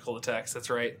non-magical attacks. That's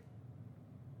right.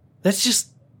 That's just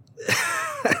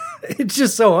it's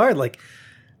just so hard. Like,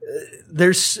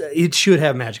 it should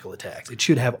have magical attacks. It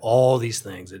should have all these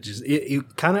things.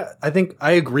 It kind of, I think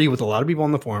I agree with a lot of people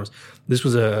on the forums. This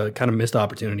was a kind of missed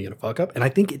opportunity and a fuck up. And I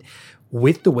think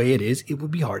with the way it is, it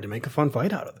would be hard to make a fun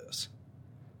fight out of this.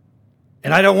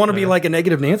 And I don't want to be like a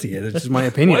negative Nancy. It's just my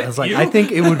opinion. What? I was like, You? I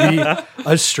think it would be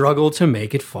a struggle to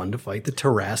make it fun to fight the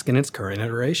Tarrasque in its current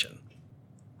iteration.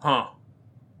 Huh.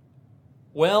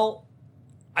 Well,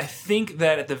 I think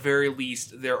that at the very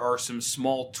least there are some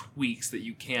small tweaks that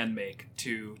you can make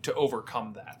to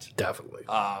overcome that. Definitely.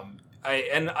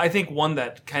 I think one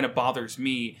that kind of bothers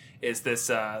me is this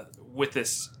with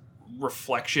this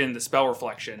reflection, the spell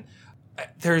reflection.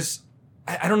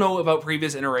 I don't know about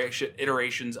previous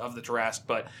iterations of the Tarrasque,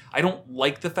 but I don't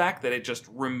like the fact that it just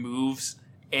removes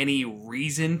any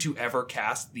reason to ever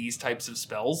cast these types of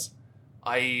spells.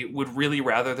 I would really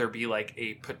rather there be like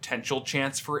a potential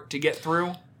chance for it to get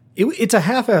through. It's a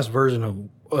half-assed version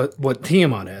of what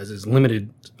Tiamat has is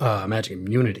limited magic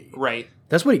immunity. Right.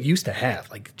 That's what it used to have.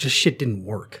 Like, just shit didn't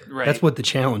work. Right. That's what the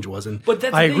challenge was. And But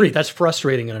that's I the agree. thing. That's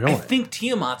frustrating and annoying. I think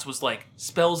Tiamat's was like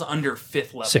spells under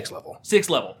 5th level. 6th level. 6th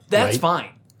level. That's Right. fine.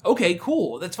 Okay,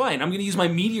 cool. That's fine. I'm going to use my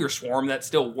Meteor Swarm. That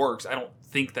still works. I don't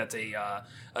think that's a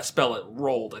spell at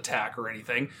rolled attack or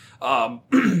anything.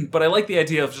 But I like the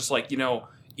idea of just like,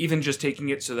 even just taking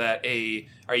it so that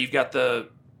you've got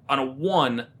on a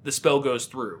 1, the spell goes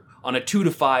through. On a 2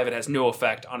 to 5, it has no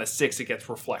effect. On a 6, it gets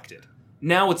reflected.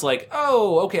 Now it's like,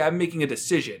 oh, okay, I'm making a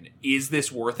decision. Is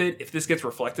this worth it? If this gets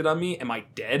reflected on me, am I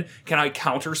dead? Can I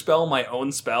counterspell my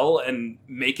own spell and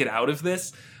make it out of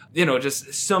this?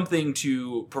 Just something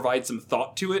to provide some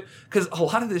thought to it. Because a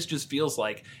lot of this just feels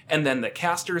like, and then the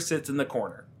caster sits in the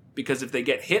corner. Because if they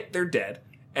get hit, they're dead.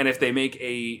 And if they make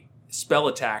a spell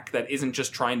attack that isn't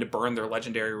just trying to burn their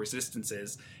legendary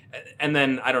resistances, and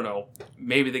then, I don't know,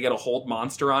 maybe they get a hold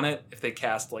monster on it if they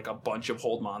cast like a bunch of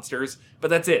hold monsters. But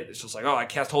that's it. It's just like, oh, I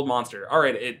cast hold monster. All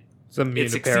right, it's immune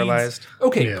to paralyzed.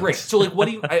 Okay, Yeah. great. So like, what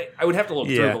do you? I would have to look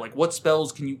through, Yeah. but like, what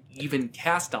spells can you even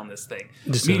cast on this thing?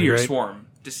 Disintegrate. Meteor Swarm,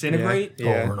 Disintegrate,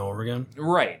 Yeah. Over and over again.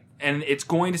 right? And it's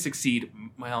going to succeed.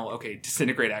 Well, okay,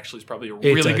 Disintegrate actually is probably a It's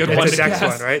really a- good it's one a to dex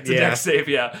cast. one, right? It's a Yeah. dex save,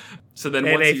 yeah. So then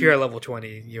And once if you're at level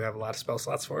 20, you have a lot of spell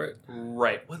slots for it.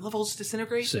 right, what level is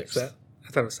Disintegrate? 6th. I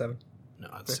thought it was 7. No,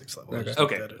 it's 6th level. I Okay. just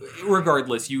Okay. looked at it.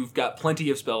 Regardless, you've got plenty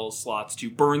of spell slots to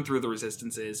burn through the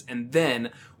resistances, and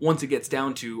then once it gets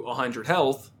down to 100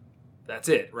 health, that's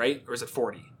it, right? Or is it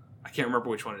 40? I can't remember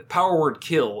which one it is. Power Word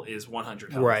Kill is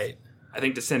 100 health. Right. I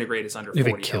think Disintegrate is under If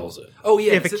 40 it kills health. it. Oh,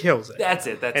 yeah. If it kills it. That's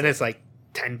it. That's And it. it's like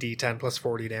 10d10 plus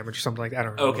 40 damage or something like that. I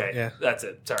don't remember. Okay, Yeah. that's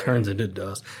it. Sorry. Turns into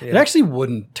dust. It Yeah. actually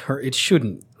wouldn't turn. It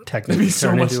shouldn't technically It'd be so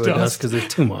turn much into a dust. dust because there's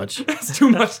too much. It's too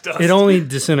much dust. It only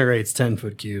disintegrates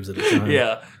 10-foot cubes at a time.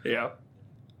 Yeah, yeah.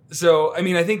 So, I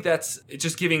mean, I think it's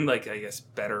just giving, like, I guess,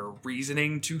 better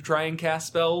reasoning to try and cast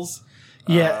spells.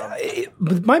 Yeah,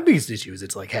 but my biggest issue is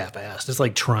it's like half-assed. It's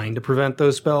like trying to prevent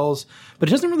those spells, but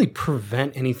it doesn't really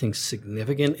prevent anything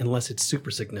significant unless it's super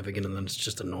significant, and then it's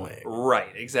just annoying. Right,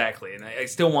 exactly. And I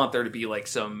still want there to be, like,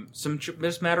 some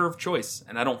just matter of choice,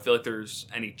 and I don't feel like there's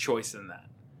any choice in that.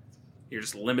 You're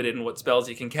just limited in what spells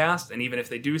you can cast, and even if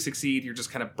they do succeed, you're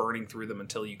just kind of burning through them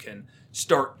until you can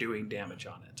start doing damage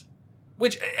on it.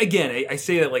 Which, again, I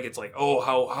say that like it's like, oh,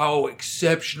 how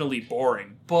exceptionally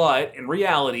boring. But in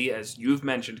reality, as you've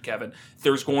mentioned, Kevin,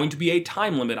 there's going to be a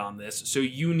time limit on this. So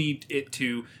you need it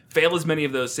to fail as many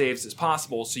of those saves as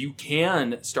possible so you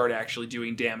can start actually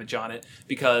doing damage on it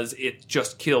because it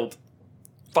just killed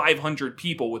 500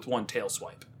 people with one tail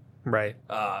swipe. Right.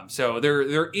 So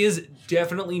there is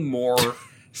definitely more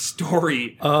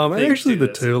story. Actually, to the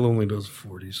this. tail only does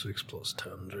 46 plus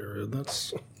 10, Jared.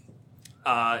 That's...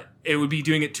 It would be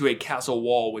doing it to a castle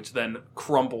wall, which then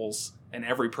crumbles, and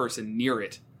every person near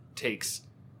it takes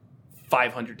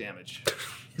 500 damage.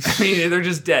 I mean, they're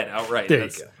just dead outright. There you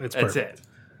That's go. It's it. perfect.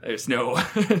 There's no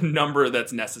number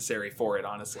that's necessary for it,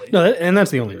 honestly. No, and that's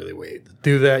the only really way to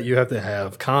do that. You have to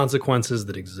have consequences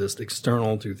that exist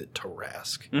external to the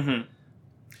Tarrasque. Mm-hmm.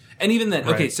 And even then,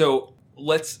 okay, Right. so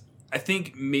I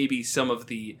think maybe some of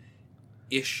the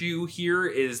issue here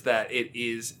is that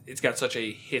it's got such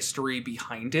a history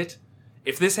behind it.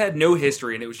 If this had no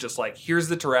history and it was just like, here's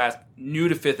the Tarrasque, new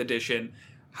to 5th edition,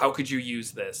 how could you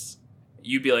use this?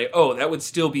 You'd be like, oh, that would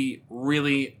still be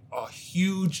really a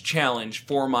huge challenge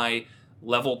for my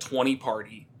level 20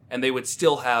 party, and they would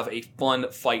still have a fun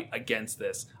fight against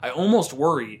this. I almost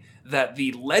worry that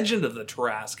the legend of the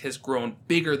Tarrasque has grown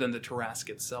bigger than the Tarrasque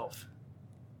itself.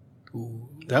 Ooh,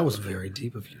 that was very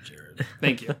deep of you, Jared.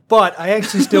 Thank you. But I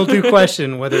actually still do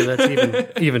question whether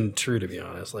that's even true, to be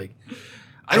honest. Like,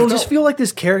 I don't just know. feel like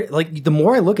this character, like, the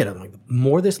more I look at it, I'm like, the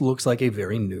more this looks like a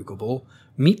very nukable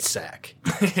meat sack.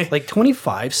 Like,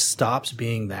 25 stops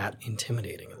being that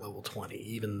intimidating at level 20.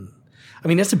 Even, I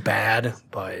mean, that's bad,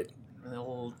 but...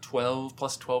 Well, 12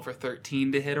 plus 12 or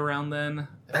 13 to hit around then,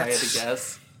 if I had to That's-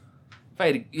 guess. If I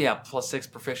had to, plus 6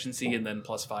 proficiency and then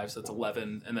plus 5, so that's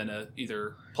 11, and then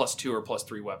either plus 2 or plus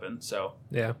 3 weapon. So,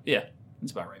 Yeah. yeah,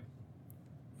 that's about right.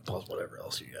 Plus whatever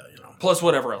else you got, you know. Plus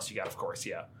whatever else you got, of course,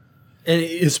 yeah. And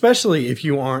especially if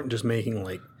you aren't just making,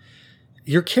 like...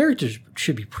 Your characters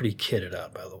should be pretty kitted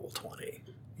out by level 20.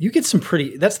 You get some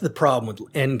pretty... That's the problem with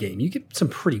endgame. You get some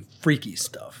pretty freaky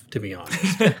stuff, to be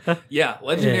honest. Yeah,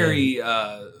 legendary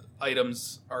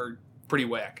items are pretty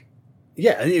whack.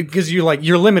 Yeah, because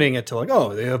you're limiting it to like,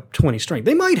 oh, they have 20 strength.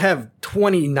 They might have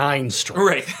 29 strength.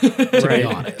 Right. To be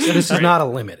honest. This is not a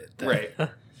limited thing. Right.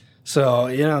 So,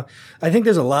 I think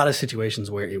there's a lot of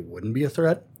situations where it wouldn't be a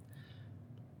threat.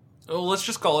 Well, let's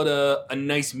just call it a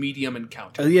nice medium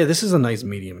encounter. Yeah, this is a nice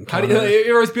medium encounter.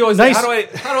 People always Nice. say,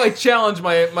 how do I challenge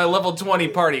my level 20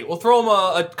 party? We'll throw them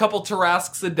a couple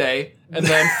Tarrasques a day and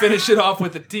then finish it off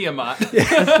with a Tiamat.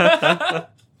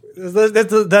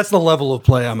 That's the level of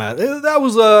play I'm at. That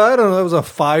was I don't know, that was a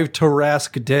 5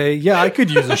 Tarrasque day. Yeah, I could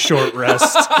use a short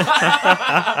rest.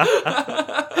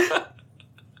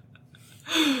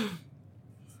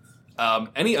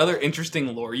 Any other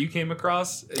interesting lore you came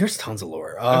across? There's tons of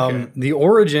lore. Okay. The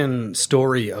origin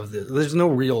story of there's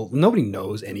nobody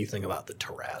knows anything about the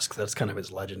Tarrasque. That's kind of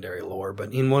its legendary lore.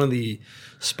 But in one of the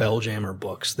Spelljammer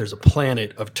books, there's a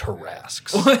planet of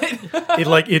Tarrasques.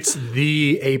 What? It's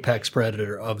the apex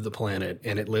predator of the planet,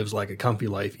 and it lives like a comfy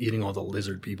life, eating all the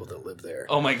lizard people that live there.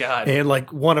 Oh my god. And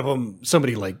one of them,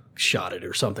 somebody shot it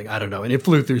or something. I don't know. And it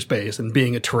flew through space. And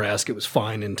being a Tarrasque, it was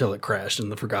fine until it crashed in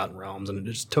the Forgotten Realms, and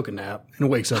it just took a nap and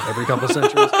wakes up every couple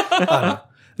centuries. I don't know.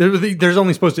 There's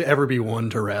only supposed to ever be one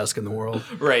Tarrasque in the world.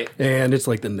 Right. And it's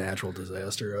like the natural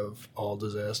disaster of all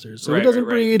disasters. So Right, it doesn't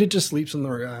right. breed, it just sleeps on the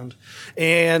ground.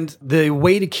 And the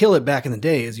way to kill it back in the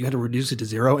day is you had to reduce it to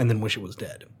 0 and then wish it was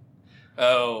dead.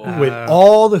 Oh. With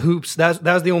all the hoops, that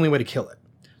was the only way to kill it.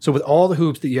 So with all the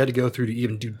hoops that you had to go through to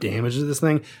even do damage to this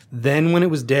thing, then when it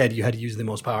was dead, you had to use the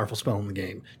most powerful spell in the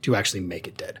game to actually make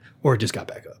it dead. Or it just got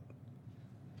back up.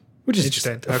 Which is just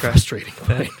Interesting. Okay. frustrating.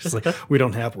 Right? It's like, we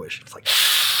don't have wish. It's like,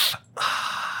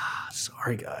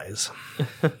 sorry, guys.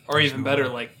 Or even better,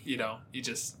 you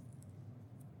just...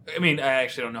 I mean, I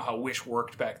actually don't know how Wish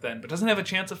worked back then, but doesn't it have a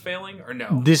chance of failing, or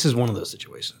no? This is one of those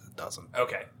situations that doesn't.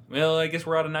 Okay. Well, I guess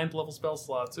we're out of 9th level spell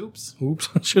slots. Oops. Oops.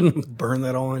 Shouldn't have burned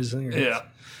that all on his fingers. Yeah.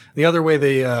 The other way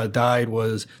they died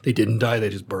was they didn't die, they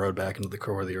just burrowed back into the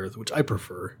core of the earth, which I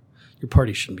prefer. Your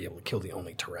party shouldn't be able to kill the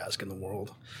only Tarrasque in the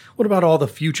world. What about all the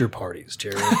future parties,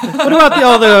 Jerry? What about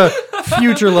all the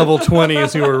future level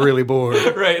 20s who are really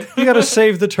bored? Right. You gotta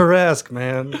save the Tarrasque,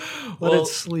 man. Let Well, it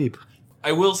sleep.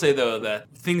 I will say, though,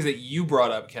 that things that you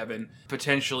brought up, Kevin,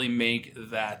 potentially make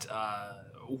that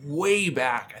way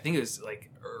back. I think it was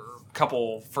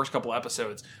first couple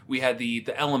episodes. We had the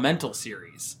Elemental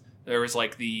series. There was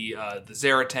the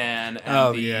Zaratan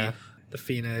and the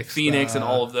Phoenix. And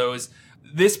all of those.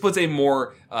 This puts a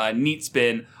more neat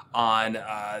spin on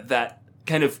that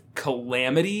kind of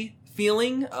calamity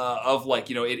feeling of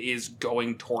it is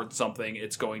going towards something,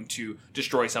 it's going to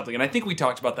destroy something. And I think we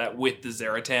talked about that with the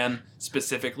Zaratan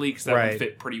specifically, because that would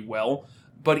fit pretty well.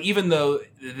 But even though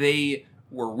they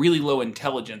were really low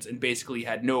intelligence and basically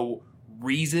had no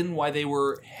reason why they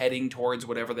were heading towards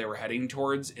whatever they were heading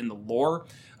towards in the lore,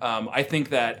 I think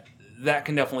that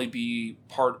can definitely be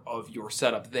part of your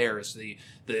setup there. Is the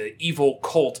evil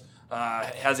cult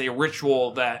has a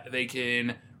ritual that they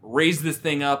can raise this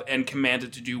thing up and command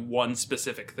it to do one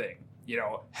specific thing.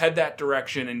 Head that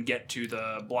direction and get to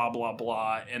the blah, blah,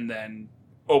 blah, and then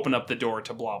open up the door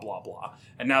to blah, blah, blah.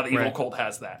 And now the evil cult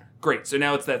has that. Great. So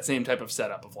now it's that same type of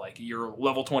setup of your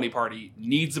level 20 party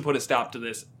needs to put a stop to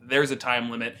this. There's a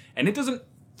time limit. And it doesn't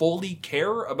fully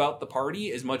care about the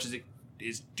party as much as it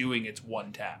is doing its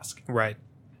one task. Right.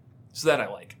 So that I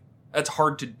like. That's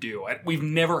hard to do. We've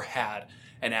never had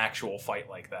an actual fight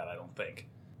like that, I don't think.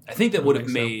 I think that would have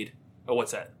made... Oh,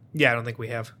 what's that? Yeah, I don't think we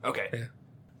have. Okay. Yeah.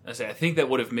 I think that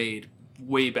would have made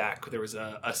way back. There was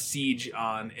a siege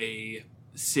on a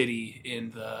city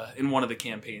in one of the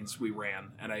campaigns we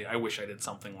ran, and I wish I did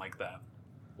something like that.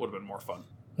 Would have been more fun.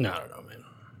 No, I don't know, man.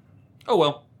 Oh,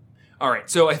 well. All right,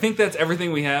 so I think that's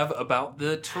everything we have about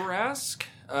the Tarrasque.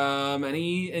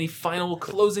 Any final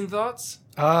closing thoughts?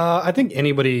 I think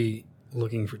anybody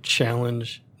looking for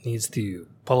challenge needs to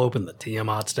pull open the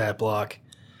Tiamat stat block.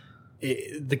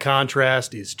 The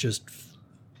contrast is just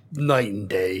night and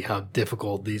day how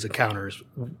difficult these encounters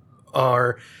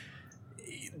are.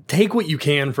 Take what you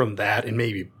can from that and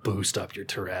maybe boost up your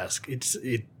Tarrasque.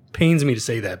 It pains me to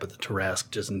say that, but the Tarrasque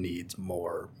just needs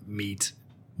more meat,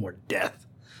 more death,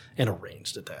 and a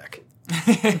ranged attack.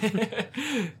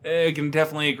 I can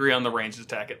definitely agree on the ranged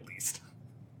attack at least.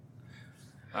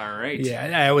 All right.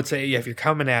 Yeah, I would say if you're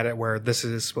coming at it where this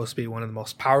is supposed to be one of the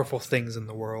most powerful things in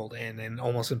the world and an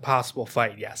almost impossible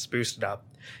fight, yes, boost it up.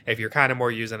 If you're kind of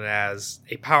more using it as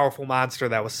a powerful monster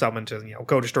that was summoned to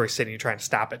go destroy a city and trying to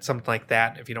stop it, something like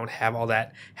that, if you don't have all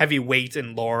that heavy weight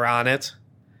and lore on it,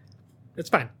 it's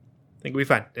fine. I think we'll be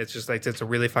fine. It's just it's a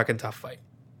really fucking tough fight.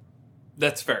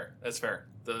 That's fair.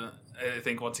 I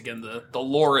think once again the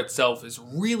lore itself is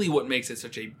really what makes it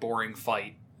such a boring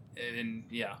fight. And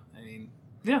yeah, I mean,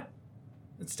 yeah,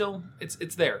 it's still it's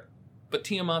there, but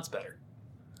Tiamat's better.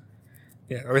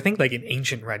 Yeah, or I think like an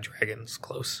ancient red dragon's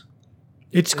close.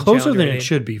 It's In closer challenge than rating. it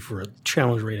should be for a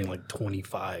challenge rating like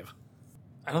 25.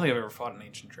 I don't think I've ever fought an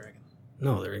ancient dragon.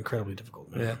 No, they're incredibly difficult.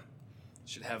 Man. Yeah.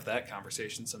 Should have that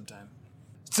conversation sometime.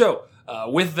 So,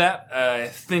 with that, I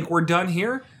think we're done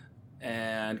here.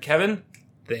 And Kevin,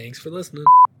 Thanks for listening.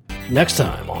 Next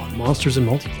time on Monsters and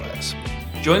Multiclass.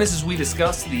 join us as we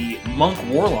discuss the Monk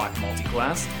Warlock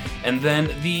multiclass and then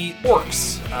the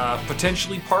Orcs,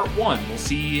 potentially part 1. We'll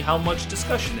see how much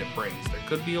discussion it brings. There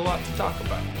could be a lot to talk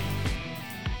about.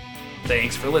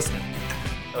 Thanks for listening.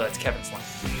 Oh, that's Kevin's line.